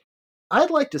where I was like, I'd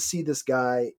like to see this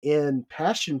guy in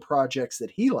passion projects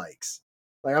that he likes.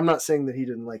 Like, I'm not saying that he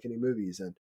didn't like any movies,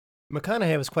 and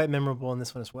McConaughey was quite memorable in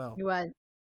this one as well. You was.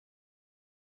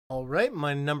 All right,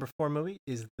 my number 4 movie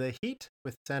is The Heat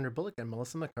with Sandra Bullock and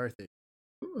Melissa McCarthy.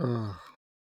 Ugh.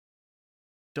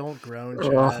 Don't groan,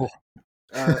 Oh.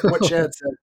 Chad. what Chad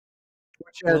said.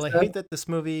 Well, I hate that this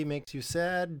movie makes you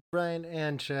sad, Brian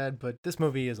and Chad, but this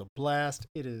movie is a blast.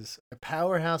 It is a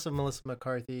powerhouse of Melissa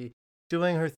McCarthy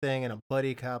doing her thing in a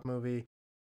buddy cop movie.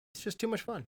 It's just too much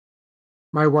fun.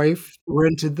 My wife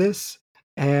rented this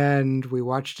and we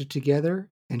watched it together,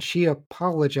 and she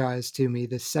apologized to me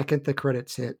the second the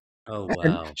credits hit. Oh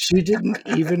And wow. she didn't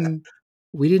even,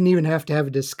 we didn't even have to have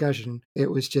a discussion.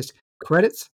 It was just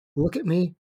credits, look at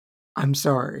me, I'm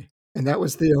sorry. And that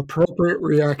was the appropriate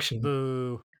reaction.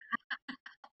 Boo.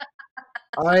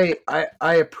 I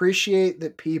appreciate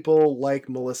that people like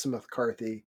Melissa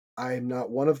McCarthy. I'm not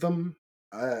one of them.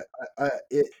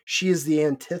 She is the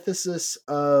antithesis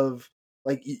of,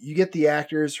 like, you get the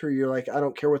actors who you're like, I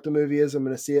don't care what the movie is, I'm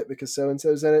going to see it because so and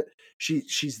so's in it.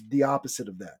 She's the opposite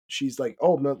of that. She's like,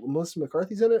 oh, Melissa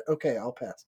McCarthy's in it. Okay, I'll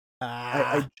pass.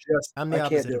 I I'm the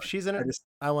can't opposite. do If it. she's in it,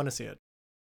 I want to see it.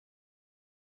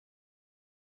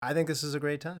 I think this is a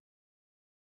great time.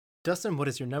 Dustin, what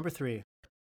is your number 3?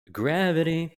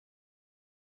 Gravity.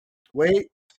 Wait.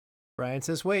 Brian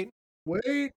says wait.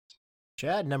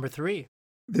 Chad, number 3.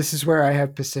 This is where I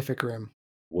have Pacific Rim.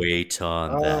 Wait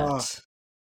on that.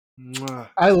 Mwah.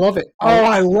 I love it. Oh,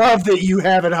 I love that you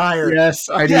have it higher. Yes,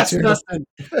 I do too. Dustin.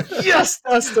 Yes,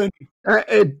 Dustin.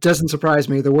 It doesn't surprise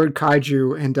me. The word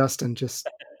kaiju and Dustin just...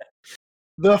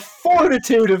 The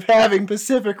fortitude of having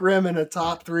Pacific Rim in a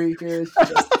top 3 here is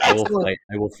just excellent.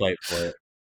 I will fight for it.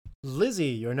 Lizzie,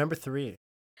 your number 3.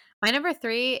 My number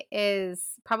 3 is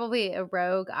probably a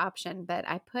rogue option, but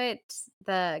I put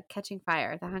the Catching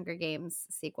Fire, the Hunger Games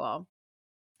sequel.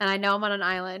 And I know I'm on an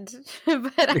island,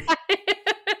 but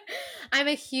I'm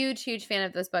a huge, huge fan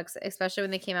of those books, especially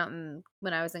when they came out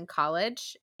when I was in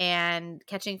college. And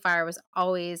Catching Fire was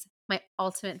always my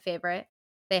ultimate favorite.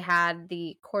 They had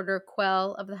the quarter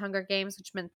quell of the Hunger Games,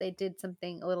 which meant they did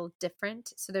something a little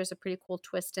different. So there's a pretty cool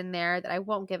twist in there that I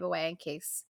won't give away in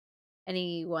case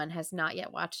anyone has not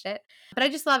yet watched it. But I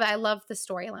just love it. I love the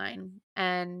storyline,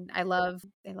 and I love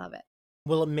it.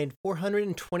 Well, it made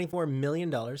 $424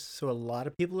 million, so a lot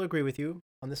of people agree with you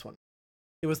on this one.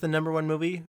 It was the number 1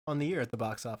 movie on the year at the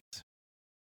box office.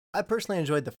 I personally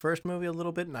enjoyed the first movie a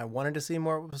little bit, and I wanted to see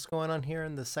more of what was going on here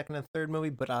in the second and third movie,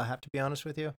 but I'll have to be honest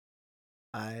with you.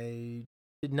 I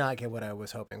did not get what I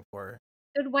was hoping for.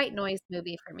 Good white noise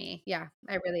movie for me. Yeah,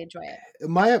 I really enjoy it.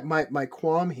 My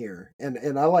qualm here,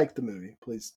 and I like the movie.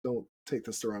 Please don't take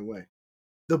this the wrong way.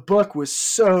 The book was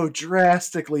so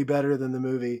drastically better than the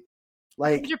movie.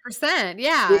 Like 100%,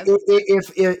 yeah.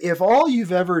 If all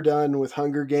you've ever done with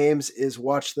Hunger Games is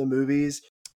watch the movies,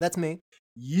 that's me.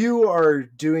 You are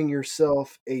doing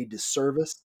yourself a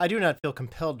disservice. I do not feel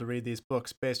compelled to read these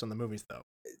books based on the movies, though.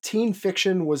 Teen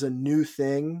fiction was a new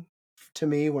thing to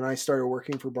me when I started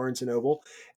working for Barnes & Noble,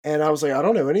 and I was like, I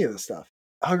don't know any of this stuff.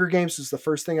 Hunger Games was the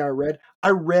first thing I read. I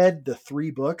read the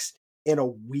 3 books in a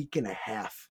week and a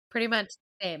half. Pretty much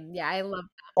the same. Yeah, I love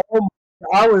that. Oh,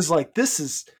 I was like,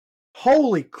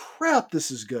 holy crap,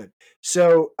 this is good.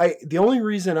 So the only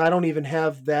reason I don't even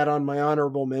have that on my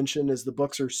honorable mention is the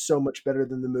books are so much better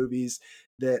than the movies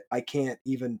that I can't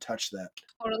even touch that.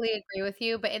 Totally agree with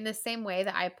you, but in the same way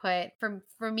that I put,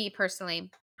 for me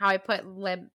personally, how I put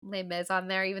Les Mis on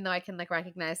there, even though I can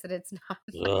recognize that it's not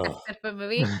that good of a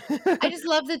movie. I just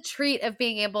love the treat of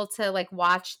being able to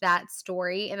watch that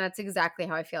story, and that's exactly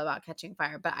how I feel about Catching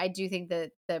Fire. But I do think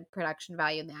that the production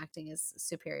value and the acting is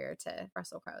superior to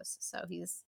Russell Crowe's, so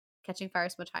Catching Fire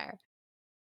is much higher.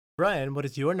 Brian, what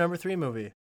is your number 3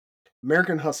 movie?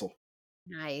 American Hustle.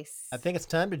 Nice. I think it's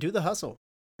time to do the hustle.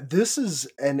 This is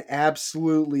an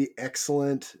absolutely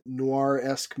excellent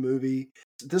noir-esque movie.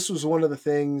 This was one of the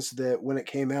things that when it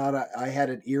came out, I had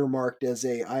it earmarked as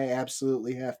I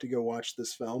absolutely have to go watch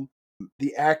this film.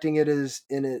 The acting in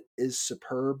it is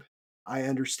superb. I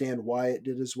understand why it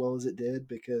did as well as it did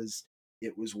because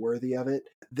it was worthy of it.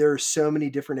 There are so many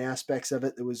different aspects of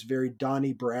it that was very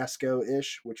Donnie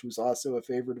Brasco-ish, which was also a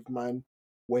favorite of mine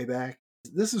way back.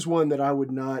 This is one that I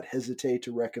would not hesitate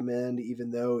to recommend,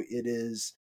 even though it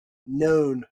is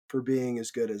known for being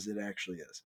as good as it actually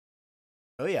is.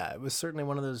 Oh yeah, it was certainly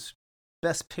one of those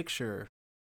best picture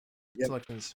Yep.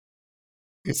 selections.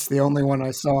 It's the only one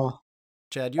I saw.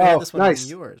 Chad, you had this one in nice.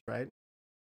 yours, right?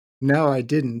 No, I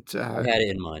didn't. I had it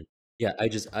in mind. Yeah, I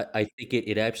think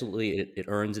it absolutely it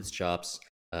earns its chops.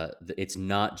 It's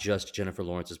not just Jennifer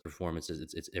Lawrence's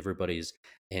performances; it's everybody's,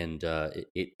 and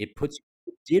it puts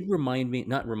it did remind me,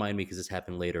 not remind me because this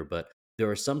happened later, but there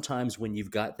are some times when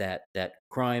you've got that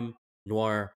crime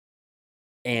noir,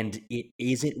 and it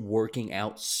isn't working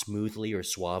out smoothly or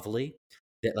suavely.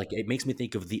 That like it makes me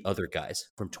think of The Other Guys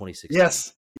from 2016.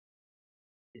 Yes.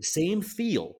 Same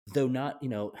feel, though not,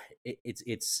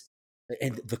 it's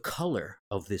and the color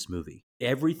of this movie.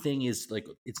 Everything is like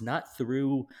it's not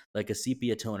through like a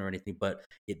sepia tone or anything, but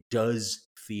it does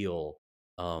feel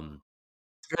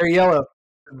It's very yellow.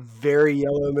 Very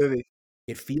yellow movie.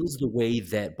 it feels the way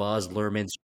that Baz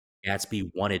Luhrmann's Gatsby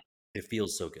wanted. It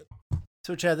feels so good.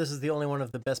 So Chad, this is the only one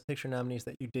of the best picture nominees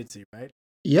that you did see, right?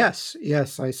 Yes,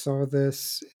 I saw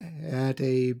this at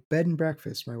a bed and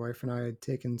breakfast. My wife and I had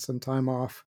taken some time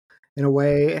off in a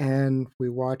way, and we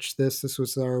watched this. This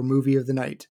was our movie of the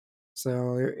night.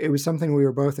 So it was something we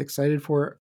were both excited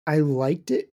for. I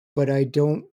liked it, but I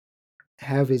don't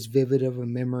have as vivid of a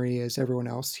memory as everyone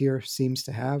else here seems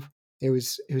to have. It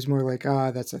was more like,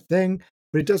 that's a thing,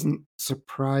 but it doesn't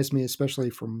surprise me,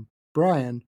 especially from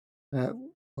Brian. Uh,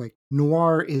 like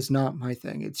noir is not my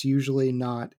thing. It's usually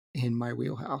not in my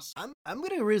wheelhouse. I'm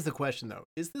gonna raise the question though.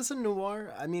 Is this a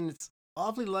noir? I mean, it's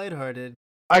awfully lighthearted.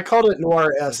 I called it There's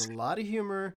noir-esque. a lot of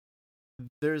humor.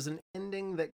 There's an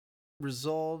ending that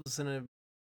resolves in a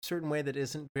certain way that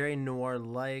isn't very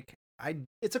noir-like.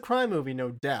 It's a crime movie,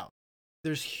 no doubt.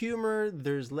 There's humor,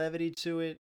 there's levity to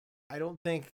it. I don't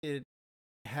think it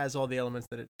has all the elements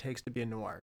that it takes to be a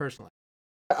noir, personally.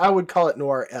 I would call it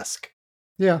noir-esque.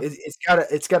 Yeah.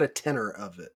 It's got a tenor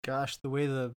of it. Gosh, the way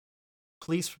the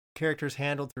police characters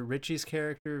handled through Richie's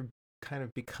character kind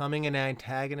of becoming an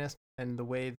antagonist, and the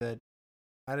way that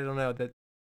I don't know that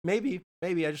maybe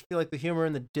I just feel like the humor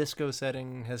in the disco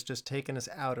setting has just taken us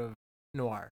out of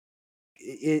noir.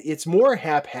 It's more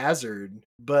haphazard,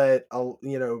 but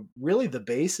really the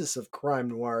basis of crime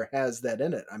noir has that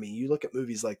in it. I mean, you look at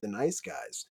movies like The Nice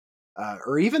Guys,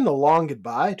 or even The Long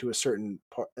Goodbye to a certain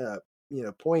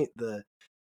point.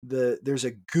 There's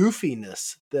a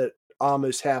goofiness that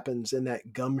almost happens in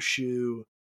that gumshoe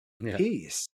Yeah.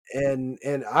 piece, and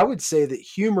I would say that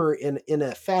humor in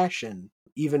a fashion,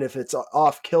 even if it's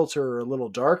off kilter or a little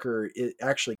darker, it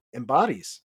actually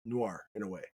embodies noir in a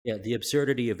way. Yeah, the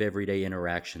absurdity of everyday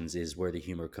interactions is where the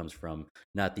humor comes from,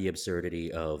 not the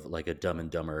absurdity of like a Dumb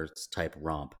and Dumber type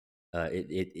romp.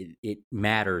 It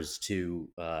matters to,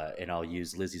 and I'll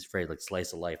use Lizzie's phrase, like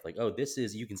slice of life. Like, oh, this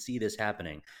is you can see this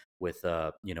happening with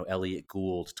Elliot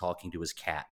Gould talking to his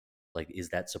cat. Like, is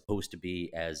that supposed to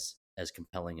be as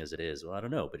compelling as it is? Well, I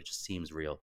don't know, but it just seems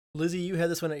real. Lizzie, you had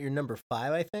this one at your number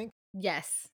 5, I think.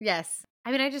 Yes.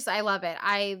 I mean, I love it.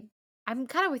 I'm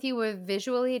kind of with you with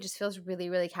visually. It just feels really,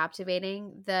 really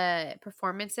captivating. The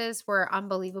performances were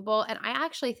unbelievable. And I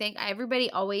actually think everybody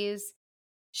always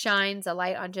shines a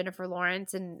light on Jennifer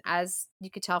Lawrence. And as you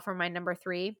could tell from my number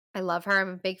 3, I love her. I'm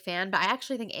a big fan. But I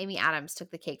actually think Amy Adams took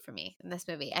the cake for me in this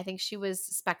movie. I think she was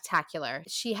spectacular.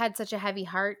 She had such a heavy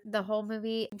heart the whole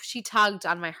movie. She tugged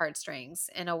on my heartstrings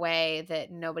in a way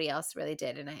that nobody else really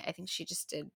did. And I think she just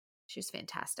did. She was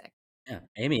fantastic. Yeah,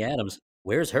 Amy Adams,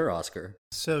 where's her Oscar?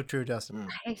 So true, Dustin.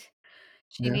 Right?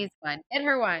 She Yeah. needs one. Get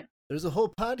her one. There's a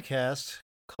whole podcast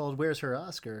called Where's Her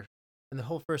Oscar? And the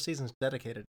whole first season's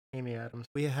dedicated to Amy Adams.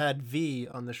 We had V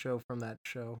on the show from that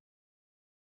show.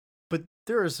 But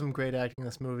there is some great acting in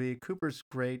this movie. Cooper's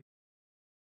great.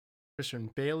 Christian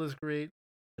Bale is great.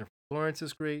 Jennifer Lawrence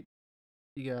is great.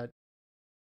 You got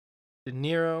De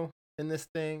Niro in this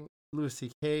thing. Louis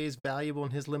C.K. is valuable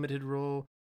in his limited role.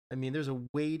 I mean, there's a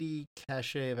weighty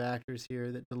cachet of actors here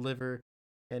that deliver,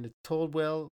 and it's told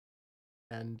well.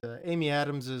 And Amy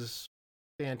Adams is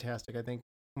fantastic. I think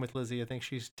with Lizzie, I think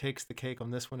she takes the cake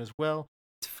on this one as well.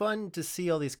 It's fun to see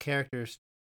all these characters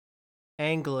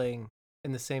angling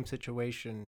in the same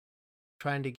situation,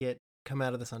 trying to come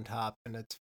out of this on top, and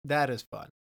that is fun.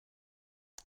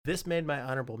 This made my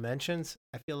honorable mentions.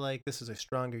 I feel like this is a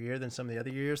stronger year than some of the other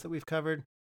years that we've covered.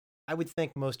 I would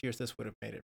think most years this would have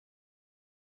made it.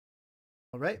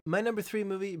 All right, my number 3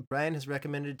 movie, Brian has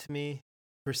recommended to me,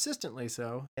 persistently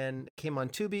so, and came on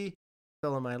Tubi,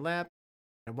 fell in my lap,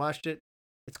 I watched it.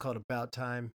 It's called About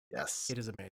Time. Yes. It is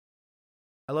amazing.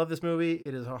 I love this movie.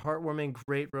 It is a heartwarming,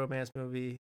 great romance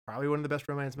movie. Probably one of the best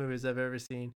romance movies I've ever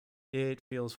seen. It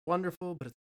feels wonderful, but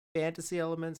it's fantasy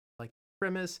elements, like the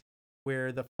premise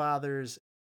where the fathers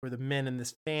or the men in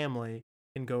this family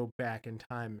can go back in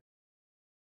time,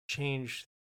 change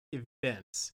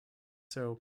events.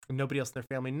 So nobody else in their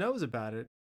family knows about it.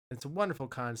 It's a wonderful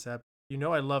concept. You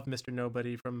know, I love Mr.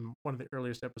 Nobody from one of the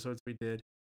earliest episodes we did.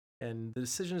 And the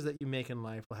decisions that you make in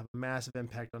life will have a massive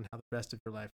impact on how the rest of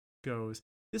your life goes.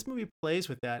 This movie plays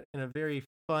with that in a very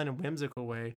fun and whimsical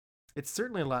way. It's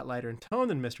certainly a lot lighter in tone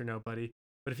than Mr. Nobody,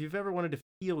 but if you've ever wanted to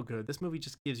feel good, this movie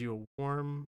just gives you a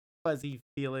warm, fuzzy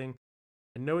feeling.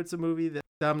 I know it's a movie that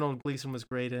Domhnall Gleeson was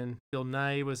great in. Bill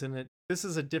Nighy was in it. This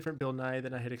is a different Bill Nighy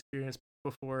than I had experienced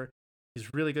before.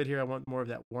 He's really good here. I want more of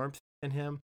that warmth in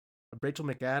him. Rachel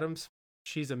McAdams,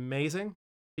 she's amazing.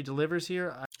 She delivers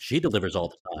here. She delivers all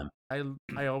the time.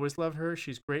 I always love her.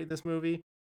 She's great in this movie.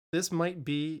 This might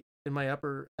be in my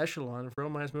upper echelon of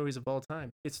romance movies of all time.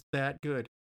 It's that good.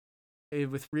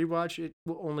 With rewatch, it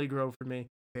will only grow for me.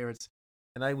 Favorites.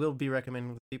 And I will be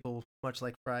recommending people, much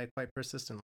like Frye, quite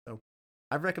persistently. So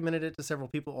I've recommended it to several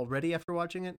people already after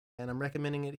watching it, and I'm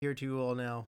recommending it here to you all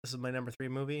now. This is my number 3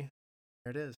 movie.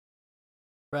 There it is.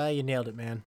 Frye, you nailed it,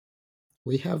 man.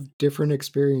 We have different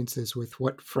experiences with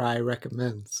what Frye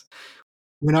recommends.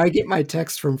 When I get my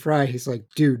text from Frye, he's like,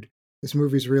 dude, this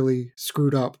movie's really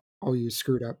screwed up. Oh, you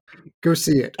screwed up. Go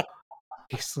see it.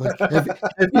 He's like,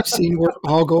 have you seen We're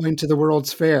All Going to the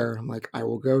World's Fair? I'm like, I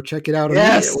will go check it out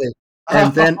immediately.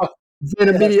 And then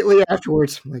immediately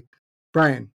afterwards, I'm like,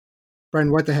 Bryan,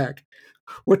 what the heck?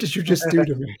 What did you just do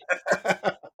to me?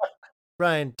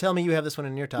 Bryan, tell me you have this one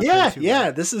in your top. Yeah.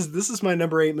 This is my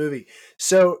number 8 movie.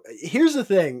 So here's the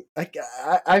thing.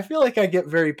 I feel like I get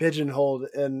very pigeonholed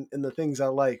in the things I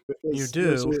like. You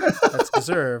do. That's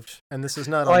deserved. And this is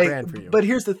not on brand for you. But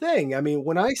here's the thing. I mean,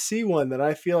 when I see one that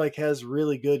I feel like has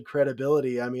really good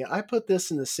credibility, I mean, I put this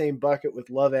in the same bucket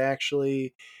with Love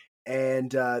Actually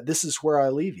and This Is Where I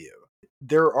Leave You.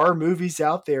 There are movies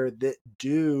out there that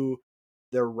do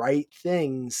the right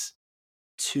things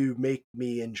to make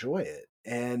me enjoy it.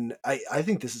 And I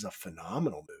think this is a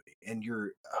phenomenal movie. And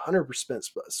you're 100%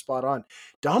 spot on.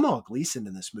 Domhnall Gleeson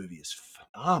in this movie is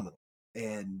phenomenal.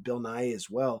 And Bill Nighy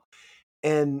as well.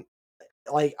 And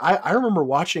like, I remember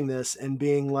watching this and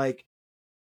being like,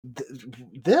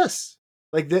 this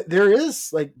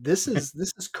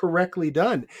is correctly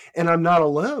done. And I'm not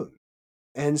alone.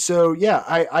 And so, yeah,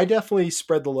 I definitely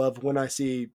spread the love when I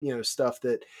see, stuff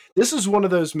that this is one of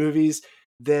those movies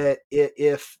that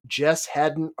if Jess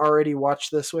hadn't already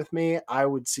watched this with me, I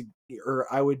would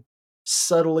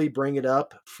subtly bring it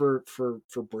up for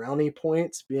brownie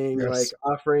points, being like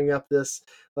offering up this,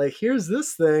 like, here's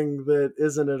this thing that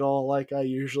isn't at all like I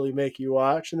usually make you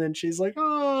watch. And then she's like,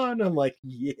 oh, and I'm like,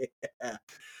 yeah,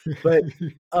 but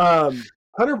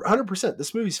 100%,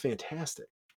 this movie's fantastic.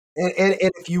 And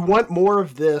if you want more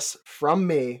of this from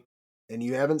me and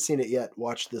you haven't seen it yet,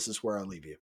 watch This Is Where I Leave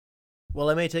You. Well,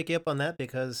 I may take you up on that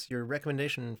because your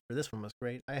recommendation for this one was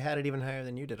great. I had it even higher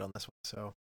than you did on this one,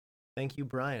 so thank you,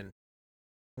 Bryan.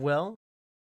 Well,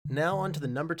 now on to the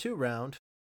number 2 round.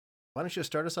 Why don't you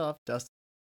start us off, Dustin?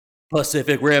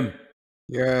 Pacific Rim.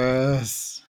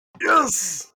 Yes.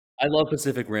 I love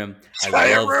Pacific Rim.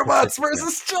 Giant robots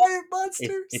versus giant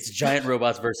monsters. It's giant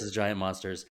robots versus giant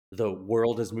monsters. The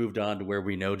world has moved on to where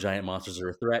we know giant monsters are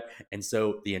a threat, and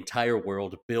so the entire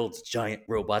world builds giant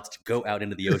robots to go out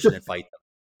into the ocean and fight them.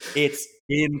 It's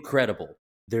incredible.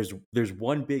 There's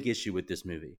one big issue with this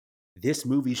movie. This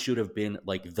movie should have been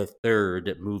like the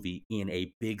 3rd movie in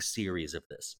a big series of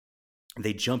this.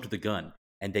 They jumped the gun,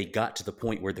 and they got to the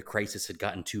point where the crisis had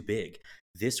gotten too big.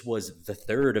 This was the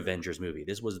 3rd Avengers movie.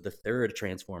 This was the 3rd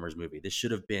Transformers movie.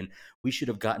 We should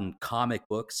have gotten comic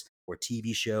books or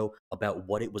TV show about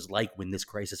what it was like when this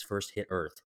crisis first hit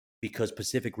Earth. Because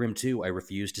Pacific Rim 2, I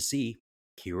refused to see.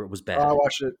 Here it was bad. I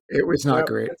watched it. It was not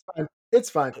great. It's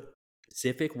fine.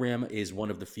 Pacific Rim is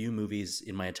one of the few movies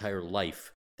in my entire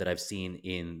life that I've seen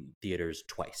in theaters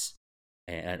twice.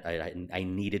 And I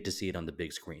needed to see it on the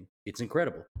big screen. It's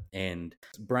incredible. And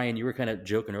Bryan, you were kind of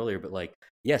joking earlier, but like,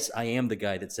 yes, I am the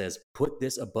guy that says, put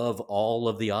this above all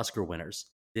of the Oscar winners.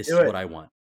 This is what I want.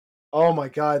 Oh my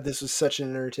God, this was such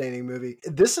an entertaining movie.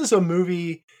 This is a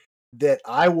movie that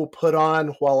I will put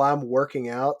on while I'm working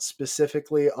out,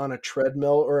 specifically on a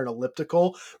treadmill or an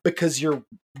elliptical, because you're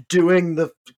doing the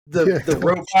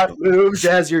robot moves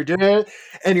as you're doing it,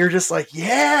 and you're just like,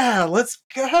 yeah, let's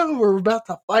go. We're about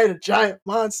to fight a giant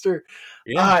monster.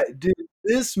 Yeah. Dude,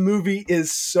 this movie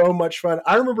is so much fun.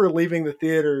 I remember leaving the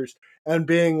theaters and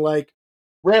being like,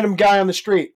 random guy on the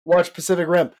street, watch Pacific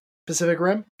Rim.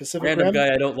 Random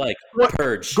guy I don't like.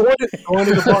 Purge. Going to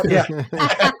the bar. Yeah.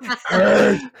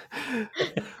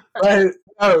 Purge.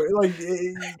 Oh, like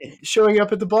showing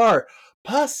up at the bar,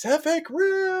 Pacific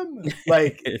Rim.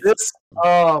 Like this.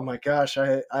 Oh my gosh,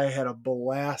 I had a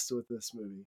blast with this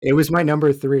movie. It was my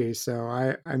number 3,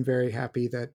 so I'm very happy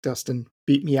that Dustin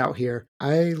beat me out here.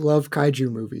 I love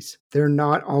kaiju movies. They're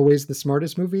not always the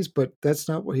smartest movies, but that's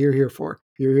not what you're here for.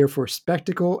 You're here for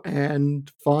spectacle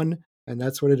and fun, and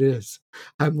that's what it is.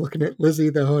 I'm looking at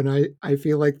Lizzie, though, and I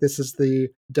feel like this is the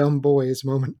dumb boys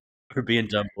moment. For being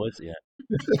dumb boys, yeah.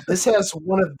 This has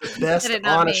one of the best Said it,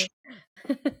 not me.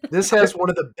 This has one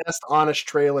of the best honest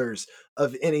trailers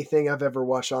of anything I've ever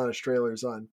watched honest trailers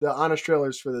on. The honest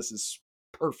trailers for this is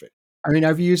perfect. I mean,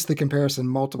 I've used the comparison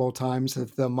multiple times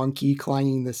of the monkey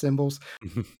clanging the cymbals.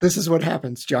 This is what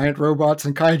happens. Giant robots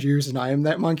and kaijus, and I am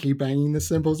that monkey banging the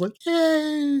cymbals like,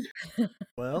 yay!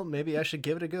 Well, maybe I should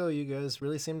give it a go. You guys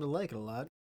really seem to like it a lot.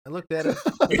 I looked at it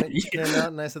when it came out,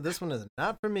 and I said, this one is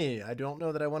not for me. I don't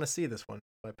know that I want to see this one.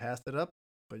 So I passed it up,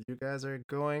 but you guys are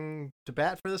going to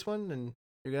bat for this one, and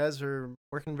you guys are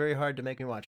working very hard to make me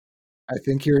watch it. I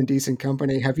think you're in decent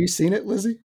company. Have you seen it,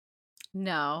 Lizzie?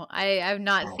 No, I've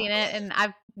not seen it, and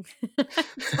I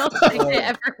don't think I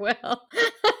ever will.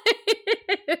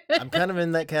 I'm kind of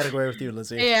in that category with you,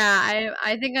 Lizzie. Yeah,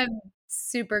 I think I'm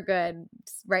super good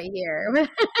right here.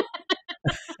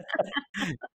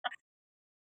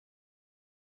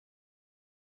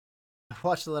 I've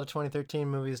watched a lot of 2013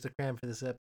 movies to cram for this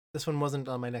ep. This one wasn't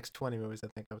on my next 20 movies, I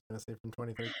think I was going to say, from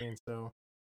 2013, so...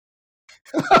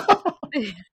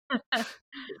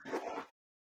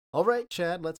 All right,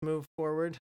 Chad, let's move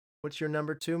forward. What's your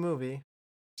number 2 movie?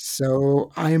 So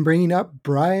I am bringing up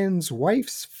Brian's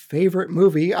wife's favorite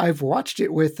movie. I've watched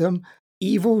it with them,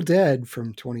 Evil Dead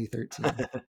from 2013.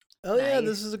 Oh yeah, Nice.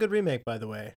 this is a good remake, by the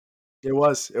way. It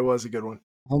was a good one.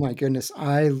 Oh my goodness.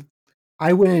 I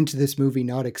went into this movie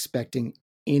not expecting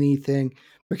anything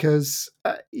because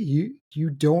you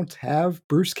don't have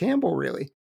Bruce Campbell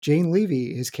really. Jane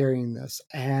Levy is carrying this,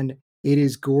 and it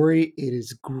is gory, it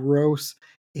is gross,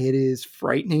 it is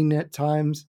frightening at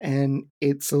times, and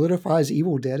it solidifies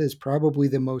Evil Dead as probably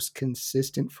the most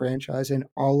consistent franchise in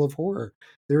all of horror.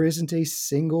 There isn't a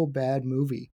single bad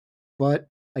movie. But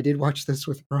I did watch this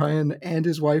with Brian and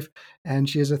his wife, and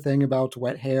she has a thing about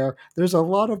wet hair. There's a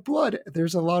lot of blood,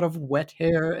 there's a lot of wet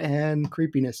hair and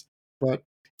creepiness, but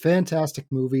fantastic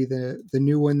movie. The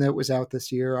new one that was out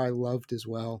this year, I loved as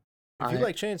well. If you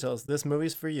like chainsaws, this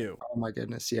movie's for you. Oh my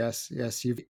goodness, yes,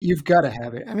 you've got to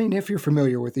have it. I mean, if you're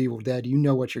familiar with Evil Dead, you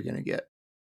know what you're gonna get.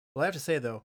 Well, I have to say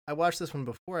though, I watched this one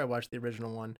before I watched the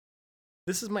original one.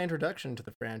 This is my introduction to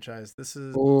the franchise. This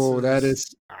is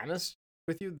honest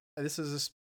with you. This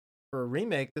is for a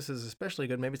remake. This is especially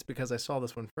good. Maybe it's because I saw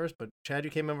this one first. But Chad,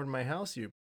 you came over to my house. You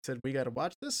said we got to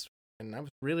watch this, and I was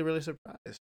really, really surprised.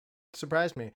 It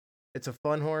surprised me. It's a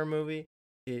fun horror movie.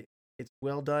 It's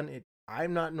well done.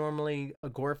 I'm not normally a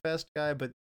gore fest guy,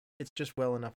 but it's just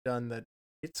well enough done that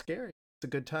it's scary. It's a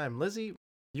good time. Lizzie,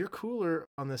 you're cooler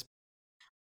on this.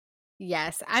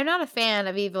 Yes, I'm not a fan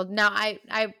of Evil. Now,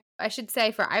 I should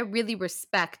say I really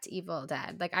respect Evil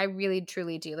Dead. Like, I really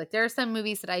truly do. Like, there are some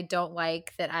movies that I don't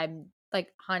like that I'm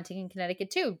like Haunting in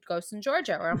Connecticut too, Ghosts in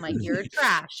Georgia, where I'm like, you're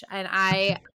trash. And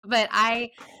that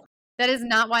is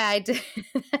not why I did.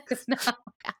 That is not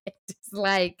why I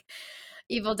dislike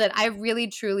Evil Dead. I really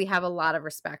truly have a lot of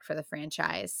respect for the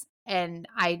franchise. And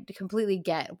I completely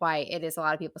get why it is a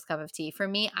lot of people's cup of tea. For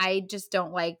me, I just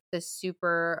don't like the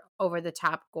super over the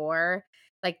top gore.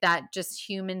 Like that just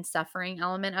human suffering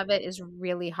element of it is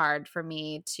really hard for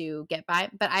me to get by.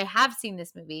 But I have seen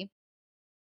this movie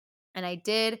and I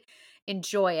did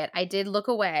enjoy it. I did look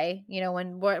away,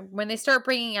 when they start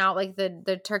bringing out like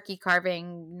the turkey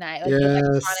carving knife, like the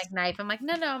electronic knife. I'm like,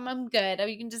 no, I'm good.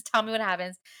 You can just tell me what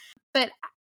happens. But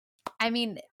I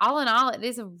mean, all in all, it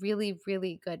is a really,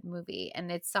 really good movie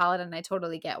and it's solid. And I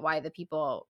totally get why the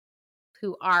people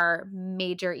who are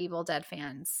major Evil Dead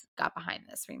fans got behind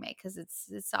this remake because it's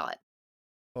solid.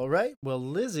 All right. Well,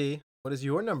 Lizzie, what is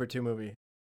your number 2 movie?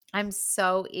 I'm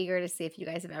so eager to see if you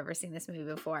guys have ever seen this movie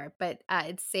before, but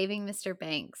it's Saving Mr.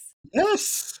 Banks.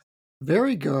 Yes,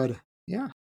 very good. Yeah,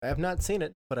 I have not seen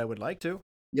it, but I would like to.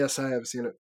 Yes, I have seen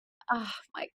it. Oh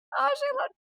my gosh, I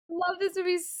love this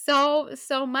movie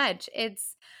so much.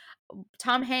 It's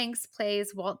Tom Hanks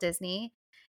plays Walt Disney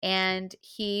and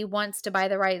he wants to buy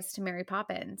the rights to Mary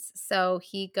Poppins. So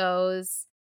he goes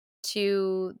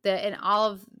to and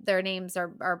all of their names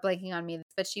are blanking on me,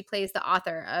 but she plays the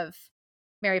author of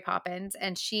Mary Poppins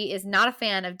and she is not a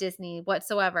fan of Disney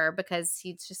whatsoever because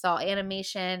he's just all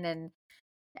animation and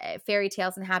fairy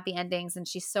tales and happy endings. And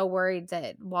she's so worried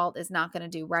that Walt is not going to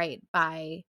do right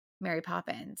by Mary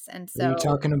Poppins. And so are you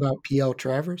talking about P.L.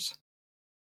 Travers?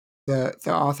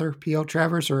 The author, P.L.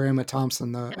 Travers, or Emma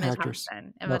Thompson, the Emma actress?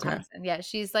 Thompson. Emma Okay. Thompson. Yeah,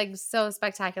 she's like so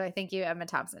spectacular. Thank you, Emma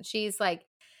Thompson. She's like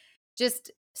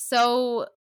just so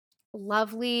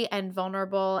lovely and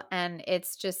vulnerable, and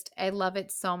it's just I love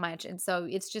it so much. And so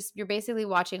it's just you're basically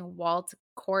watching Walt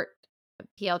court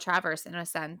P.L. Travers in a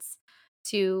sense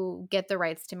to get the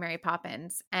rights to Mary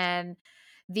Poppins. And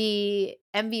the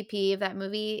MVP of that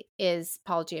movie is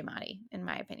Paul Giamatti, in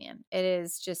my opinion. It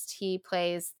is just he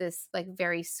plays this like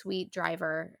very sweet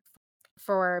driver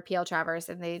for P.L. Travers,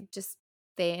 and they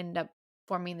end up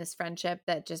forming this friendship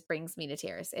that just brings me to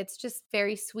tears. It's just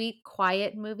very sweet,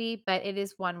 quiet movie, but it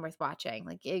is one worth watching.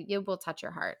 Like it will touch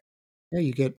your heart. Yeah,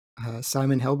 you get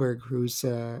Simon Helberg, who's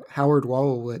Howard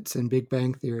Wolowitz in Big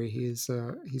Bang Theory. He's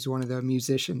one of the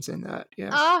musicians in that.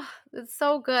 Yeah. Oh, it's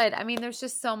so good. I mean, there's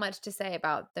just so much to say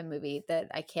about the movie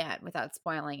that I can't without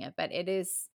spoiling it, but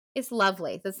it's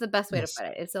lovely. That's the best way Yes. to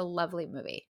put it. It's a lovely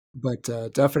movie. But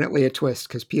definitely a twist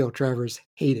because P.L. Travers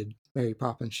hated Mary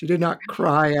Poppins. She did not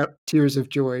cry out tears of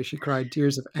joy. She cried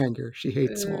tears of anger. She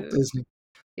hates Walt Disney.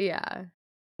 Yeah.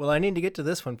 Well, I need to get to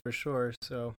this one for sure.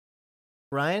 So,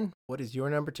 Bryan, what is your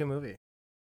number 2 movie?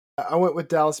 I went with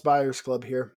Dallas Buyers Club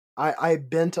here. I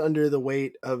bent under the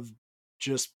weight of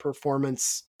just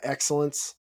performance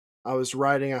excellence. I was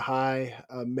riding a high.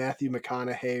 Matthew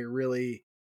McConaughey really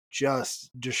just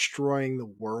destroying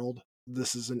the world.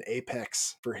 This is an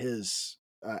apex for his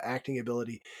acting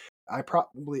ability. I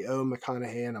probably owe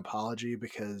McConaughey an apology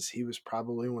because he was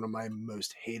probably one of my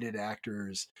most hated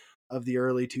actors of the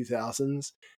early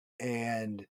 2000s.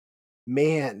 And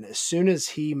man, as soon as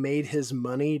he made his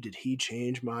money, did he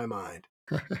change my mind.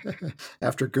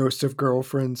 After Ghost of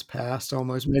Girlfriends Past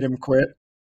almost made him quit.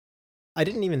 I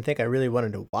didn't even think I really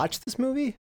wanted to watch this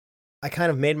movie. I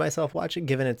kind of made myself watch it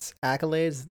given its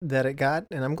accolades that it got,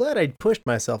 and I'm glad I pushed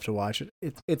myself to watch it.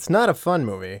 It's not a fun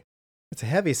movie. It's a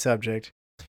heavy subject.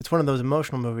 It's one of those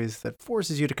emotional movies that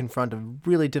forces you to confront a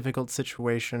really difficult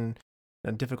situation,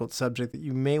 a difficult subject that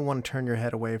you may want to turn your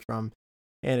head away from.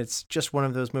 And it's just one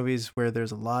of those movies where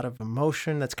there's a lot of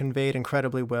emotion that's conveyed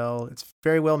incredibly well. It's a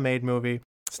very well made movie.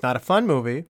 It's not a fun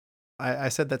movie. I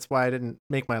said that's why I didn't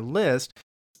make my list.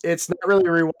 It's not really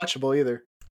rewatchable either.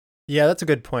 Yeah, that's a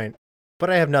good point.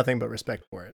 But I have nothing but respect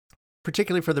for it.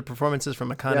 Particularly for the performances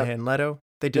from McConaughey and Leto.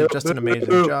 They did just an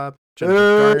amazing job. Jennifer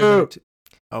Garner's in it too.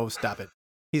 Oh, stop it.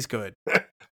 He's good.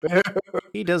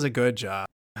 He does a good job.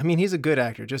 I mean, he's a good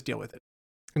actor. Just deal with it.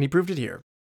 And he proved it here.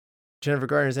 Jennifer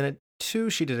Garner's in it too.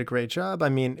 She did a great job. I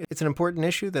mean, it's an important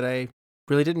issue that I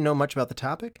really didn't know much about the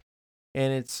topic.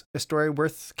 And it's a story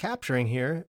worth capturing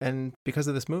here. And because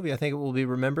of this movie, I think it will be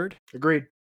remembered. Agreed.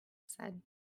 Sad.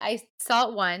 I saw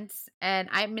it once, and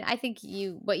I mean, I think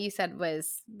what you said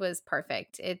was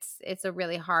perfect. It's a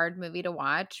really hard movie to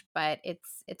watch, but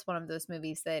it's one of those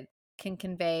movies that can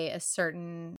convey a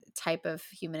certain type of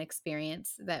human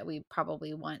experience that we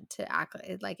probably want to act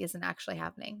like isn't actually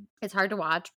happening. It's hard to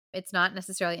watch. It's not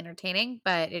necessarily entertaining,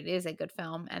 but it is a good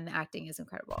film, and the acting is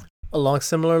incredible. Along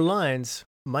similar lines,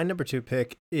 my number 2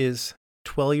 pick is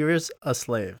 12 Years a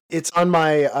Slave. It's on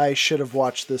my I should have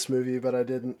watched this movie, but I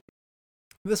didn't.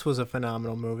 This was a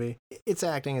phenomenal movie. Its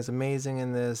acting is amazing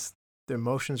in this. The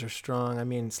emotions are strong. I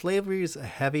mean, slavery is a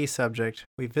heavy subject.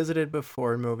 We visited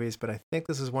before in movies, but I think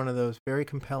this is one of those very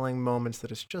compelling moments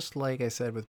that is just like I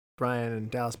said with Bryan and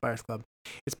Dallas Buyers Club.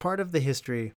 It's part of the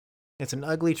history. It's an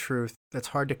ugly truth that's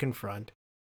hard to confront.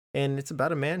 And it's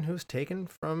about a man who's taken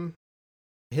from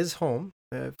his home,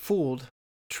 fooled,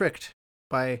 tricked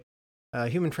by a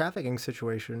human trafficking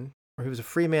situation where he was a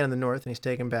free man in the north and he's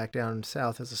taken back down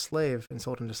south as a slave and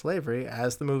sold into slavery,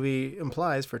 as the movie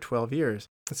implies, for 12 years.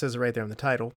 It says it right there in the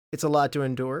title. It's a lot to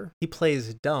endure. He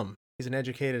plays dumb. He's an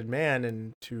educated man,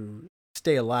 and to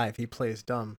stay alive, he plays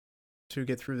dumb. To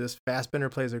get through this, Fassbender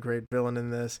plays a great villain in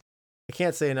this. I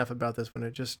can't say enough about this one.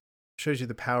 It just shows you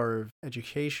the power of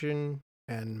education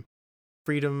and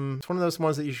freedom. It's one of those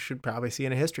ones that you should probably see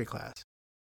in a history class.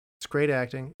 It's great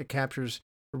acting. It captures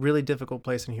a really difficult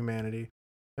place in humanity.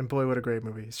 And boy, what a great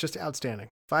movie. It's just outstanding.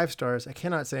 5 stars. I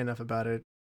cannot say enough about it.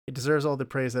 It deserves all the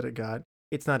praise that it got.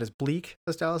 It's not as bleak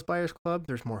as Dallas Buyers Club.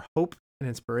 There's more hope and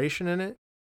inspiration in it.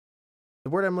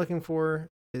 The word I'm looking for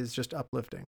is just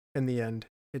uplifting in the end.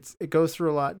 It goes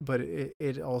through a lot, but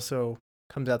it also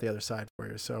comes out the other side for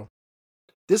you. So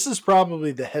this is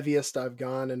probably the heaviest I've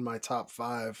gone in my top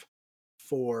 5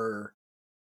 for,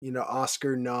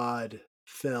 Oscar nod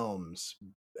films.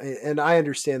 And I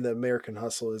understand that American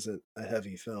Hustle isn't a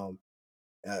heavy film,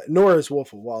 nor is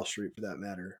Wolf of Wall Street for that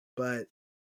matter. But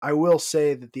I will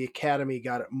say that the Academy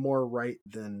got it more right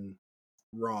than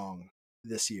wrong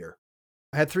this year.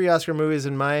 I had 3 Oscar movies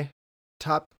in my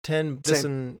top 10. This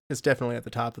Same. one is definitely at the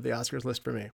top of the Oscars list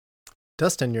for me.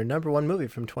 Dustin, your number one movie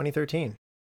from 2013.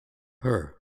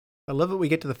 Her. I love it. We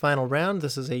get to the final round.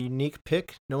 This is a unique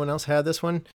pick. No one else had this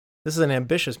one. This is an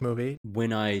ambitious movie.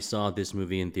 When I saw this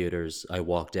movie in theaters, I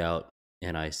walked out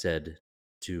and I said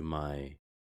to my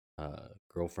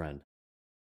girlfriend,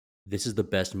 "This is the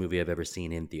best movie I've ever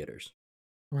seen in theaters."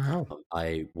 Wow.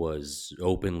 I was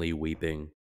openly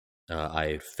weeping.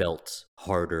 I felt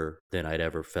harder than I'd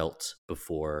ever felt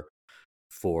before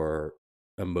for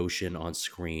emotion on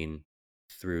screen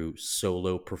through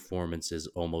solo performances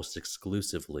almost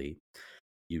exclusively.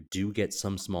 You do get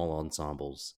some small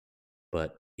ensembles,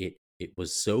 but it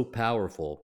was so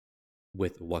powerful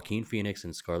with Joaquin Phoenix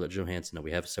and Scarlett Johansson, and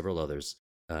we have several others.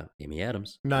 Amy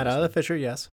Adams. Not out of the Fisher,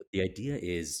 yes. The idea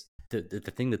is the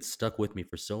thing that stuck with me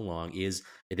for so long is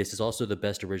that this is also the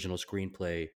best original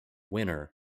screenplay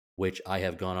winner, which I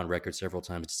have gone on record several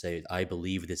times to say I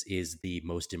believe this is the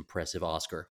most impressive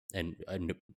Oscar. And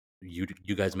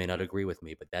you guys may not agree with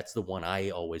me, but that's the one I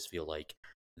always feel like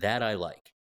that I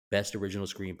like. Best original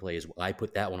screenplay is I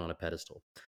put that one on a pedestal,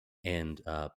 and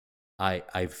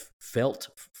I've felt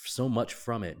so much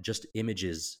from it, just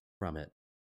images from it,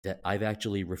 that I've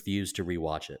actually refused to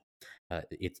rewatch it.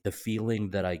 It's the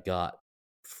feeling that I got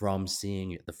from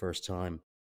seeing it the first time.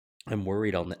 I'm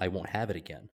worried I won't have it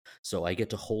again. So I get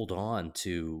to hold on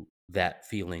to that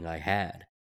feeling I had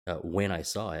when I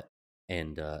saw it.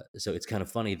 And so it's kind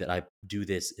of funny that I do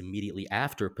this immediately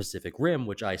after Pacific Rim,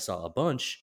 which I saw a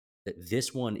bunch. That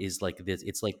this one is like this.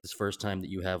 It's like this first time that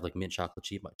you have like mint chocolate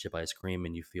chip ice cream,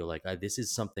 and you feel like this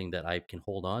is something that I can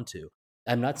hold on to.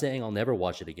 I'm not saying I'll never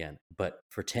watch it again, but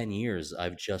for 10 years,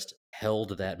 I've just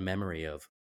held that memory of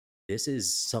this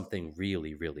is something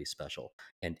really, really special.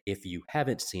 And if you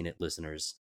haven't seen it,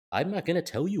 listeners, I'm not going to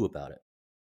tell you about it.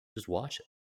 Just watch it.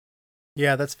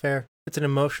 Yeah, that's fair. It's an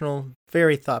emotional,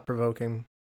 very thought-provoking,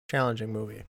 challenging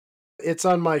movie. It's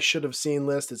on my should have seen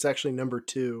list. It's actually number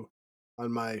 2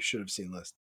 on my should have seen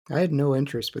list. I had no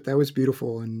interest, but that was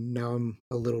beautiful, and now I'm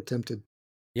a little tempted.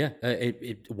 Yeah,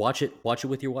 watch it. Watch it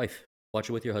with your wife. Watch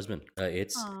it with your husband.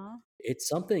 Aw. It's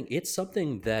something. It's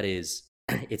something that is.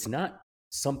 It's not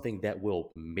something that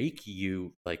will make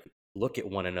you like look at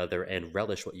one another and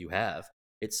relish what you have.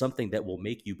 It's something that will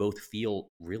make you both feel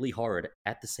really hard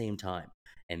at the same time,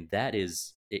 and that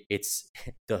is. It's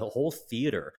the whole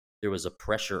theater. There was a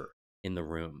pressure in the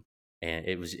room, and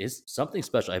it's something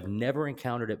special. I've never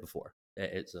encountered it before.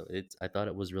 I thought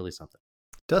it was really something.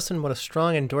 Dustin, what a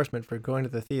strong endorsement for going to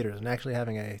the theaters and actually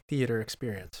having a theater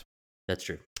experience. That's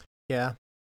true. Yeah.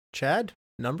 Chad,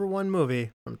 number one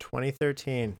movie from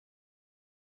 2013.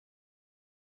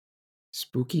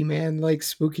 Spooky man likes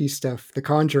spooky stuff. The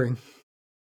Conjuring.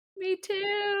 Me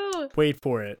too. Wait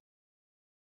for it.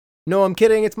 No, I'm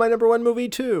kidding. It's my number one movie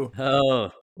too.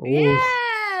 Oh, Oh,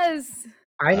 Yes.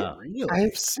 wow. I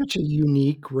have such a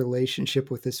unique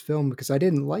relationship with this film because I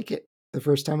didn't like it the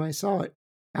first time I saw it.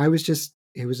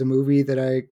 It was a movie that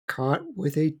I caught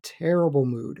with a terrible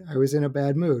mood. I was in a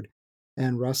bad mood.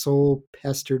 And Russell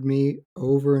pestered me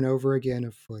over and over again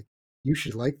of like, you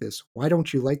should like this. Why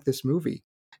don't you like this movie?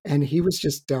 And he was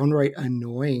just downright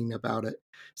annoying about it.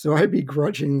 So I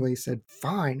begrudgingly said,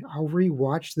 fine, I'll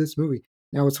rewatch this movie.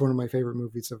 Now it's one of my favorite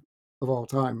movies of all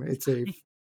time. It's a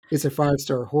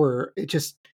 5-star horror.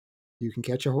 You can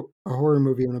catch a horror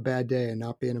movie on a bad day and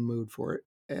not be in a mood for it.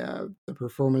 The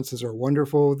performances are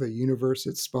wonderful. The universe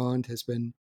it spawned has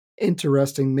been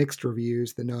interesting. Mixed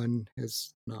reviews. The Nun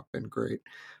has not been great,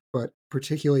 but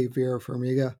particularly Vera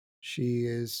Farmiga,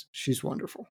 she's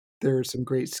wonderful. There are some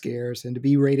great scares, and to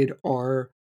be rated R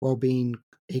while being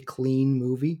a clean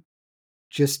movie,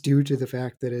 just due to the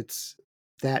fact that it's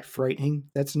that frightening,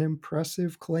 that's an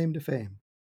impressive claim to fame.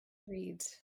 Read.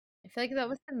 I feel like that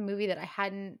was the movie that I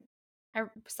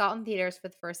saw it in theaters for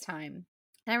the first time.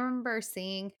 And I remember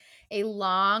seeing a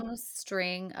long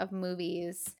string of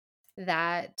movies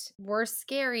that were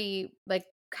scary, like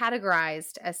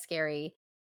categorized as scary.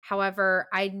 However,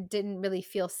 I didn't really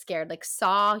feel scared. Like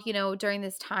Saw, during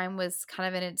this time was kind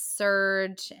of in its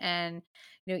surge, and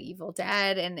Evil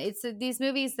Dead, and it's these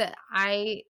movies that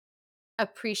I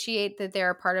appreciate that they're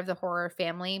a part of the horror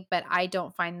family, but I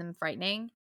don't find them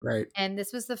frightening. Right. And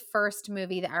this was the first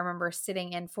movie that I remember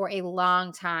sitting in for a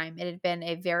long time. It had been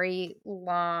a very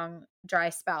long dry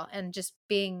spell and just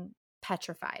being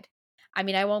petrified. I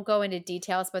mean, I won't go into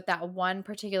details, but that one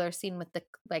particular scene with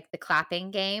the clapping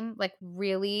game, like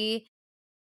really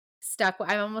stuck.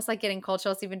 I'm almost like getting cold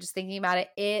chills even just thinking about it.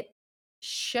 It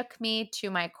shook me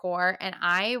to my core, and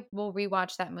I will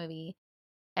rewatch that movie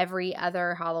every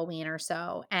other Halloween or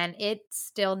so, and it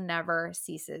still never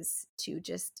ceases to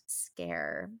just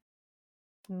scare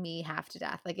me half to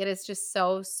death. Like, it is just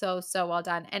so, so, so well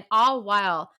done. And all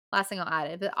while, last thing I'll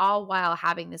add, but all while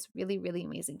having this really, really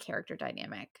amazing character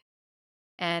dynamic.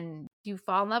 And you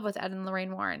fall in love with Ed and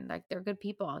Lorraine Warren. Like, they're good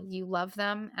people. You love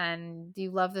them and you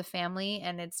love the family.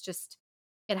 And it's just,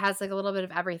 it has like a little bit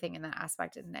of everything in that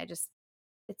aspect. And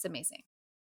it's amazing.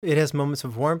 It has moments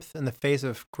of warmth in the face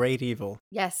of great evil.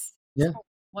 Yes. Yeah.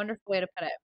 Wonderful way to put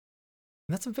it.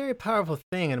 And that's a very powerful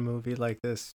thing in a movie like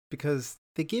this, because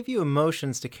they give you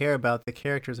emotions to care about the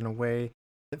characters in a way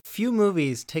that few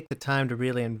movies take the time to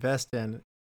really invest in.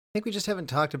 I think we just haven't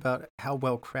talked about how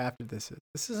well crafted this is.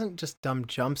 This isn't just dumb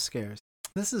jump scares.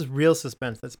 This is real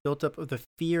suspense that's built up of the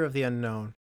fear of the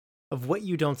unknown, of what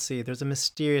you don't see. There's a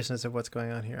mysteriousness of what's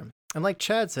going on here. And like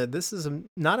Chad said, this is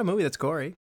not a movie that's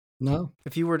gory. No.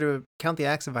 If you were to count the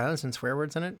acts of violence and swear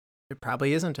words in it, it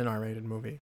probably isn't an R-rated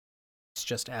movie. It's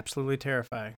just absolutely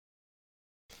terrifying.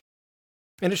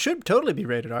 And it should totally be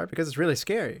rated R because it's really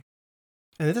scary.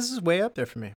 And this is way up there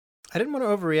for me. I didn't want to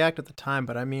overreact at the time,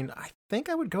 but I mean, I think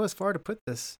I would go as far to put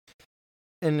this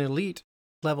in elite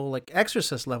level, like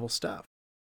Exorcist level stuff.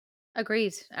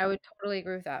 Agreed. I would totally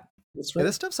agree with that. That's Yeah, right.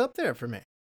 this stuff's up there for me.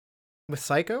 With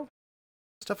Psycho,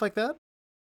 stuff like that.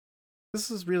 This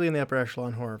is really in the upper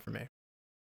echelon horror for me.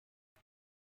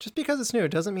 Just because it's new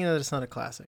doesn't mean that it's not a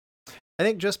classic. I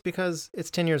think just because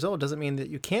it's 10 years old doesn't mean that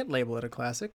you can't label it a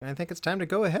classic. I think it's time to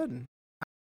go ahead and...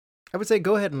 I would say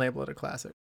go ahead and label it a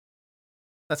classic.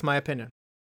 That's my opinion.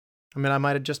 I mean, I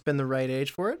might have just been the right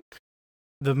age for it.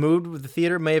 The mood with the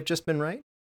theater may have just been right.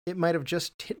 It might have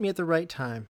just hit me at the right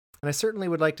time. And I certainly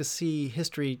would like to see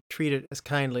history treat it as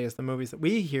kindly as the movies that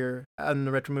we here on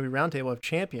the Retro Movie Roundtable have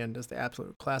championed as the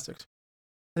absolute classics.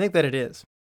 I think that it is.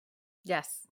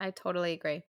 Yes, I totally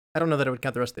agree. I don't know that I would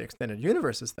count the rest of the extended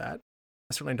universe as that.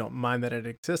 I certainly don't mind that it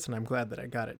exists, and I'm glad that I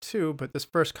got it too, but this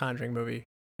first Conjuring movie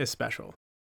is special.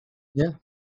 Yeah.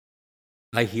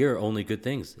 I hear only good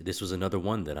things. This was another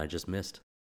one that I just missed.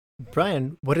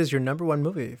 Brian, what is your number one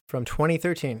movie from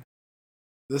 2013?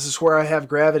 This is where I have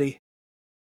Gravity.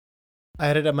 I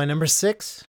had it at my number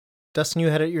 6. Dustin, you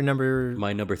had it at your number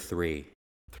My number 3.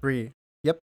 3.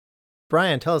 Yep.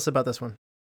 Brian, tell us about this one.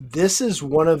 This is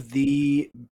one of the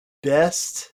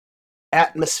best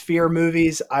atmosphere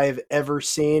movies I've ever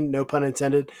seen, no pun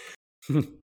intended.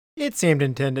 It seemed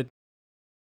intended.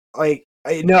 Like,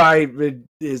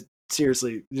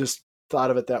 seriously just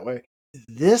thought of it that way.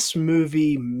 This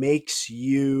movie makes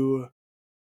you...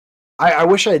 I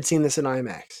wish I had seen this in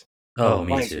IMAX. Oh,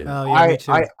 me Like, too. Oh, yeah, me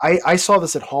too. I saw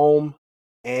this at home,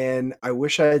 and I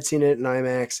wish I had seen it in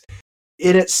IMAX.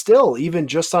 And it still, even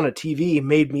just on a TV,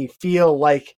 made me feel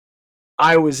like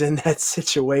I was in that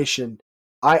situation.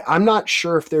 I'm not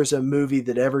sure if there's a movie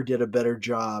that ever did a better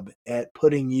job at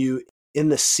putting you in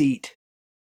the seat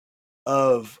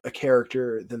of a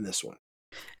character than this one.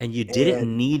 And you didn't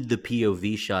And- need the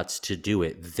POV shots to do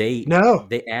it. They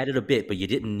added a bit, but you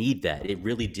didn't need that. It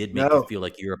really did make you feel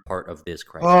like you're a part of this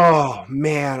crisis. Oh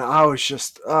man, I was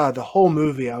just the whole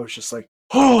movie. I was just like,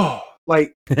 oh,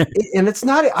 like, and it's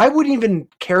not. I wouldn't even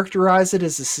characterize it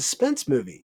as a suspense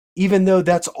movie, even though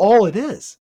that's all it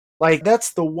is. Like,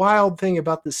 that's the wild thing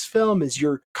about this film is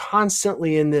you're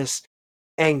constantly in this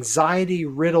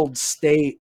anxiety-riddled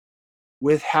state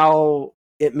with how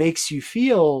it makes you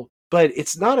feel. But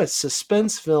it's not a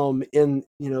suspense film in,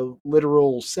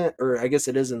 literal sense, or I guess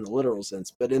it is in the literal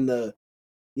sense, but in the,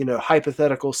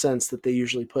 hypothetical sense that they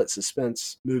usually put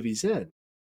suspense movies in.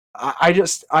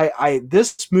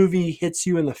 This movie hits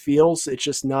you in the feels. It's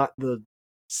just not the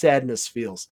sadness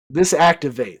feels. This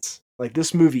activates. Like,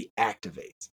 this movie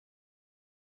activates.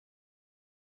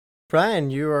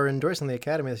 Brian, you are endorsing the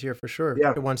Academy this year for sure.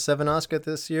 Yeah. It won 7 Oscars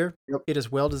this year. Yep. It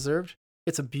is well deserved.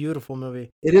 It's a beautiful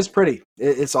movie. It is pretty.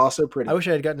 It's also pretty. I wish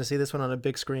I had gotten to see this one on a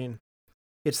big screen.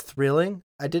 It's thrilling.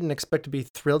 I didn't expect to be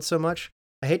thrilled so much.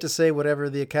 I hate to say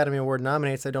whatever the Academy Award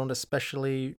nominates, I don't,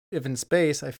 especially if in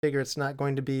space. I figure it's not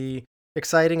going to be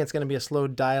exciting. It's going to be a slow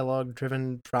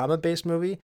dialogue-driven drama-based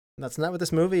movie. And that's not what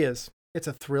this movie is. It's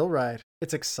a thrill ride.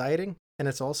 It's exciting, and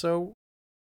it's also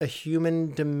a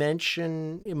human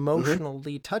dimension,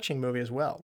 emotionally touching movie as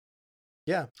well.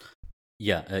 Yeah.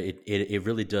 Yeah, it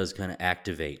really does kind of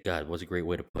activate. God, what's a great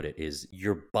way to put it? Is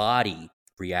your body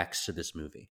reacts to this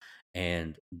movie,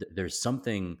 and there's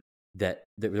something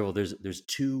there's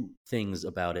two things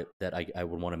about it that I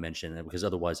would want to mention, because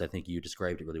otherwise I think you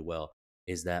described it really well.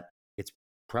 Is that it's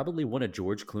probably one of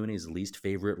George Clooney's least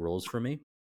favorite roles for me,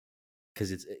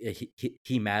 because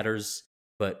he matters,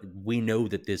 but we know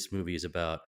that this movie is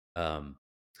about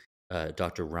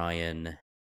Dr. Ryan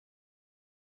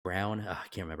Brown. I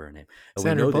can't remember her name. We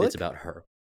Sandra know Bullock? that it's about her.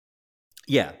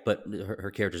 Yeah, but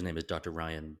her character's name is Dr.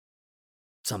 Ryan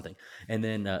something. And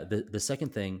then the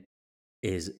second thing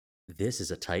is this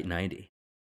is a tight 90.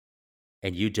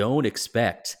 And you don't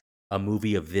expect a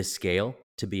movie of this scale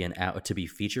to be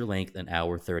feature length, an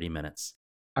hour 30 minutes.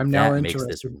 I'm now That makes this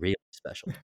interested. really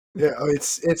special. Yeah,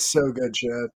 it's so good,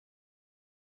 Chad.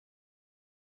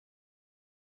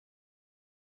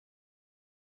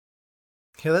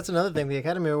 Yeah, that's another thing. The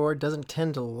Academy Award doesn't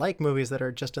tend to like movies that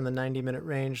are just in the 90-minute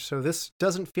range, so this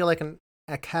doesn't feel like an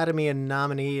Academy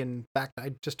nominee. In fact,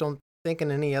 I just don't think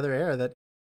in any other era that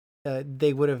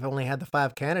they would have only had the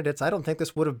 5 candidates. I don't think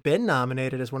this would have been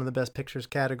nominated as one of the Best Pictures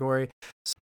category.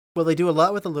 Well, they do a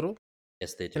lot with a little.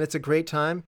 Yes, they do. And it's a great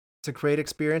time. It's a great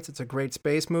experience. It's a great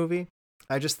space movie.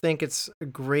 I just think it's a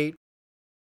great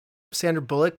Sandra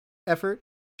Bullock effort.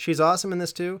 She's awesome in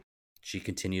this too. She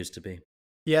continues to be.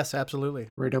 Yes, absolutely.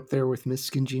 Right up there with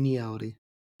Miss Congeniality.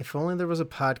 If only there was a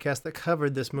podcast that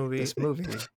covered this movie.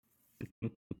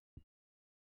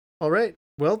 All right.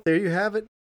 Well, there you have it.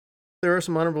 There are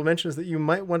some honorable mentions that you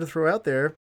might want to throw out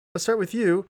there. Let's start with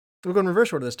you. We'll go in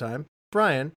reverse order this time.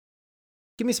 Bryan,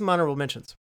 give me some honorable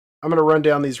mentions. I'm going to run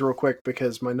down these real quick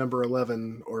because my number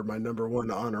 11 or my number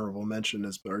 1 honorable mention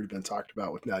has already been talked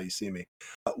about with Now You See Me.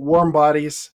 Warm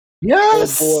Bodies.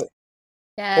 Yes! Old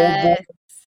Yes. Boy.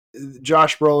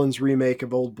 Josh Brolin's remake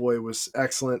of Old Boy was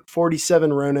excellent.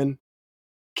 47 Ronin.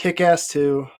 Kick-Ass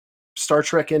 2. Star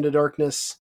Trek Into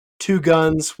Darkness. Two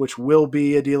Guns, which will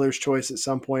be a dealer's choice at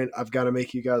some point. I've got to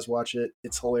make you guys watch it.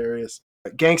 It's hilarious.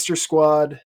 Gangster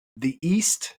Squad. The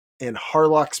East. And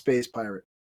Harlock Space Pirate.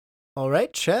 All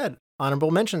right, Chad,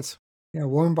 honorable mentions. Yeah,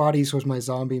 Warm Bodies was my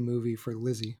zombie movie for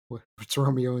Lizzie. It's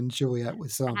Romeo and Juliet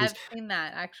with zombies. I've seen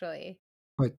that, actually.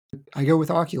 But I go with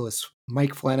Oculus.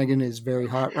 Mike Flanagan is very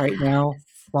hot right now.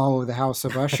 Follow the House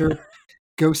of Usher.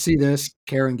 Go see this.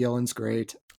 Karen Gillan's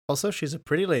great. Also, she's a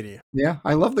pretty lady. Yeah,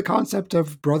 I love the concept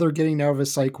of brother getting out of a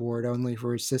psych ward only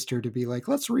for his sister to be like,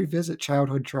 let's revisit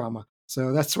childhood trauma.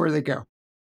 So that's where they go.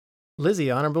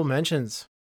 Lizzie, honorable mentions.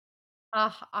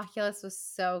 Oh, Oculus was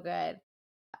so good.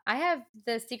 I have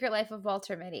The Secret Life of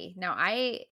Walter Mitty. Now,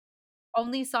 I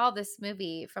only saw this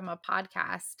movie from a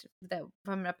podcast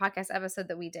episode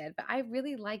that we did, but I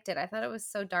really liked it. I thought it was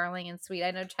so darling and sweet.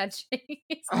 I know Chad.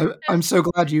 I'm so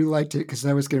glad you liked it because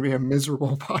that was going to be a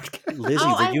miserable podcast. Lizzie,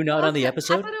 were you not on the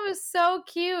episode? I thought it was so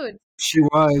cute. She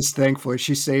was, thankfully.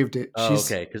 She saved it. Oh,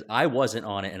 okay, because I wasn't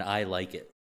on it and I like it.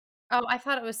 Oh, I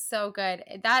thought it was so good.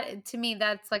 That, to me,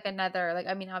 that's like another, like,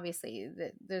 I mean, obviously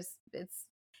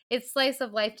it's slice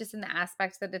of life just in the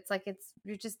aspect that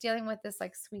you're just dealing with this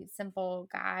like sweet, simple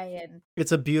guy. And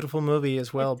it's a beautiful movie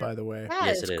as well, by the way.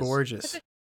 Yes, it is. Gorgeous.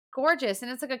 Gorgeous. And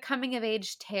it's like a coming of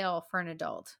age tale for an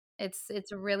adult.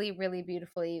 It's really, really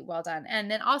beautifully well done.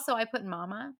 And then also I put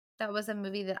Mama. That was a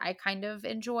movie that I kind of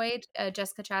enjoyed.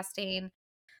 Jessica Chastain,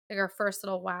 like her first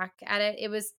little whack at it. It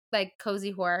was like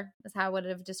cozy horror is how I would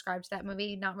have described that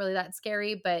movie. Not really that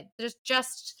scary, but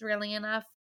just thrilling enough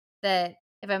that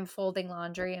if I'm folding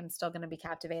laundry, I'm still going to be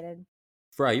captivated.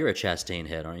 Frye, you're a Chastain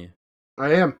head, aren't you?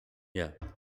 I am. Yeah.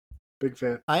 Big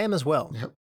fan. I am as well.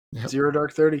 Yep. Zero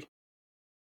Dark 30.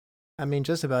 I mean,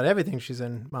 just about everything she's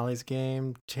in. Molly's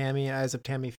Game, Tammy, Eyes of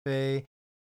Tammy Faye,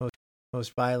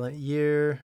 Most Violent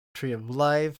Year, Tree of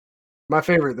Life. My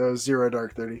favorite, though, is Zero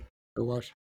Dark 30. Go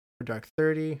watch. Dark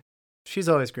 30. She's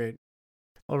always great.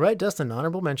 All right, Dustin,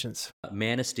 honorable mentions.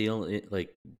 Man of Steel,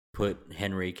 put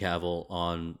Henry Cavill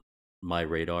on my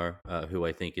radar, who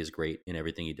I think is great in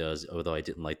everything he does, although I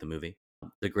didn't like the movie.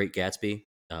 The Great Gatsby,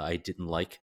 I didn't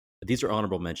like. These are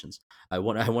honorable mentions. I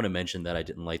want to mention that I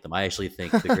didn't like them. I actually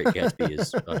think The Great Gatsby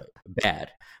is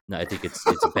bad. No, I think it's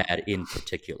bad in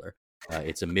particular.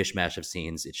 It's a mishmash of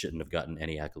scenes. It shouldn't have gotten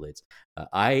any accolades.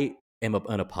 I am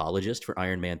an apologist for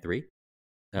Iron Man 3.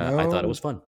 I thought it was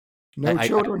fun. No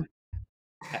children.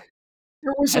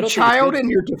 There was a child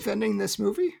and you're defending this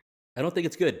movie? I don't think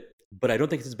it's good, but I don't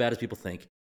think it's as bad as people think.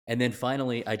 And then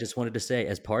finally, I just wanted to say,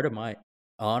 as part of my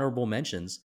honorable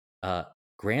mentions,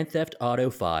 Grand Theft Auto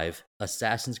 5,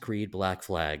 Assassin's Creed Black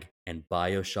Flag, and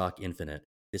BioShock Infinite.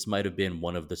 This might have been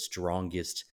one of the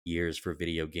strongest years for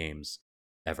video games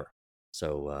ever.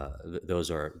 So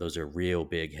those are real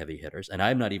big heavy hitters. And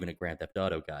I'm not even a Grand Theft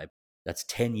Auto guy. That's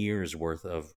 10 years worth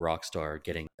of Rockstar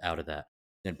getting out of that.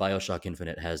 And BioShock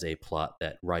Infinite has a plot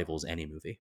that rivals any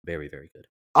movie. Very, very good.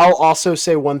 I'll also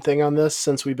say one thing on this,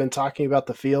 since we've been talking about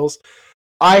the feels.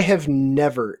 I have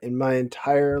never in my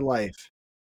entire life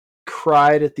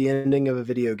cried at the ending of a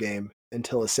video game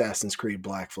until Assassin's Creed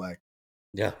Black Flag.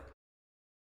 Yeah.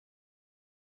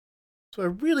 So I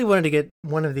really wanted to get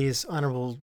one of these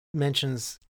honorable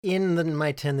mentions in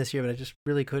my 10 this year, but I just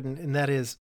really couldn't. And that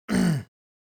is, so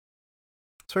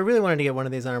I really wanted to get one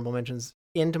of these honorable mentions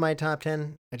into my top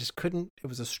 10. I just couldn't. It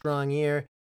was a strong year.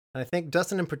 And I think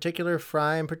Dustin in particular,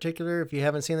 Frye in particular, if you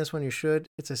haven't seen this one, you should.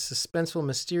 It's a suspenseful,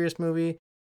 mysterious movie.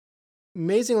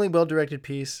 Amazingly well-directed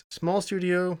piece. Small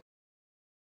studio.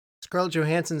 Scarlett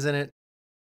Johansson's in it.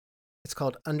 It's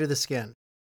called Under the Skin.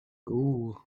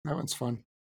 Ooh, that one's fun.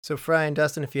 So Frye and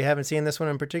Dustin, if you haven't seen this one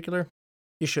in particular,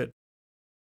 you should.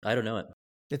 I don't know it.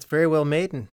 It's very well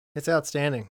made and it's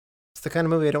outstanding. It's the kind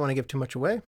of movie I don't want to give too much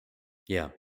away. Yeah.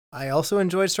 I also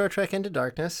enjoyed Star Trek Into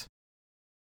Darkness.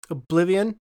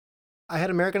 Oblivion. I had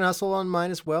American Hustle on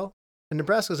mine as well. And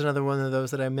Nebraska's another one of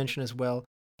those that I mentioned as well.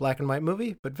 Black and white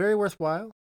movie, but very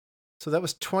worthwhile. So that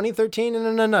was 2013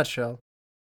 in a nutshell.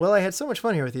 Well, I had so much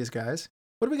fun here with these guys.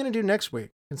 What are we going to do next week?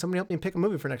 Can somebody help me pick a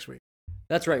movie for next week?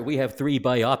 That's right. We have 3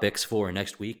 biopics for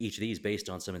next week, each of these based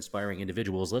on some inspiring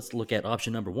individuals. Let's look at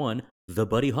option number 1, The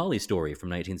Buddy Holly Story from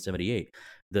 1978.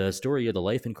 The story of the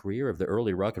life and career of the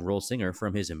early rock and roll singer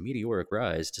from his meteoric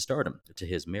rise to stardom to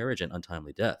his marriage and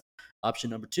untimely death.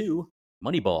 Option number 2,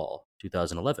 Moneyball,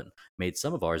 2011, made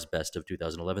some of ours best of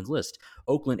 2011's list.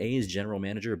 Oakland A's general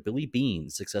manager Billy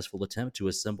Beane's successful attempt to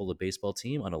assemble a baseball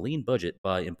team on a lean budget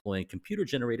by employing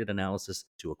computer-generated analysis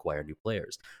to acquire new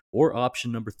players. Or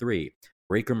option number 3,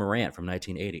 Breaker Morant from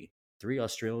 1980. 3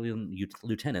 Australian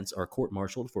lieutenants are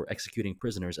court-martialed for executing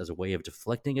prisoners as a way of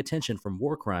deflecting attention from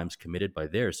war crimes committed by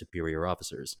their superior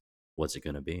officers. What's it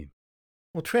going to be?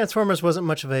 Well, Transformers wasn't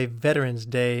much of a Veterans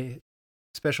Day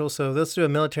special, so let's do a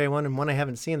military one and one I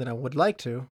haven't seen that I would like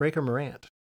to. Breaker Morant.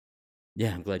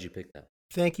 Yeah, I'm glad you picked that.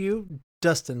 Thank you,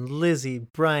 Dustin, Lizzie,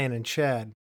 Brian, and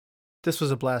Chad. This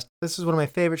was a blast. This is one of my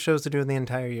favorite shows to do in the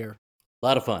entire year. A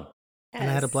lot of fun. Yes.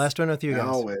 And I had a blast doing it with you guys.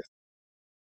 Always.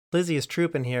 Lizzie is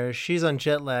trooping here. She's on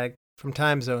jet lag from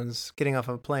time zones getting off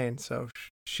of a plane, so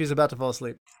she's about to fall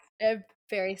asleep. I'm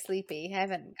very sleepy. I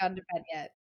haven't gone to bed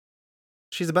yet.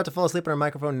 She's about to fall asleep on her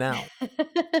microphone now.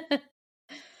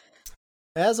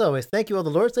 As always, thank you all the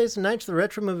Lords, ladies, and knights to the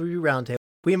Retro Movie Roundtable.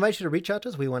 We invite you to reach out to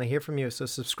us. We want to hear from you. So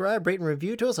subscribe, rate, and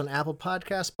review to us on Apple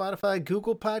Podcasts, Spotify,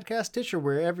 Google Podcasts, Stitcher,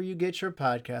 wherever you get your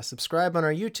podcasts. Subscribe on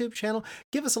our YouTube channel.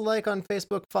 Give us a like on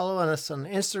Facebook. Follow us on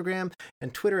Instagram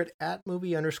and Twitter at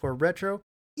 @movie_retro.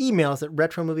 Email us at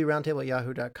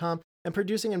retromovieroundtable@yahoo.com. And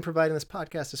producing and providing this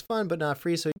podcast is fun, but not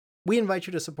free. So we invite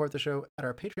you to support the show at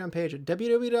our Patreon page at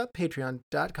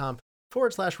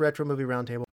www.patreon.com/Retro Movie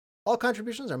Roundtable. All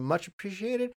contributions are much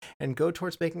appreciated and go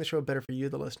towards making the show better for you,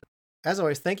 the listener. As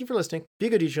always, thank you for listening. Be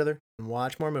good to each other and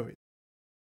watch more movies.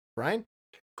 Brian?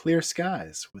 Clear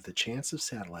skies with a chance of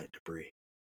satellite debris.